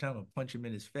one more time, I'll punch him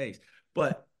in his face.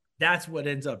 But that's what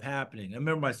ends up happening. I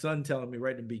remember my son telling me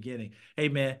right in the beginning, hey,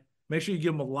 man, make sure you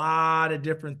give him a lot of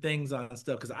different things on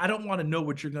stuff because I don't want to know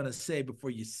what you're going to say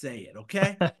before you say it,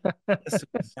 okay?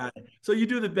 So you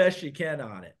do the best you can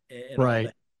on it. And right.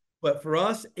 But for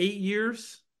us, 8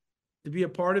 years to be a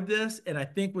part of this. And I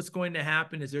think what's going to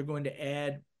happen is they're going to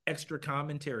add extra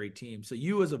commentary teams. So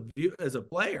you as a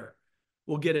player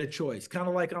will get a choice, kind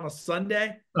of like on a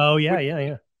Sunday. Oh,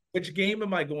 yeah. Which game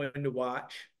am I going to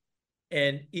watch?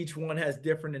 And each one has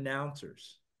different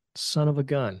announcers. Son of a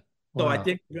gun. Wow. So I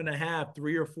think we're going to have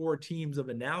 3 or 4 teams of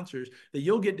announcers that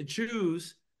you'll get to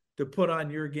choose to put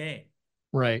on your game.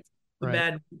 Right. The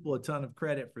Madden people a ton of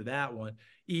credit for that one,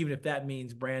 even if that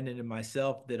means Brandon and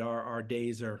myself that our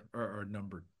days are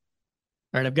numbered.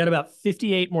 All right, I've got about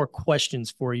 58 more questions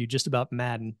for you just about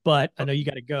Madden, but I know you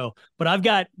got to go. But I've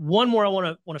got one more I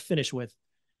want to finish with.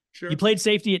 Sure. You played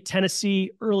safety at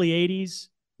Tennessee, early 80s.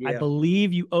 Yeah. I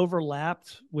believe you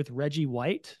overlapped with Reggie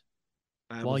White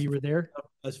while you were there.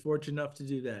 I was fortunate enough to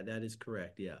do that. That is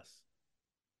correct, yes.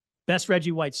 Best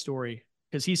Reggie White story,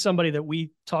 because he's somebody that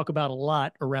we talk about a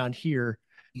lot around here,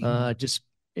 just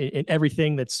in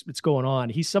everything that's going on.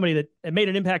 He's somebody that made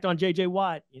an impact on J.J.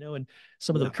 Watt, and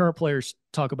some of the current players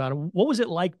talk about him. What was it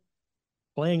like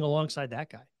playing alongside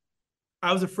that guy?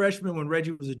 I was a freshman when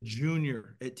Reggie was a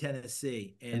junior at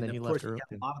Tennessee. And then of course, he had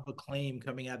a lot of acclaim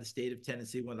coming out of the state of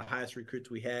Tennessee. One of the highest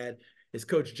recruits we had. His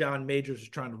coach, John Majors, was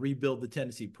trying to rebuild the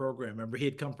Tennessee program. Remember, he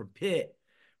had come from Pitt,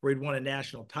 where he'd won a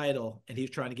national title, and he was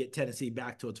trying to get Tennessee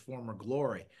back to its former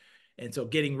glory. And so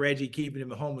getting Reggie, keeping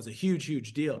him at home was a huge,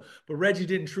 huge deal. But Reggie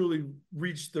didn't truly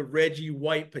reach the Reggie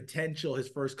White potential his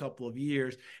first couple of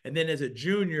years. And then as a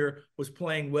junior was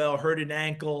playing well, hurt an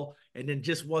ankle, and then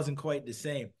just wasn't quite the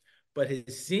same. But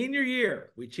his senior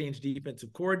year, we changed defensive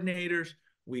coordinators.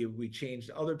 We changed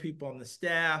other people on the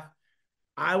staff.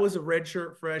 I was a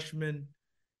redshirt freshman.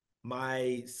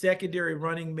 My secondary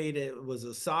running mate was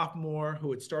a sophomore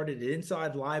who had started at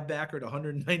inside linebacker at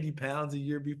 190 pounds a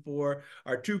year before.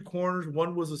 Our two corners,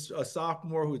 one was a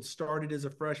sophomore who had started as a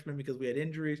freshman because we had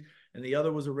injuries, and the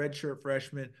other was a redshirt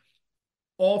freshman.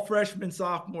 All freshmen,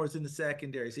 sophomores in the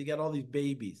secondary. So you got all these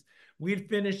babies. We had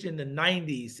finished in the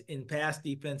 90s in pass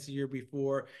defense the year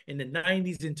before, in the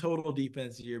 90s in total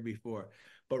defense the year before.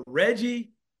 But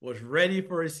Reggie was ready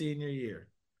for his senior year.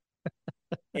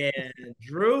 And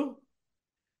Drew,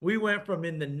 we went from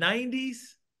in the 90s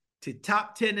to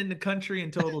top 10 in the country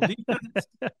in total defense,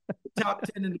 top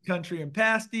 10 in the country in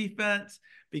pass defense,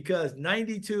 because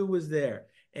 92 was there.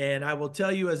 And I will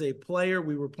tell you, as a player,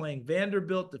 we were playing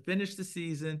Vanderbilt to finish the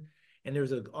season, and there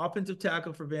was an offensive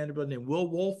tackle for Vanderbilt named Will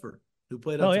Wolford, who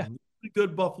played on some really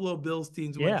good Buffalo Bills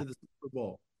teams, went to the Super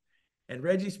Bowl. And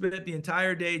Reggie spent the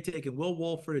entire day taking Will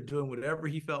Wolford and doing whatever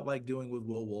he felt like doing with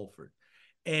Will Wolford.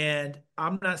 And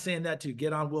I'm not saying that to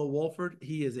get on Will Wolford.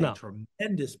 He is a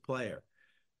tremendous player.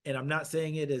 And I'm not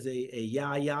saying it as a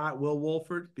Will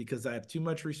Wolford, because I have too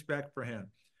much respect for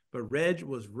him. But Reg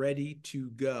was ready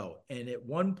to go. And at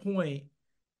one point,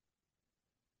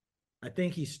 I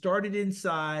think he started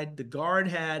inside. The guard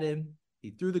had him. He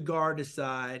threw the guard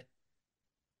aside.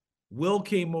 Will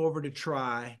came over to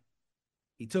try.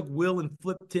 He took Will and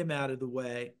flipped him out of the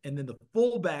way. And then the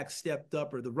fullback stepped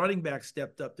up, or the running back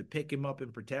stepped up to pick him up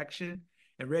in protection.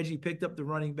 And Reggie picked up the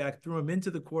running back, threw him into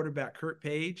the quarterback, Kurt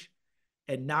Page,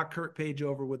 and knocked Kurt Page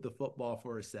over with the football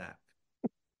for a sack.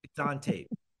 It's on tape.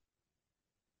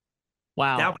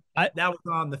 Wow. That was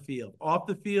on the field. Off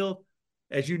the field,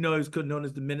 as you know, he was known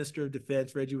as the Minister of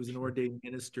Defense. Reggie was an ordained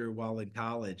minister while in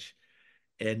college.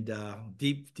 And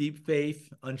deep faith,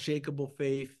 unshakable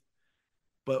faith,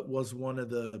 but was one of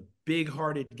the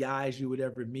big-hearted guys you would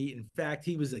ever meet. In fact,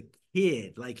 he was a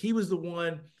kid. Like, he was the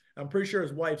one, I'm pretty sure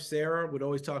his wife, Sarah, would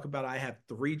always talk about, I have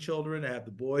 3 children. I have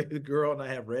the boy, the girl, and I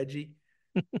have Reggie.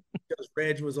 Because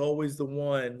Reg was always the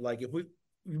one. Like, if we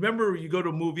remember, you go to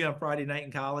a movie on Friday night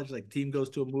in college, like the team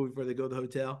goes to a movie before they go to the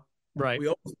hotel. Right. We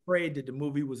always prayed that the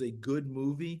movie was a good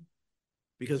movie,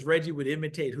 because Reggie would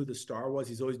imitate who the star was.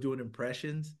 He's always doing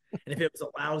impressions. And if it was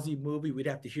a lousy movie, we'd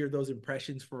have to hear those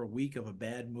impressions for a week of a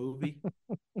bad movie.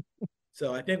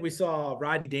 So I think we saw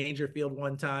Rodney Dangerfield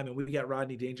one time, and we got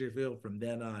Rodney Dangerfield from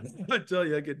then on. I tell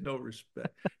you, I get no respect.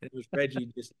 And it was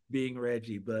Reggie just being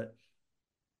Reggie. But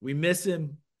we miss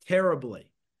him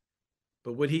terribly.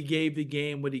 But what he gave the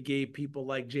game, what he gave people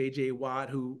like J.J.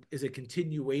 Watt, who is a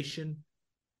continuation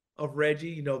of Reggie,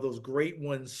 you know, those great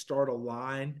ones start a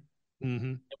line. Mm-hmm.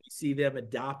 And we see them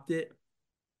adopt it.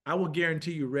 I will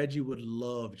guarantee you Reggie would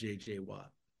love J.J. Watt,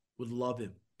 would love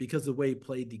him, because of the way he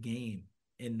played the game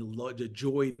and the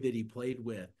joy that he played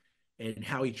with and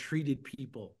how he treated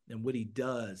people and what he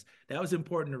does. That was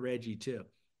important to Reggie too.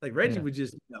 Like, Reggie would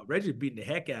just, Reggie beating the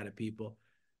heck out of people,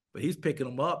 but he's picking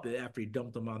them up after he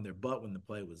dumped them on their butt when the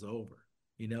play was over.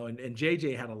 You know, and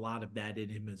JJ had a lot of that in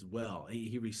him as well.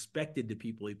 He respected the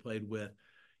people he played with,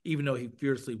 even though he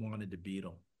fiercely wanted to beat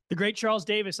them. The great Charles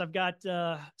Davis. I've got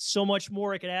so much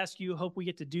more I could ask you. Hope we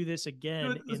get to do this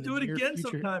again. Let's do it again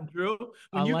sometime, Drew.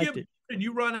 When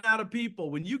you run out of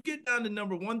people, when you get down to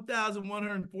number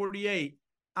 1,148,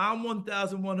 I'm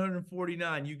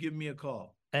 1,149. You give me a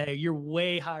call. Hey, you're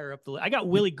way higher up the list. I got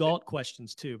Willie Galt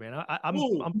questions too, man. I'm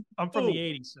from the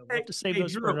 80s, so we'll have to save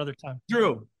those for another time.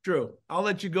 Drew, I'll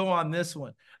let you go on this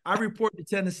one. I reported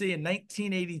to Tennessee in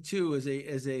 1982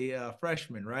 as a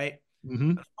freshman, right?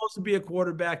 Mm-hmm. I'm supposed to be a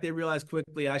quarterback. They realized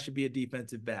quickly I should be a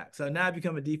defensive back. So now I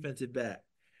become a defensive back.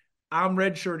 I'm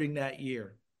redshirting that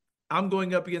year. I'm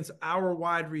going up against our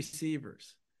wide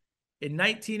receivers. In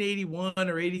 1981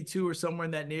 or 82 or somewhere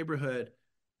in that neighborhood,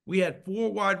 we had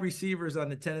 4 wide receivers on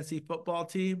the Tennessee football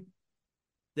team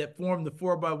that formed the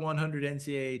 4x100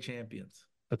 NCAA champions.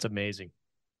 That's amazing.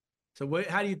 So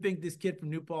how do you think this kid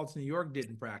from New Paltz, New York did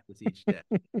in practice each day?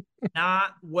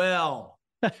 Not well.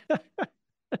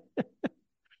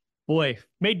 Boy,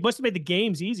 must have made the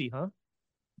games easy, huh?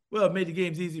 Well, it made the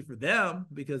games easy for them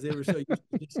because they were so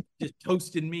used to just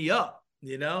toasting me up,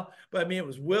 you know? But I mean, it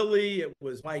was Willie, it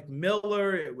was Mike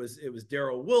Miller, it was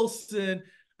Darrell Wilson,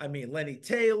 I mean, Lenny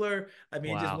Taylor. I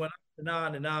mean, It just went on and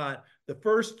on and on. The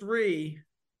first 3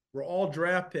 were all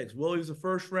draft picks. Willie was a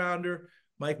first rounder,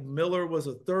 Mike Miller was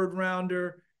a 3rd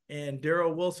rounder, and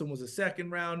Darrell Wilson was a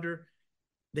 2nd rounder.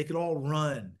 They could all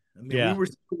run. I mean, we were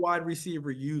still wide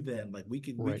receiver then. Like, we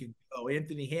could go.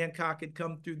 Anthony Hancock had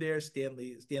come through there,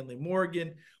 Stanley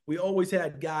Morgan. We always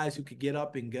had guys who could get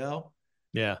up and go.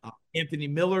 Yeah. Anthony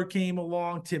Miller came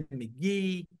along, Tim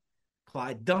McGee,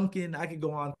 Clyde Duncan. I could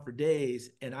go on for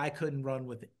days, and I couldn't run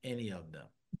with any of them.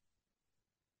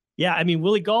 Yeah, I mean,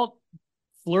 Willie Galt,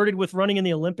 flirted with running in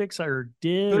the Olympics or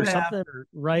did Could or have. something, or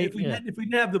right? If we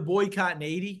didn't have the boycott in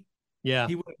 80, yeah.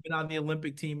 he would have been on the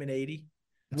Olympic team in 80.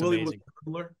 That's Willie amazing.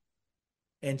 was a hurdler.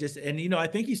 And I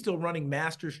think he's still running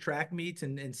masters track meets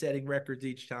and setting records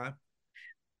each time.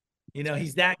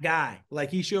 He's that guy. Like,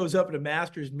 he shows up at a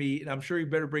masters meet, and I'm sure he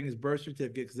better bring his birth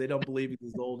certificate because they don't believe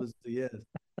he's as old as he is.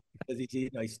 Because he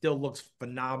still looks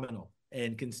phenomenal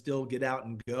and can still get out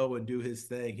and go and do his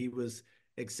thing. He was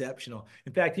exceptional.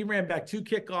 In fact, he ran back 2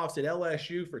 kickoffs at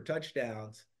LSU for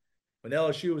touchdowns when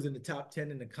LSU was in the top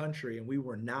 10 in the country, and we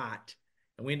were not.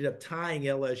 And we ended up tying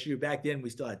LSU. Back then,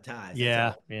 we still had ties.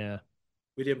 Yeah.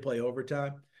 We didn't play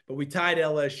overtime, but we tied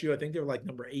LSU. I think they were like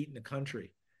number 8 in the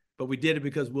country. But we did it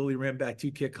because Willie ran back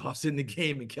 2 kickoffs in the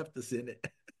game and kept us in it.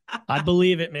 I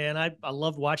believe it, man. I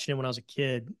loved watching him when I was a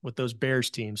kid with those Bears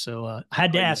teams. So I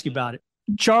had to ask you about it.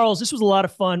 Charles, this was a lot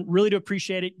of fun. Really do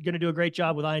appreciate it. You're going to do a great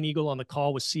job with Iron Eagle on the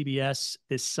call with CBS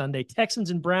this Sunday.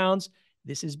 Texans and Browns.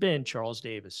 This has been Charles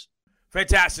Davis.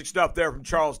 Fantastic stuff there from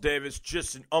Charles Davis.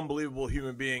 Just an unbelievable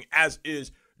human being, as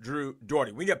is Drew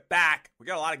Doherty. We get back. We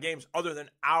got a lot of games other than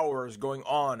ours going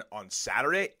on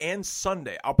Saturday and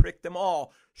Sunday. I'll predict them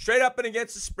all straight up and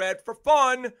against the spread for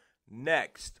fun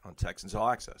next on Texans All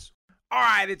Access. All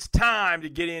right, it's time to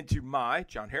get into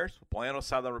John Harris, football analyst,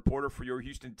 sideline reporter for your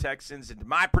Houston Texans, and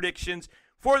my predictions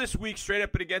for this week straight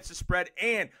up and against the spread.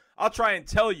 And I'll try and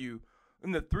tell you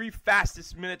in the 3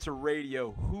 fastest minutes of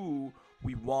radio who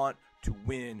we want to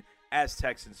win as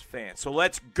Texans fans. So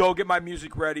let's go get my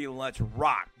music ready and let's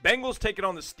rock. Bengals taking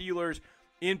on the Steelers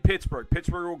in Pittsburgh.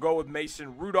 Pittsburgh will go with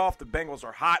Mason Rudolph. The Bengals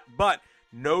are hot, but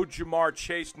no Jamar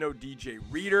Chase, no DJ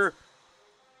Reader.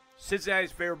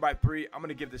 Cincinnati's favored by 3. I'm going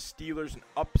to give the Steelers an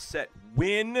upset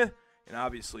win and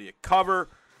obviously a cover.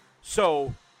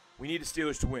 So we need the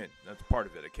Steelers to win. That's part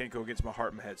of it. I can't go against my heart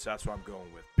and my head, so that's what I'm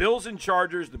going with. Bills and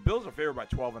Chargers. The Bills are favored by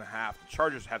 12.5. The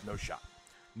Chargers have no shot.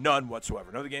 None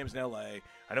whatsoever. I know the game's in L.A.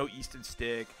 I know Easton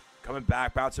Stick coming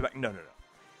back, bouncing back. No.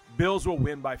 Bills will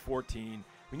win by 14.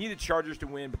 We need the Chargers to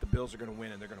win, but the Bills are going to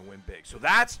win, and they're going to win big. So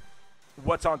that's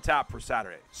what's on tap for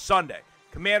Saturday. Sunday,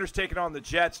 Commanders taking on the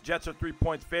Jets. Jets are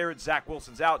 3-point favorites. Zach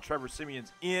Wilson's out. Trevor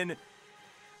Siemian's in.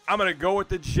 I'm going to go with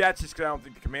the Jets just because I don't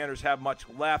think the Commanders have much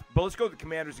left. But let's go with the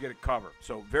Commanders to get a cover.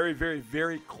 So very, very,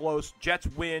 very close. Jets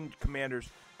win. Commanders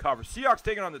cover. Seahawks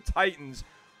taking on the Titans.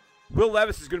 Will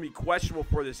Levis is going to be questionable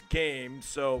for this game.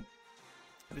 So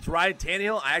if it's Ryan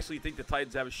Tannehill, I actually think the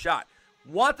Titans have a shot.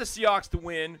 Want the Seahawks to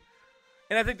win,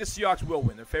 and I think the Seahawks will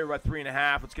win. They're favored by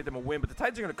 3.5. Let's get them a win. But the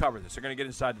Titans are going to cover this. They're going to get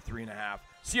inside the 3.5.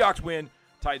 Seahawks win.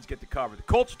 Titans get the cover. The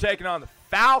Colts are taking on the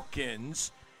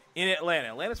Falcons in Atlanta.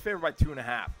 Atlanta's favored by 2.5.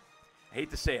 I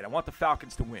hate to say it. I want the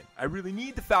Falcons to win. I really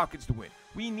need the Falcons to win.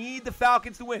 We need the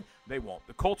Falcons to win. They won't.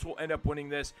 The Colts will end up winning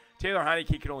this. Taylor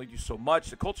Heineke can only do so much.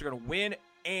 The Colts are going to win,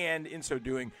 and in so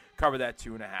doing, cover that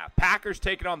 2.5. Packers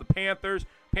taking on the Panthers.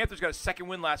 Panthers got a second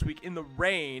win last week in the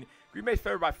rain. Green Bay's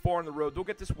favored by 4 on the road. They'll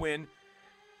get this win.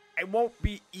 It won't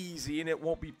be easy, and it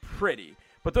won't be pretty.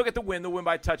 But they'll get the win. They'll win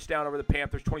by a touchdown over the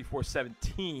Panthers,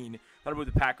 24-17. That'll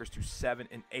move the Packers to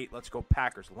 7-8. Let's go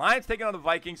Packers. Lions taking on the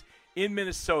Vikings in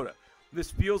Minnesota. This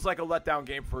feels like a letdown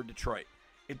game for Detroit.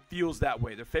 It feels that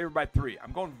way. They're favored by 3.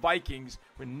 I'm going Vikings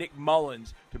with Nick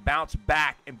Mullins to bounce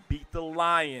back and beat the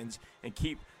Lions and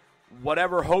keep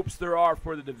whatever hopes there are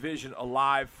for the division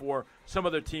alive for some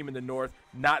other team in the North,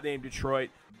 not named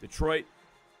Detroit. Detroit,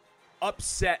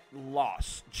 upset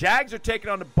loss. Jags are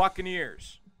taking on the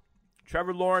Buccaneers.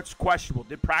 Trevor Lawrence, questionable.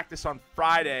 Did practice on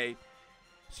Friday.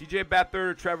 C.J.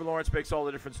 Beathard, Trevor Lawrence makes all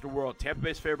the difference in the world. Tampa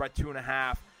Bay's favored by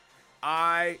 2.5.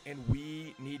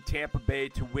 We need Tampa Bay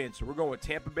to win. So we're going with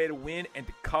Tampa Bay to win and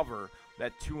to cover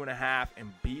that 2.5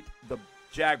 and beat the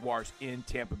Jaguars in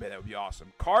Tampa Bay. That would be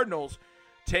awesome. Cardinals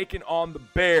taking on the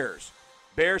Bears.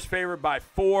 Bears favored by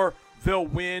 4. They'll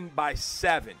win by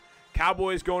 7.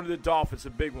 Cowboys going to the Dolphins, a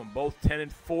big one, both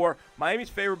 10-4. Miami's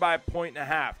favored by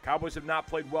 1.5. Cowboys have not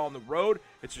played well on the road.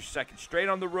 It's their second straight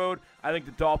on the road. I think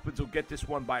the Dolphins will get this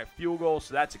one by a field goal,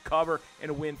 so that's a cover and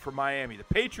a win for Miami. The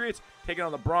Patriots taking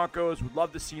on the Broncos. Would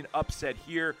love to see an upset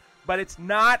here, but it's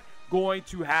not going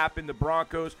to happen. The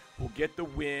Broncos will get the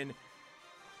win.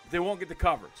 They won't get the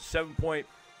cover. It's a 7-point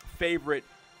favorite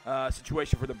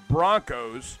situation for the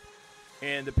Broncos,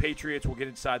 and the Patriots will get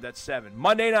inside that 7.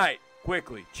 Monday night.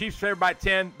 Quickly, Chiefs favored by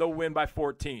 10. They'll win by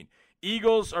 14.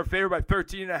 Eagles are favored by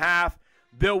 13.5.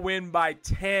 They'll win by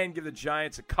 10. Give the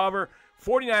Giants a cover.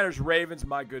 49ers, Ravens.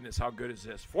 My goodness, how good is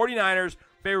this? 49ers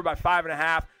favored by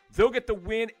 5.5. They'll get the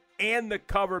win and the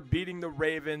cover, beating the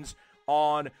Ravens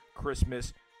on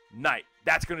Christmas night.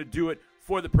 That's going to do it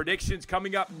for the predictions.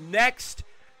 Coming up next,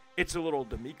 it's a little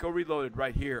DeMeco Reloaded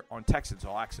right here on Texans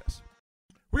All Access.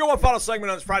 We got one final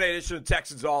segment on this Friday edition of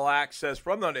Texans All Access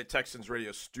from the Monday Texans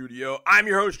radio studio. I'm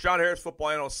your host, John Harris, football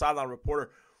analyst, sideline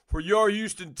reporter for your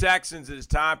Houston Texans. It is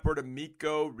time for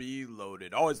DeMeco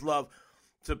Reloaded. Always love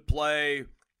to play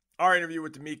our interview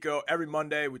with DeMeco every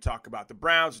Monday. We talk about the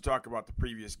Browns. We talk about the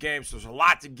previous games. So there's a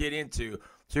lot to get into.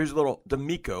 So here's a little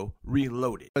DeMeco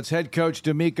Reloaded. It's head coach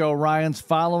DeMeco Ryans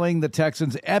following the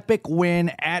Texans' epic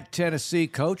win at Tennessee.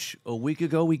 Coach, a week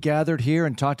ago we gathered here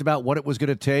and talked about what it was going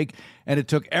to take, and it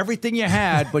took everything you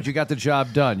had, but you got the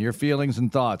job done. Your feelings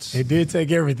and thoughts? It did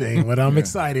take everything, but I'm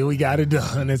excited. We got it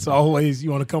done. It's always,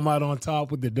 you want to come out on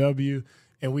top with the W,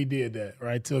 and we did that,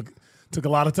 right? Took a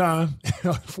lot of time,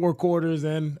 4 quarters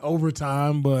and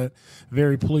overtime, but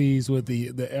very pleased with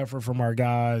the effort from our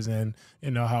guys and,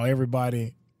 how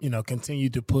everybody,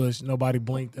 continued to push. Nobody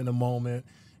blinked in the moment.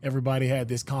 Everybody had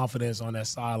this confidence on that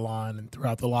sideline and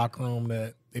throughout the locker room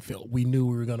that they felt we knew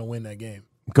we were going to win that game.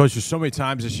 Coach, there's so many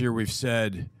times this year we've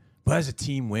said, but as a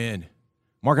team win.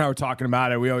 Mark and I were talking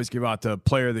about it. We always give out the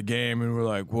player of the game, and we're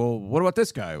like, well, what about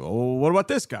this guy? Well, what about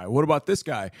this guy? What about this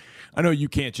guy? I know you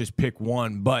can't just pick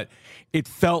one, but it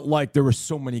felt like there were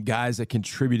so many guys that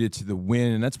contributed to the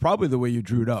win, and that's probably the way you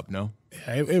drew it up, no?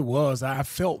 Yeah, it was. I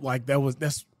felt like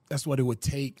that's what it would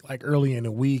take, like early in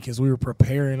the week as we were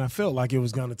preparing. I felt like it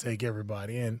was going to take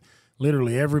everybody, and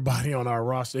literally everybody on our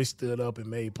roster, they stood up and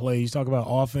made plays. Talk about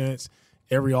offense,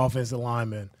 every offensive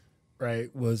lineman,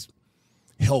 right, was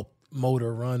helped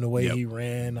Motor run the way he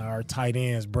ran. Our tight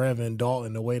ends, Brevin,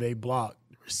 Dalton, the way they blocked.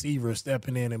 Receivers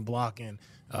stepping in and blocking.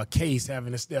 Case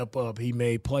having to step up. He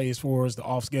made plays for us. The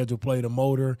off-schedule play to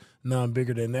Motor, none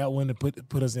bigger than that one to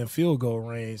put us in field goal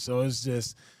range. So it's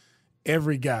just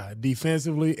every guy.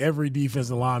 Defensively, every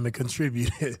defensive lineman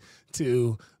contributed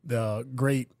to the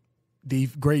great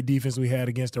defense we had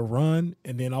against the run.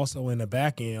 And then also in the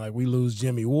back end, like we lose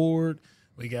Jimmy Ward.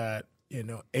 We got,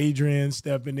 Adrian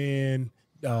stepping in.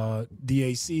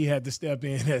 DAC had to step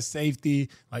in as safety,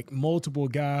 like multiple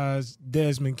guys,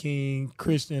 Desmond King,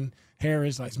 Christian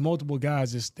Harris, like multiple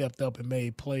guys just stepped up and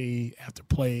made play after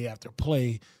play after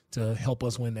play to help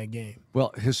us win that game.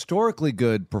 Well, historically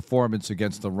good performance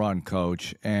against the run,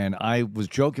 Coach. And I was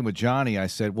joking with Johnny. I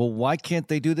said, well, why can't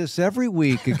they do this every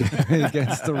week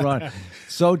against the run?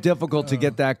 So difficult to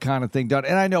get that kind of thing done.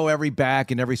 And I know every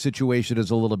back and every situation is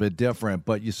a little bit different,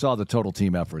 but you saw the total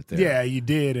team effort there. Yeah, you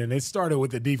did. And it started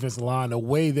with the defensive line. The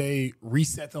way they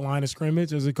reset the line of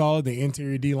scrimmage, as they call it, the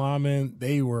interior D linemen,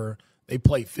 they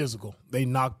played physical. They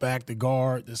knocked back the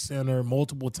guard, the center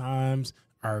multiple times.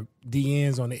 Our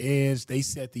DNs on the edge, they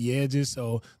set the edges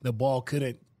so the ball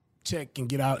couldn't check and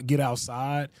get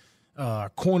outside.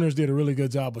 Corners did a really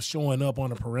good job of showing up on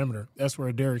the perimeter. That's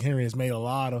where Derrick Henry has made a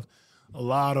lot of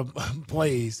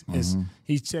plays. Mm-hmm.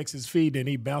 He checks his feet and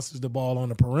he bounces the ball on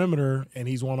the perimeter and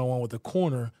he's one-on-one with the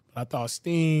corner. I thought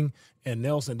Sting and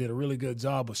Nelson did a really good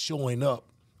job of showing up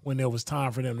when there was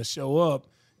time for them to show up.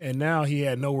 And now he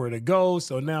had nowhere to go,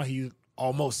 so now he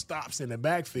almost stops in the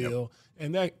backfield. Yep.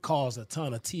 And that caused a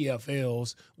ton of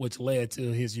TFLs, which led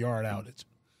to his yard outage.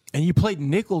 And you played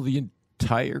nickel the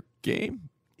entire game,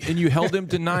 and you held him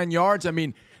to 9 yards. I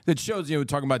mean, that shows, we're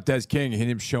talking about Des King and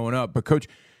him showing up. But, Coach,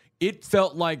 it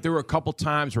felt like there were a couple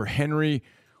times where Henry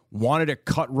wanted to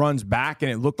cut runs back,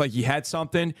 and it looked like he had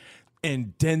something,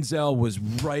 and Denzel was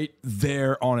right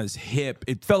there on his hip.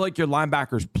 It felt like your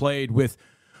linebackers played with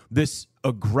this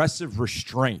aggressive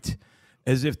restraint.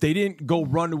 As if they didn't go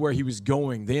run to where he was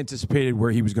going. They anticipated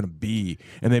where he was going to be,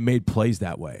 and they made plays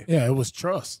that way. Yeah, it was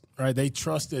trust, right? They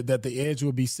trusted that the edge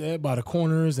would be set by the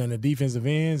corners and the defensive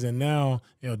ends, and now,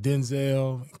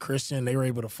 Denzel and Christian, they were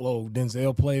able to flow.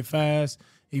 Denzel played fast.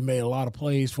 He made a lot of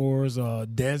plays for us.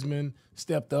 Desmond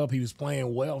stepped up. He was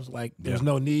playing well. Like, there's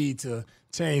no need to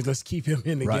change. Let's keep him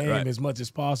in the game as much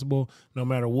as possible, no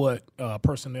matter what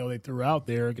personnel they threw out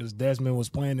there, because Desmond was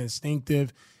playing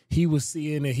instinctive. He was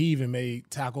seeing it. He even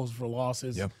made tackles for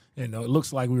losses. Yep. It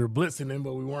looks like we were blitzing him,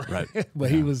 but we weren't. Right.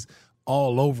 But he was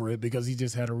all over it because he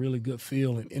just had a really good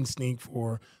feel and instinct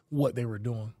for what they were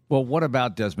doing. Well, what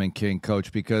about Desmond King,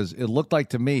 Coach? Because it looked like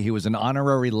to me he was an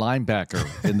honorary linebacker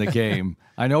in the game.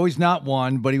 I know he's not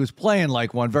one, but he was playing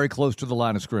like one, very close to the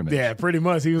line of scrimmage. Yeah, pretty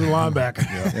much. He was a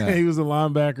linebacker. He was a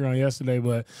linebacker on yesterday.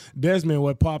 But Desmond,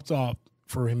 what popped off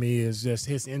for me is just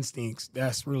his instincts.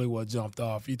 That's really what jumped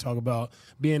off. You talk about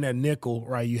being that nickel,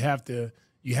 right? You have to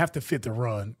fit the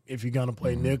run if you're gonna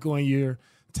play nickel, and you're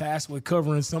tasked with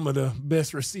covering some of the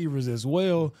best receivers as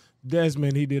well.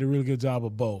 Desmond, he did a really good job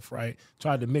of both, right?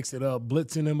 Tried to mix it up,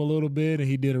 blitzing him a little bit, and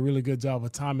he did a really good job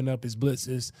of timing up his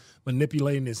blitzes,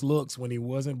 manipulating his looks when he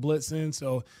wasn't blitzing.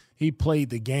 So he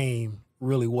played the game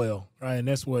really well, right? And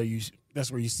that's where you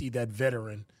see that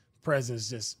veteran presence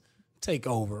just take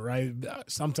over, right?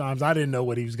 Sometimes I didn't know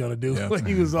what he was going to do. Yeah.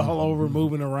 He was all over,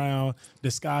 moving around,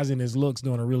 disguising his looks,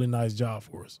 doing a really nice job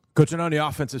for us. Coach, and on the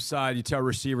offensive side, you tell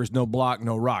receivers no block,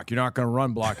 no rock. You're not going to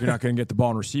run block. You're not going to get the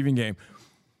ball in the receiving game.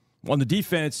 On the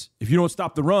defense, if you don't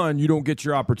stop the run, you don't get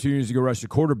your opportunities to go rush the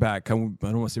quarterback. I don't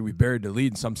want to say we buried the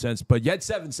lead in some sense, but you had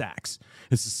 7 sacks.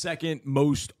 It's the second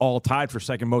most tied for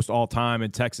second most all-time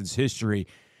in Texans history.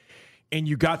 And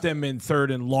you got them in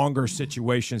third and longer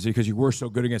situations because you were so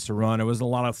good against the run. It was a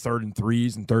lot of 3rd and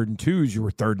 3s and 3rd and 2s. You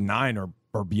were 3rd and 9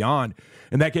 or beyond.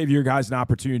 And that gave your guys an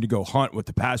opportunity to go hunt with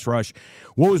the pass rush.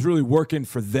 What was really working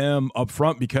for them up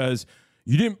front? Because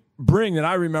you didn't bring, that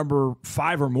I remember,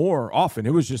 5 or more often.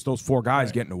 It was just those 4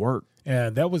 guys getting to work. Yeah,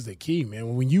 that was the key,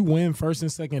 man. When you win first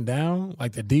and second down,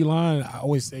 like the D-line, I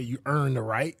always say you earn the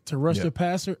right to rush the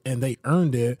passer, and they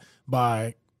earned it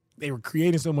by – they were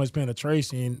creating so much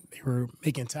penetration. They were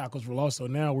making tackles for loss. So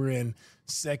now we're in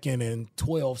 2nd and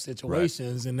 12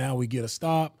 situations, and now we get a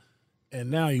stop. And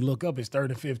now you look up, it's 3rd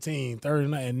and 15, 3rd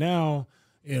and 9. And now,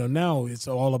 now it's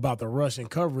all about the rush and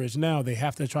coverage. Now they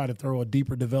have to try to throw a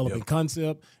deeper developing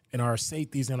concept. And our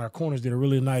safeties and our corners did a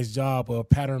really nice job of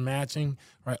pattern matching,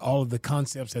 right? All of the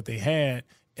concepts that they had.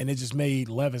 And it just made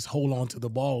Levis hold on to the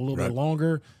ball a little bit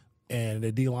longer. And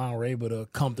the D-line were able to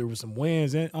come through with some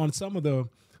wins. And on some of the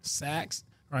sacks,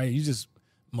 right? You just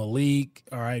Malik,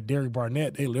 all right, Derek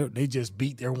Barnett, they just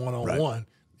beat their one-on-one.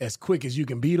 As quick as you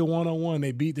can beat a one-on-one,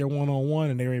 they beat their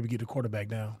one-on-one, and they were able to get the quarterback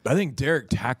down. I think Derek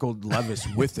tackled Levis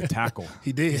with the tackle.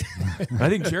 He did. I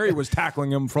think Jerry was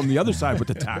tackling him from the other side with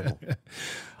the tackle.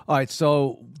 All right,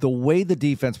 so the way the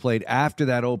defense played after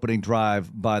that opening drive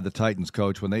by the Titans,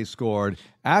 Coach, when they scored,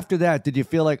 after that, did you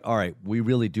feel like, all right, we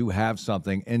really do have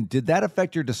something? And did that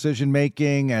affect your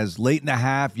decision-making as late in the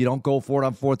half, you don't go for it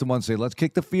on 4th and 1, say, let's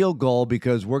kick the field goal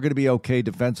because we're going to be okay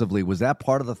defensively? Was that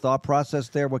part of the thought process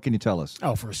there? What can you tell us?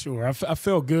 Oh, for sure. I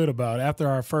felt good about it. After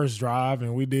our first drive,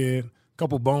 and we did –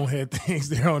 couple bonehead things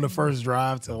there on the first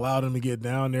drive to allow them to get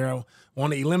down there. I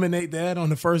want to eliminate that on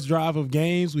the first drive of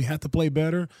games. We have to play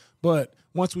better. But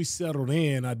once we settled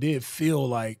in, I did feel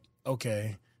like,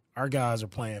 okay, our guys are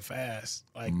playing fast.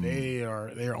 Like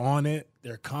they're on it.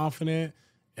 They're confident.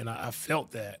 And I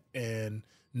felt that. And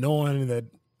knowing that,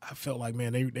 I felt like,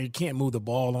 man, they can't move the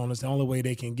ball on us. The only way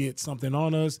they can get something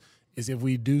on us is if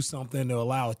we do something to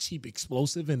allow a cheap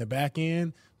explosive in the back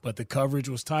end. But the coverage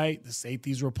was tight. The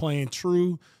safeties were playing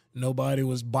true. Nobody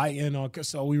was biting on.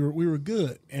 So we were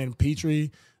good. And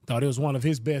Petrie thought it was one of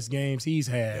his best games he's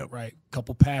had. Right,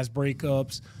 couple pass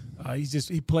breakups.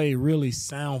 He played really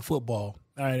sound football.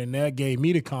 All right, and that gave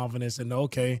me the confidence and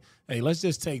okay, hey, let's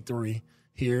just take 3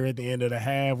 here at the end of the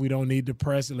half. We don't need to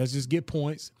press it. Let's just get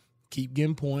points. Keep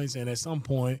getting points, and at some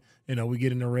point, we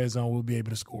get in the red zone, we'll be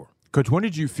able to score. Coach, when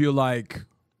did you feel like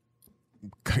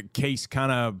Case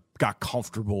kind of got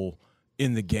comfortable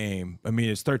in the game? I mean,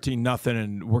 it's 13-0,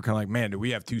 and we're kind of like, man, do we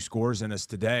have 2 scores in us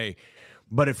today?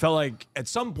 But it felt like at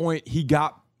some point he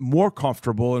got more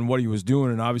comfortable in what he was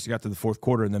doing and obviously got to the 4th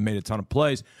quarter and then made a ton of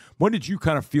plays. When did you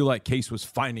kind of feel like Case was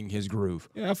finding his groove?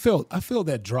 Yeah, I felt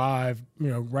that drive,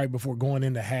 right before going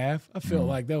into half. I felt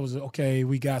like that was, okay,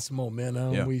 we got some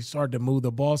momentum. Yeah. We started to move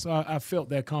the ball. So I felt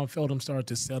that felt him start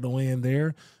to settle in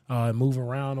there, move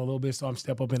around a little bit. So I'm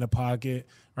step up in the pocket,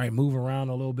 right, move around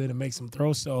a little bit and make some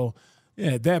throws. So,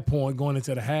 yeah, at that point, going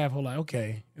into the half, we're like,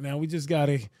 okay, now we just got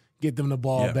to get them the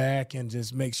ball back and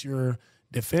just make sure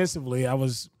defensively I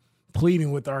was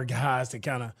pleading with our guys to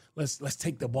kind of let's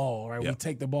take the ball, right? We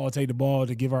take the ball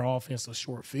to give our offense a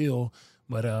short field.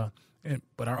 But our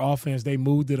offense, they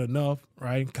moved it enough,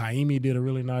 right? Kaimi did a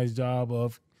really nice job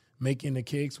of making the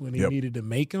kicks when he needed to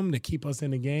make them to keep us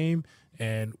in the game.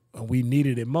 And when we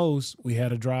needed it most, we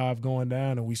had a drive going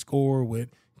down and we scored with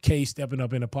K stepping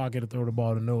up in the pocket to throw the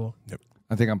ball to Noah.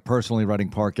 I think I'm personally running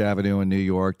Park Avenue in New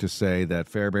York to say that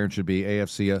Fairbairn should be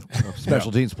AFC Special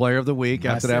Teams Player of the Week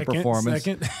after that performance.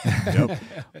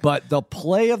 But the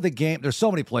play of the game, there's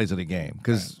so many plays of the game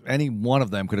because any one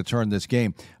of them could have turned this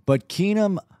game. But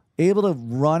Keenum able to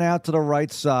run out to the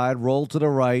right side, roll to the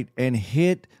right, and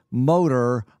hit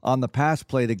Motor on the pass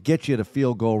play to get you to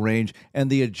field goal range, and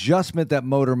the adjustment that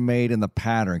Motor made in the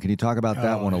pattern. Can you talk about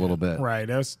that one a little bit? Right.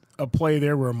 That's a play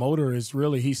there where Motor is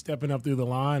he's stepping up through the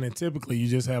line, and typically you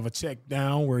just have a check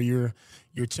down where you're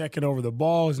checking over the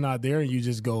ball is not there, and you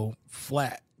just go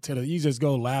flat you just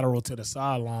go lateral to the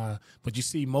sideline. But you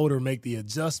see Motor make the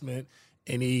adjustment,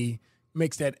 and he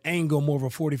makes that angle more of a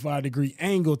 45-degree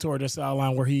angle toward the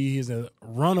sideline where he is a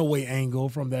runaway angle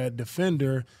from that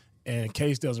defender. And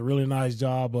Case does a really nice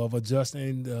job of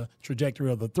adjusting the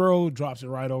trajectory of the throw, drops it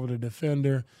right over the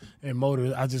defender. And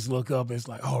Motor, I just look up, and it's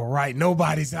like, all right,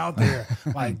 nobody's out there.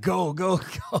 Like, go, go,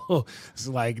 go. It's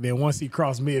like, then once he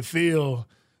crossed midfield,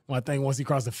 I think once he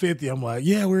crossed the 50, I'm like,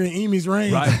 yeah, we're in Emy's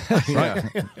range. Right.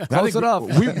 Close enough.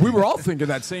 We were all thinking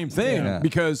that same thing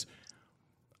because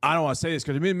I don't want to say this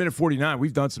because in minute 49,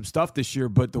 we've done some stuff this year,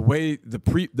 but the way the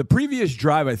previous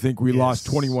drive, I think we lost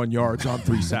 21 yards on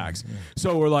 3 sacks.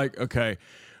 So we're like, okay,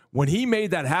 when he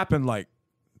made that happen, like,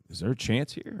 is there a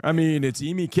chance here? I mean, it's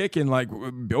Emy kicking, like,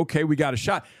 okay, we got a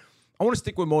shot. I want to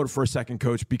stick with Motor for a second,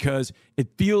 Coach, because it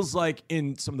feels like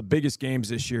in some of the biggest games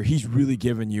this year, he's really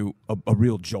given you a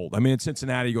real jolt. I mean, in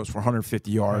Cincinnati, he goes for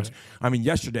 150 yards. Right. I mean,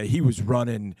 yesterday he was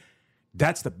running.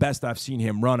 That's the best I've seen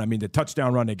him run. I mean, the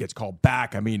touchdown run that gets called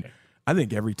back. I mean, I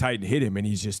think every Titan hit him, and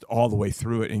he's just all the way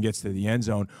through it and gets to the end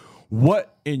zone.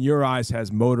 What, in your eyes,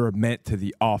 has Motor meant to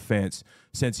the offense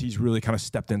since he's really kind of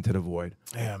stepped into the void?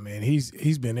 Yeah, man, he's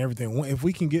been everything. If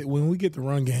we can when we get the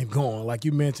run game going, like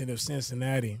you mentioned of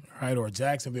Cincinnati, right, or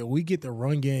Jacksonville, we get the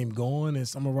run game going, and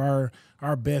some of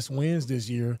our best wins this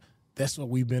year, that's what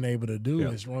we've been able to do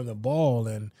is run the ball.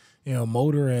 And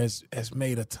Motor has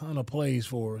made a ton of plays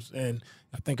for us, and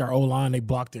I think our O-line, they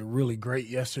blocked it really great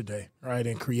yesterday, right,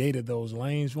 and created those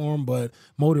lanes for him. But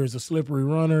Motor is a slippery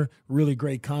runner, really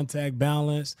great contact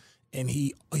balance, and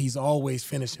he's always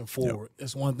finishing forward.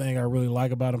 That's one thing I really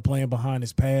like about him, playing behind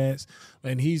his pads.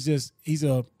 And he's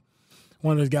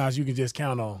one of those guys you can just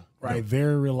count on, right?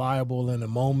 Very reliable in the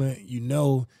moment. He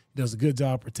does a good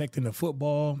job protecting the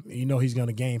football. He's going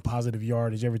to gain positive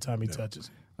yardage every time he touches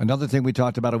it. Another thing we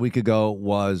talked about a week ago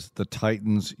was the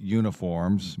Titans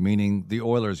uniforms, meaning the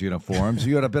Oilers uniforms.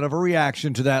 You had a bit of a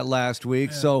reaction to that last week.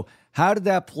 Yeah. So how did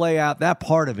that play out, that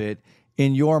part of it,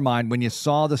 in your mind when you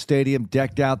saw the stadium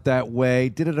decked out that way?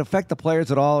 Did it affect the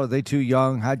players at all? Are they too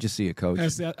young? How'd you see it, Coach?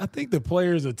 I think the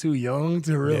players are too young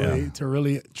to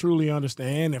really truly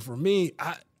understand. And for me,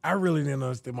 I really didn't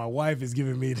understand. My wife is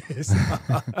giving me this.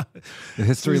 The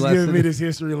history lesson. Giving me this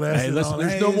history lesson. Hey, listen,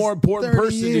 there's no more important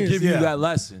person to give you that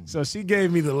lesson. So she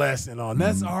gave me the lesson on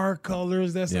that's our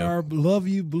colors. That's our love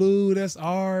you blue. That's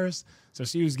ours. So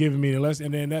she was giving me the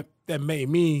lesson. And then that made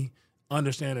me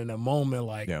understand in the moment,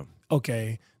 like,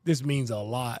 okay, this means a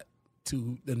lot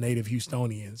to the native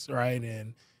Houstonians, right?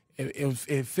 And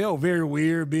it felt very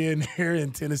weird being there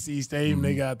in Tennessee Stadium.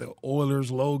 They got the Oilers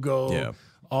logo. Yeah.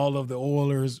 All of the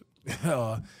Oilers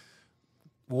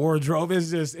wardrobe. It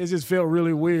just felt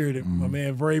really weird. My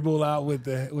man Vrabel out with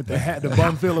the hat, the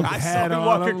bum feel of the hat on. I saw him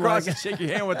walk across and shake your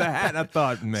hand with the hat, and I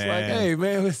thought, man, it's like, hey,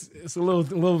 man, it's a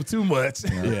little too much.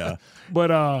 Yeah.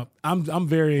 But I'm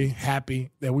very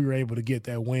happy that we were able to get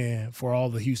that win for all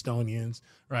the Houstonians,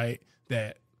 right?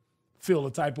 That feel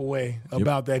a type of way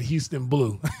about that Houston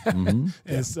blue,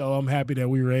 and so I'm happy that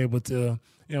we were able to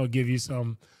give you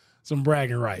some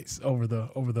bragging rights over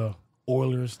the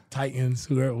Oilers, Titans,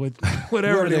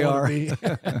 whatever they want to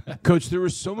be. Coach, there were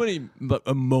so many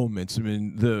moments. I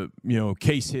mean, the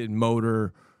Case hitting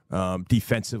Motor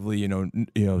defensively.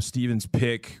 Stevens'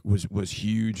 pick was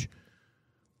huge.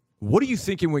 What are you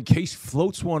thinking when Case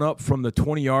floats one up from the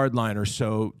 20-yard line or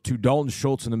so to Dalton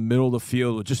Schultz in the middle of the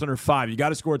field with just under 5? You got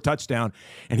to score a touchdown,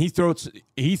 and he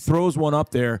throws one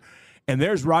up there. And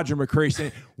there's Roger McCray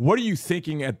saying, what are you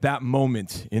thinking at that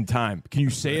moment in time? Can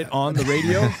you say it on the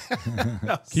radio?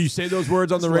 Can you say those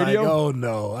words on the radio? Like, oh,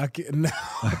 no. I can't. No.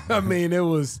 I mean, it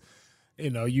was,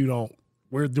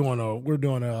 we're doing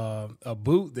a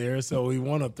boot there, so we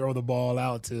want to throw the ball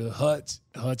out to Hutch.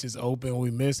 Hutch is open.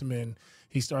 We miss him, and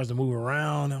he starts to move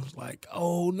around. I was like,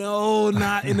 oh, no,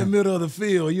 not in the middle of the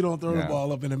field. You don't throw the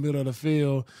ball up in the middle of the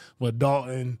field. But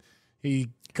Dalton, he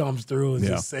comes through and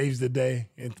just saves the day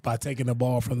by taking the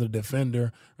ball from the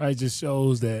defender. Right, just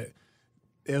shows that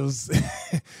it was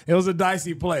a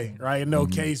dicey play. Right, no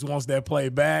Case wants that play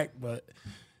back, but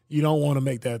you don't want to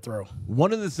make that throw.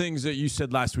 One of the things that you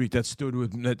said last week that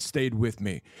stayed with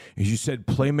me is you said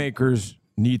playmakers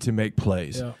need to make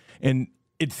plays, and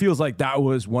it feels like that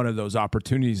was one of those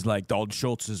opportunities. Like Dalton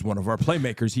Schultz is one of our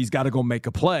playmakers. He's got to go make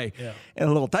a play. Yeah. And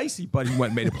a little dicey, but he went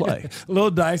and made a play. A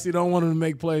little dicey. Don't want him to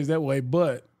make plays that way,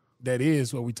 but that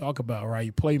is what we talk about, right?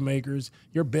 Your playmakers,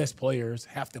 your best players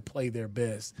have to play their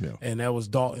best. Yeah. And that was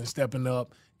Dalton stepping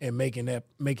up and making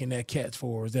that catch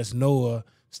for us. That's Noah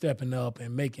stepping up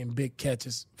and making big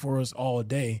catches for us all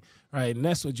day, right? And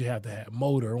that's what you have to have.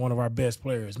 Motor, one of our best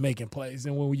players, making plays.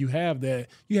 And when you have that,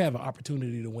 you have an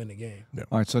opportunity to win the game. Yeah.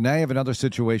 All right, so now you have another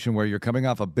situation where you're coming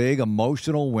off a big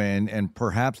emotional win and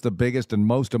perhaps the biggest and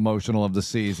most emotional of the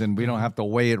season. We don't have to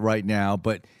weigh it right now,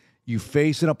 but you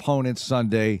face an opponent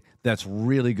Sunday that's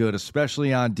really good,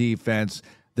 especially on defense.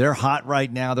 They're hot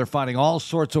right now. They're finding all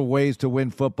sorts of ways to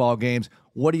win football games.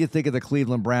 What do you think of the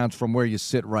Cleveland Browns from where you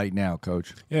sit right now,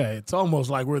 Coach? Yeah, it's almost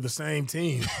like we're the same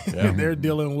team. Yeah. They're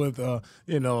dealing with a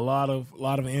lot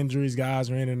of injuries. Guys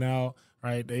are in and out.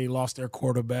 Right, they lost their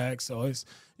quarterback, so it's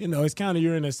kind of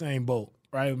you're in the same boat,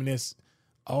 right? I mean, it's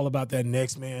all about that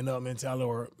next man up mentality.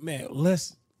 Or man,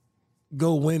 let's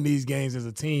go win these games as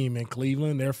a team. In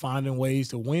Cleveland, they're finding ways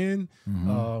to win.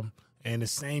 And the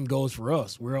same goes for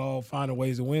us. We're all finding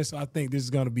ways to win. So I think this is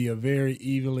going to be a very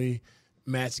evenly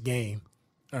matched game.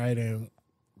 All right. And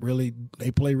really,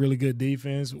 they play really good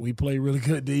defense. We play really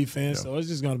good defense. Yeah. So it's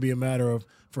just going to be a matter of,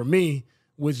 for me,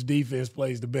 which defense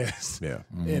plays the best. Yeah.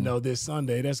 This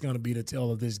Sunday, that's going to be the tell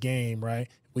of this game, right?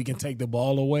 We can take the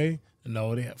ball away. They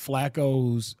have Flacco,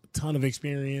 who's a ton of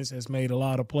experience, has made a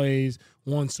lot of plays,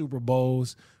 won Super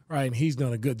Bowls. Right, and he's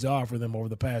done a good job for them over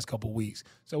the past couple of weeks.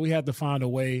 So we have to find a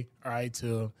way, all right,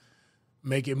 to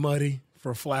make it muddy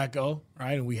for Flacco,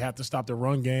 right? And we have to stop the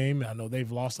run game. I know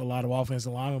they've lost a lot of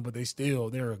offensive linemen, but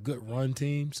they're a good run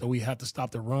team. So we have to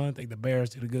stop the run. I think the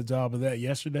Bears did a good job of that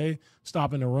yesterday,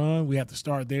 stopping the run. We have to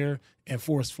start there and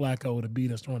force Flacco to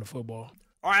beat us throwing the football.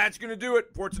 All right, that's going to do it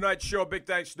for tonight's show. Big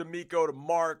thanks to DeMeco, to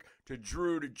Mark, to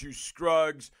Drew, to Juice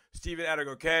Scruggs, Stephen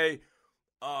Adegoke,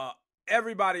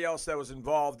 everybody else that was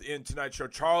involved in tonight's show.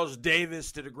 Charles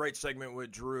Davis did a great segment with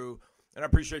Drew, and I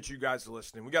appreciate you guys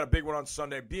listening. We got a big one on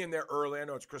Sunday. Being there early, I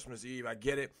know it's Christmas Eve. I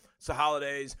get it. It's the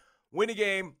holidays. Win a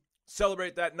game,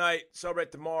 celebrate that night,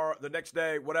 celebrate tomorrow, the next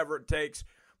day, whatever it takes.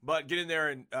 But get in there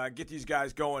and get these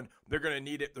guys going. They're going to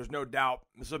need it. There's no doubt.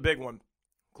 This is a big one.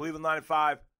 Cleveland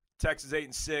 9-5, Texas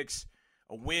 8-6.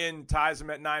 A win ties them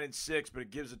at 9-6, but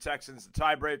it gives the Texans the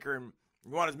tiebreaker, and you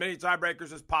want as many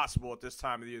tiebreakers as possible at this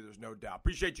time of the year, there's no doubt.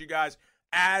 Appreciate you guys.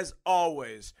 As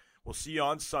always, we'll see you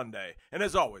on Sunday. And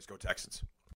as always, go Texans.